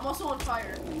 I'm also on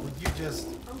fire. Would you just...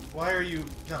 Why are you...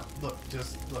 No, look,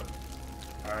 just look.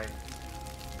 Alright.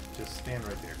 Just stand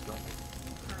right there. Don't move.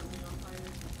 I'm currently on fire.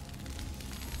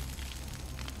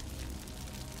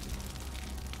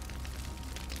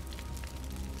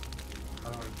 How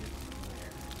do I get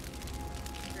there?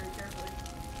 Very carefully.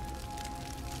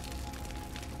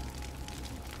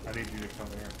 I need you to come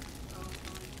here. Oh,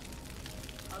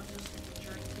 fine. I'll just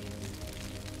drink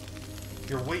these.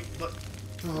 Your weight... Look.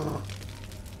 What are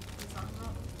you talking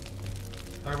about?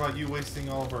 Talk about you wasting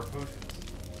all of our potions.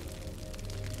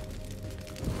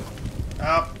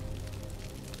 Up.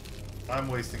 I'm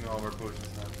wasting all of our potions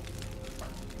now.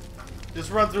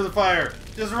 Just run through the fire.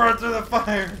 Just run through the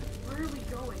fire. Where are we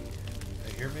going?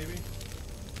 Right here, maybe?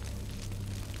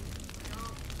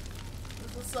 Oh,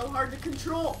 this is so hard to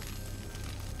control.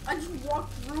 I just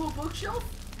walked through a bookshelf?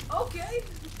 Okay.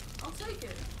 I'll take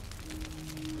it.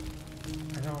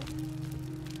 I don't...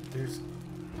 There's...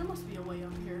 There must be a way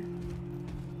up here.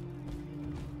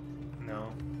 No. I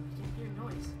can hear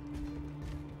noise.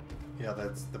 Yeah,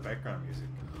 that's the background music.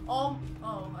 Oh,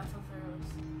 I thought there was.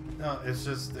 No, it's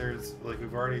just there's like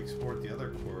we've already explored the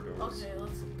other corridors. Okay,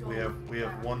 let's go. We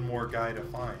have one more guy to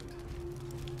find.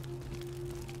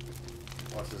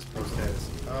 Watch this pro status.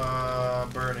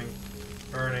 Burning.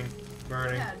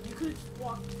 Yeah, you could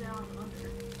walk down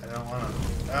under. I don't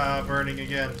wanna. Burning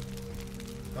again.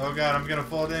 Oh god, I'm gonna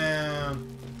fall down.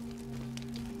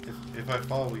 If I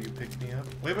fall, will you pick me up?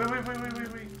 Wait. Yeah,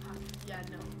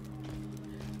 no.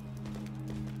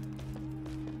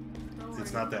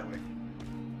 It's not that way.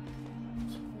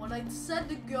 When I said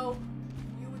to go,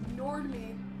 you ignored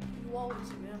me. You always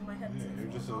do. My head. Yeah,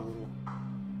 you're just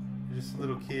a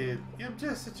little kid. I'm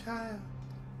just a child.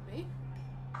 Me?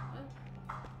 What?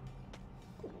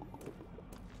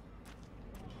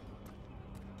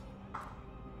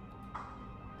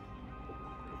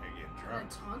 You're getting Can I drunk.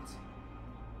 taunt?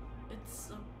 It's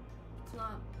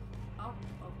not. Oh,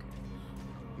 okay.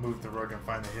 Move the rug and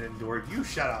find the hidden door. You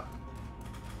shut up.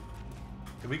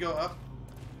 Did we go up?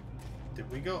 Did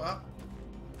we go up?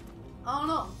 I don't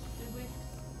know. Did we?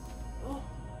 Oh.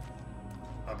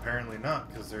 Apparently not,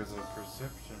 because there's a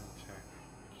perception check.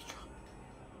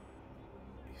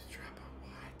 Eavesdrop on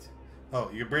what?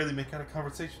 Oh, you can barely make out a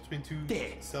conversation between two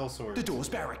There. cell swords. The door's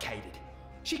barricaded.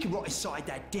 She can rot inside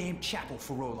that damn chapel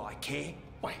for all I care.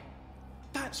 Wait,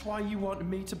 that's why you wanted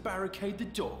me to barricade the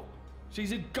door?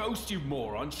 She's a ghost, you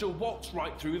moron. She'll waltz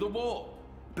right through the wall.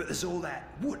 But there's all that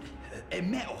wood and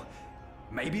metal.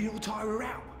 Maybe it'll tire her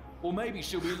out. Or maybe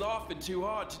she'll be laughing too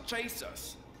hard to chase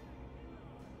us.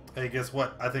 Hey, guess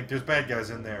what? I think there's bad guys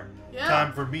in there. Yeah.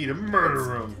 Time for me to murder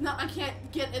them. No, I can't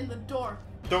get in the door.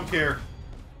 Don't care.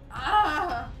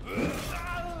 Ah!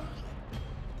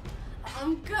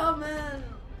 I'm coming.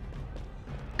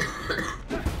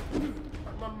 I'm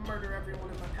gonna murder everyone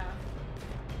in my path.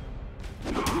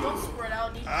 Don't spread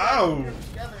out. Need to Ow! get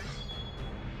together.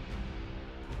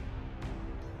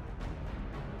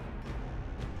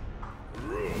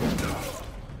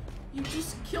 You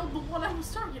just killed the one I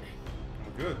was targeting.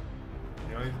 Good.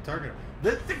 You don't need to target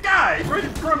them. The guy right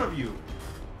in front of you.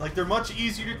 Like, they're much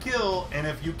easier to kill, and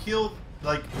if you kill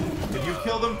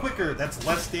them quicker, that's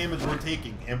less damage we're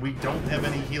taking, and we don't have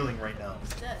any healing right now.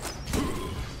 He's dead.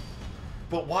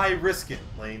 But why risk it,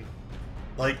 Lane?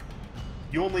 Like,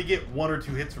 you only get 1 or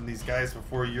 2 hits from these guys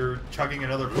before you're chugging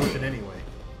another potion anyway.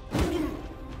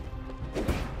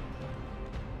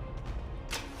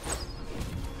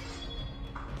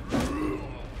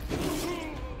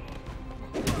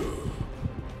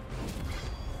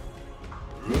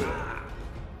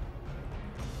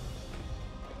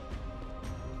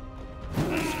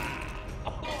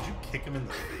 Kick him in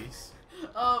the face?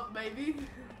 Maybe. You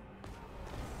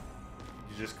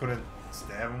just couldn't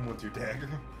stab him with your dagger?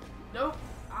 Nope.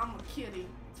 I'm a kitty.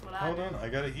 That's what I Hold do. on, I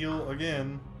gotta heal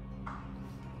again.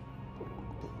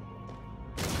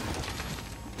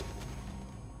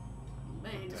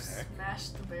 Man, What the heck?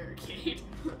 smashed the barricade.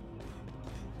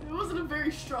 It wasn't a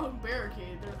very strong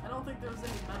barricade. I don't think there was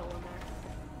any metal in there.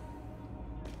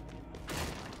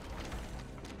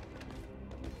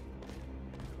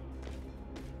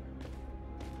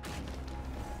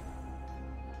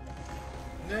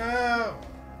 No!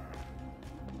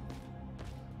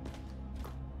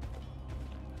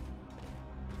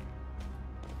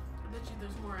 I bet you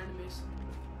there's more enemies.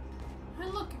 Hey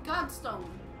look, a godstone!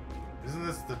 Isn't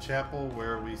this the chapel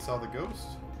where we saw the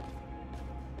ghost?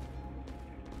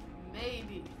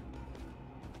 Maybe.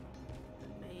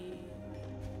 Maybe.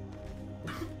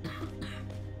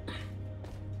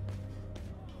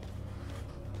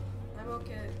 I'm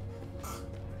okay.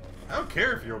 I don't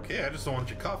care if you're okay, I just don't want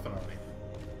you coughing on me.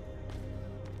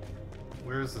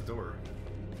 Where's the door?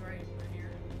 Right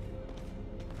here.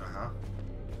 Uh-huh.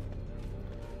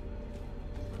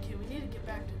 Okay, we need to get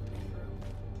back to the main room.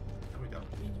 No, we don't.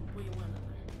 We went in there.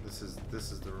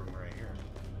 This is the room right here.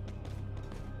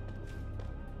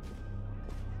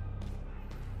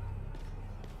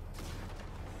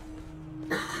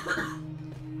 Oh,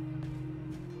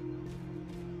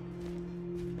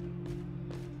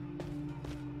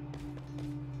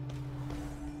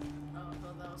 I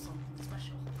thought that was something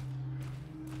special.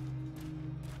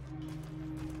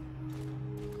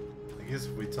 I guess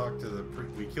if we talk to the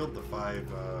we killed the 5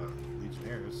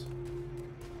 legionnaires.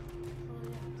 Oh,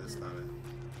 yeah. That's not it.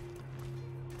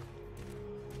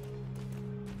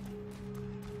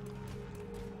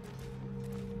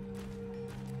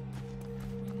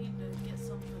 We need to get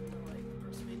something to like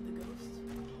persuade the ghost.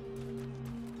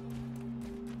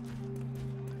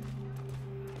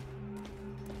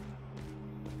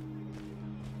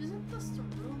 Isn't this the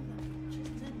room that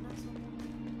just did not so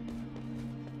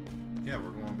Yeah,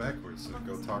 we're going backwards, so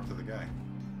go talk to the guy.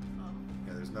 Oh.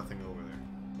 Yeah, there's nothing over there.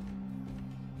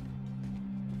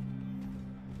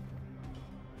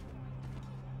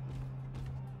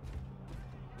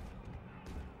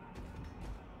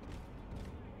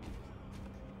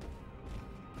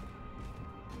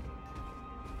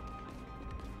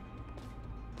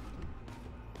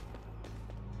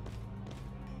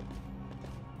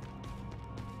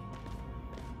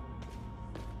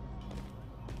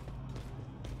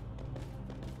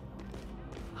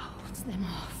 Hold them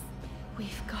off.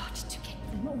 We've got to get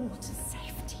them all to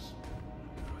safety.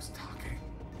 Who's talking?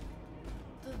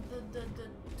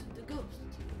 The ghost.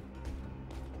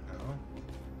 No.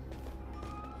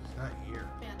 He's not here.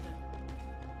 Bandit.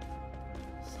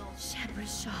 So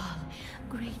Shebrashal,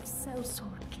 great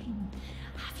sellsword king,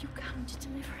 have you come to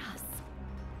deliver us?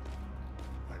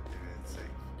 I didn't say.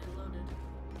 it loaded.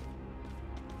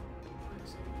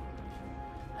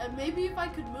 Maybe if I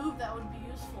could move, that would be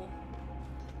useful.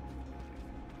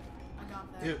 I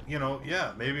got that. You know,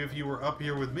 yeah, maybe if you were up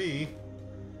here with me,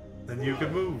 then you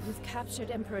could move. We've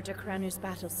captured Emperor Dakranu's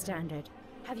battle standard.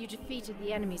 Have you defeated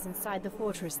the enemies inside the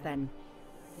fortress then?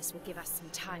 This will give us some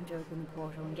time to open the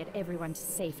portal and get everyone to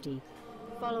safety.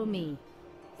 Follow me.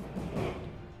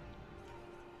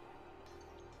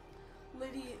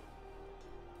 Lady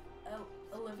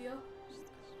Olivia,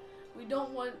 we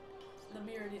don't want the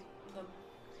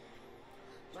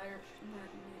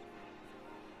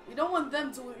we don't want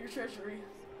them to loot your treasury.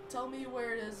 Tell me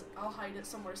where it is. I'll hide it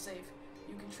somewhere safe.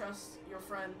 You can trust your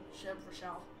friend Sheb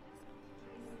Rashal.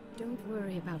 Don't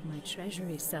worry about my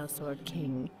treasury, Sellsword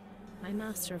King. My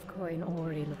master of coin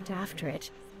already looked after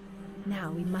it.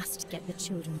 Now we must get the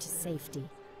children to safety.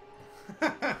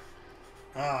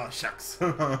 Ah, shucks.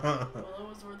 Well, it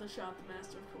was worth a shot, the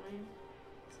master of coin.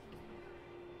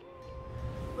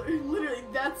 Literally,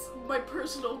 that's my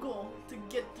personal goal, to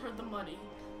get her the money.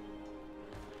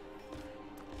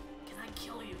 Can I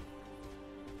kill you?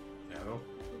 No.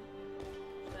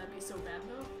 That'd be so bad,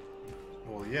 though.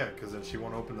 Well, yeah, because then she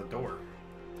won't open the door.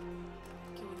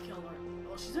 Can we kill her?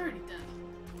 Well, she's already dead.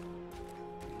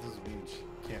 Doesn't mean she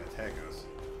can't attack us.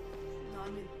 No, I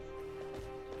mean,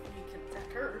 we can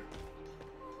attack her.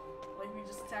 Like, we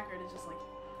just attack her and it's just like...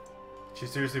 She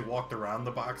seriously walked around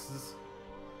the boxes?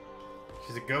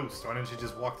 She's a ghost. Why didn't she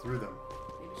just walk through them?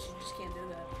 Maybe she just can't do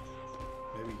that.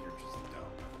 Maybe you're just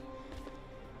dumb.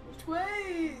 Which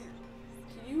way?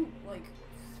 Can you, like,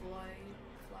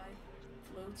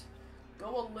 float?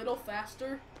 Go a little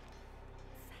faster?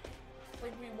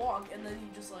 Like, we walk and then you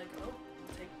just like, oh,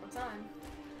 take my time.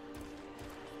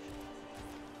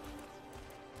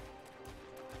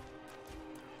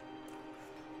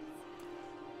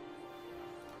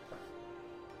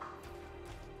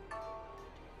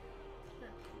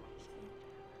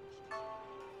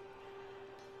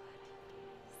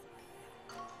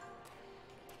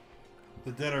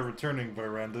 The dead are returning,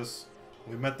 Virandus.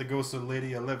 We met the ghost of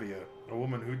Lady Olivia, a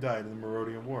woman who died in the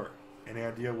Merodian War. Any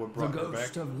idea what The brought her back?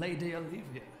 ghost of Lady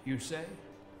Olivia, you say?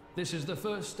 This is the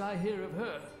first I hear of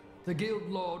her. The Guild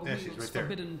Lord Yeah, she's wields right there.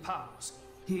 forbidden powers.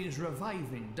 He is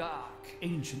reviving dark,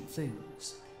 ancient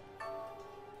things.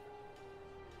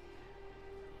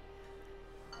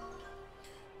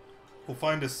 We'll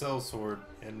find a sellsword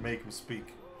and make him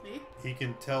speak. Me? He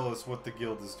can tell us what the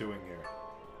guild is doing here.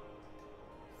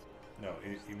 No,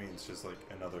 he means just like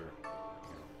another.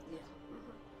 Yeah.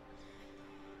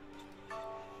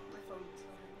 My phone's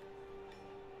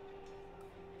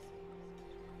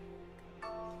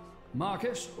dying.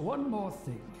 Marcus, one more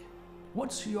thing.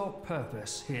 What's your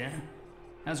purpose here?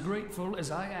 As grateful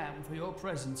as I am for your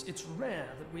presence, it's rare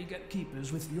that we get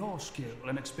keepers with your skill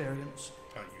and experience.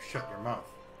 Oh, you shut your mouth.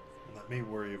 Let me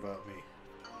worry about me.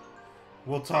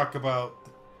 We'll talk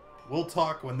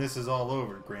when this is all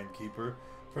over, Grand Keeper.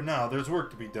 For now, there's work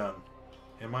to be done.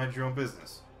 And mind your own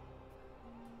business.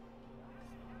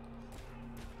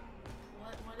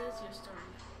 What is your story?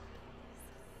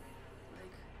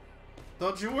 Like,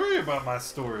 Don't you worry about my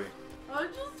story. I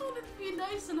just wanted to be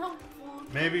nice and helpful.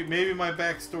 Maybe my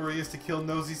backstory is to kill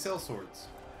nosy sellswords.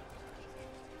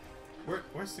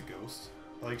 Where's the ghost?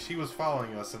 Like, she was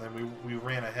following us, and then we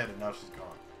ran ahead, and now she's gone.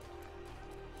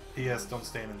 P.S. Don't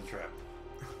stand in the trap.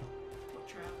 What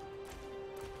trap?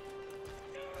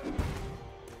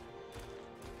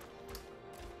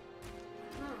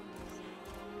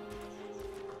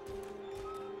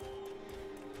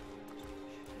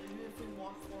 Maybe if we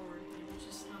walk forward, maybe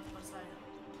just not beside him.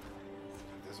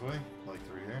 This way? Like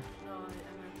through here? No, I mean,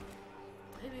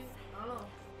 maybe. I don't know.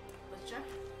 Let's check.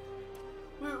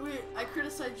 Wait, I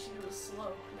criticized she was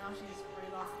slow. Now she's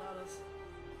right off without us.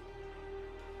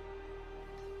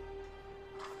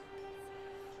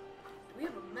 Do we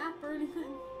have a map or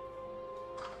anything?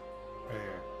 Right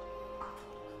here.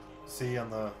 See on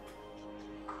the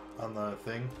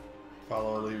thing?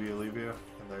 Follow Olivia,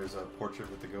 and there's a portrait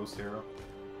with the ghost arrow.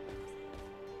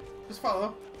 Just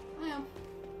follow. I am.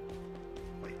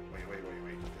 Wait.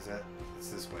 It's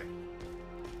this way.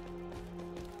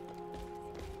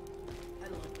 I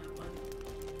don't like that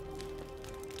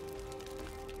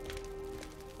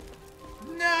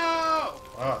one. No!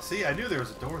 Oh, see, I knew there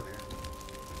was a door there.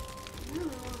 You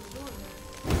really wanted to go in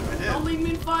there. I did. Don't leave me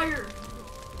in fire!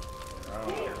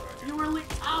 Oh, You were like,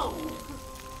 ow! Okay,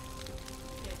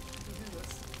 we can do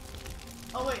this.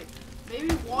 Oh wait, maybe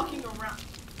walking around.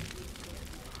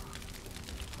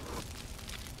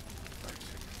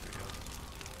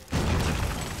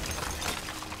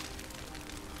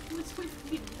 Let's wait for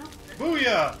me to get up there.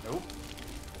 Booyah! Nope.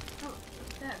 Oh,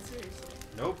 that, seriously.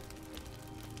 Nope.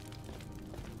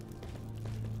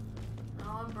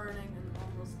 Now I'm burning and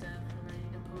almost dead and I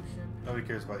need a potion. Nobody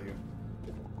cares about you.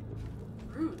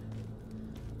 Rude.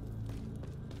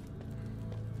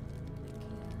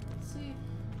 Let's see.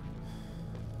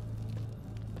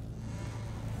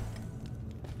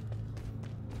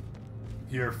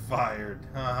 You're fired.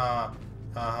 Ha ha.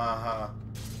 Ha ha ha.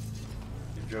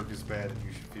 Your joke is bad and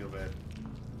you should feel bad.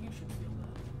 You should feel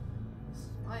bad. This is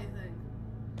my thing.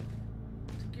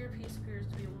 The gear piece appears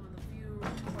to be one of the few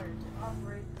required to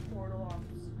operate the portal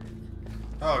office.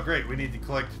 Oh, great. We need to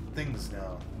collect things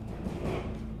now.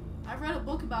 I read a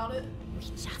book about it. We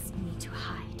just need to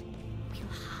hide.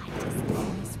 We'll hide as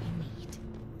long as we need.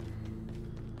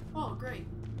 Oh, great.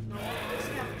 No longer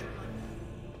scavenger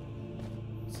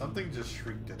hunt. Something just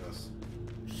shrieked at us.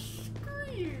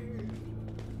 Scream.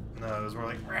 No, it was more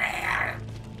like.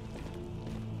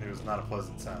 It was not a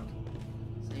pleasant sound.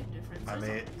 Same difference. I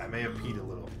may have peed a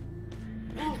little.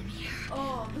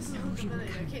 Oh, this is the minute.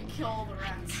 I can't kill all the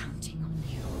rats. Counting on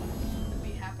you. I'd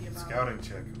be happy about Scouting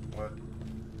check. What?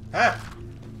 Ah!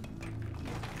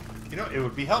 You know, it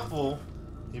would be helpful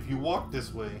if you walked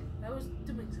this way. it. I was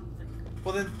doing something.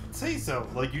 Well, then say so.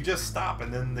 Like, you just stop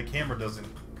and then the camera doesn't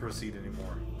proceed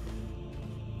anymore.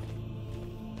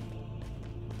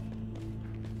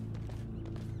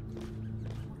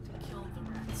 To kill the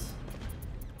rats.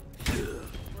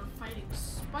 We're fighting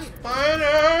spiders.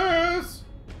 Spiders!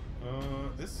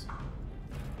 This?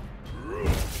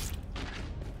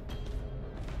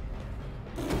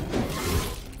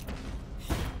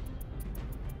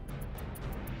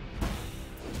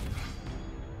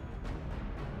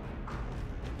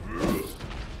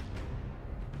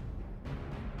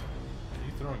 Are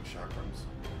you throwing chakrams?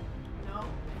 No.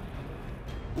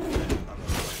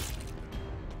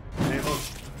 Hey, look.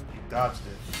 You dodged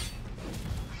it.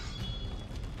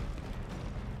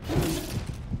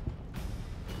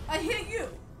 I hit you!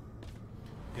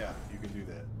 Yeah, you can do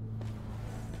that.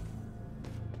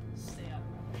 Stay out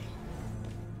of my way.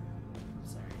 I'm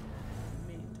sorry. I didn't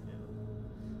mean to.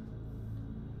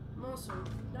 I'm also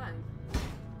dying.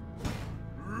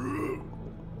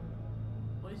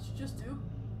 just do?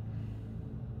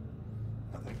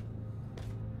 Nothing.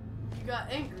 You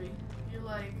got angry. You're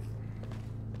like...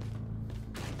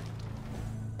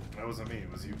 That wasn't me,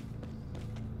 it was you.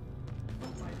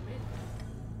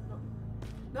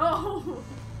 No!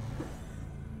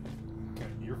 Okay,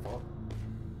 your fault.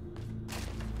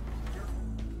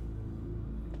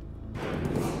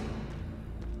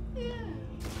 Yeah.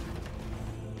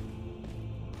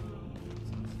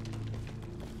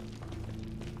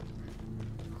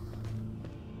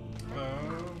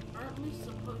 Aren't we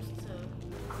supposed to...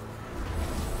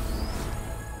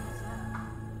 What's that?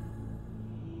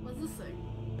 What's this thing?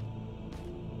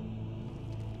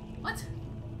 What?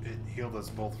 It healed us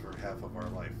both for half of our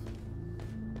life.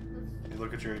 You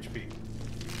look at your HP.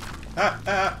 Ah!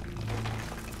 Ah!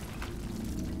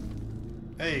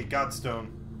 Hey, Godstone.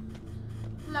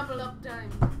 Level up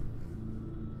time.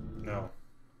 No.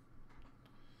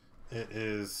 It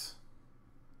is...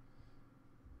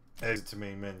 exit to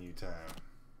main menu time.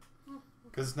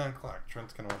 Because it's 9 o'clock.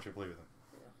 Trent's gonna want you to play with him.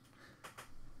 Yeah.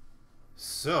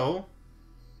 So...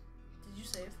 Did you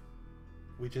save?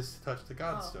 we just touched the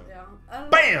Godstone. Oh, yeah.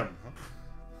 BAM!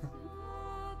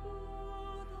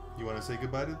 You want to say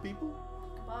goodbye to the people?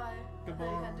 Goodbye. Goodbye. I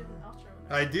thought you had to do an outro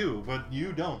now. I do, but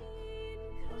you don't.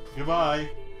 Goodbye.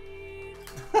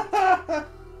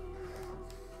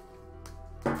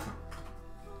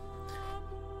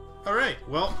 Alright,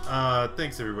 well,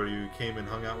 thanks everybody who came and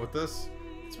hung out with us.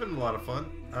 It's been a lot of fun.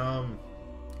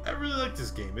 I really like this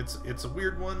game. It's a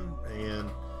weird one, and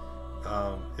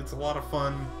it's a lot of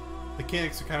fun.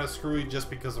 Mechanics are kind of screwy just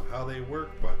because of how they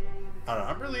work, but I don't know,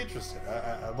 I'm really interested.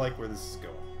 I like where this is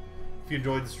going. If you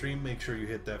enjoyed the stream, make sure you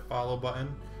hit that follow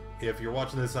button. If you're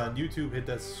watching this on YouTube, hit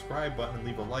that subscribe button and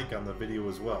leave a like on the video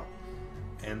as well.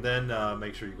 And then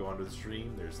make sure you go onto the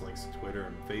stream. There's links to Twitter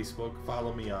and Facebook.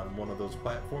 Follow me on one of those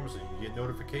platforms so you can get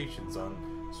notifications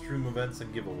on stream events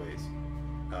and giveaways.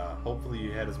 Hopefully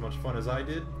you had as much fun as I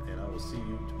did, and I will see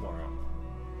you tomorrow.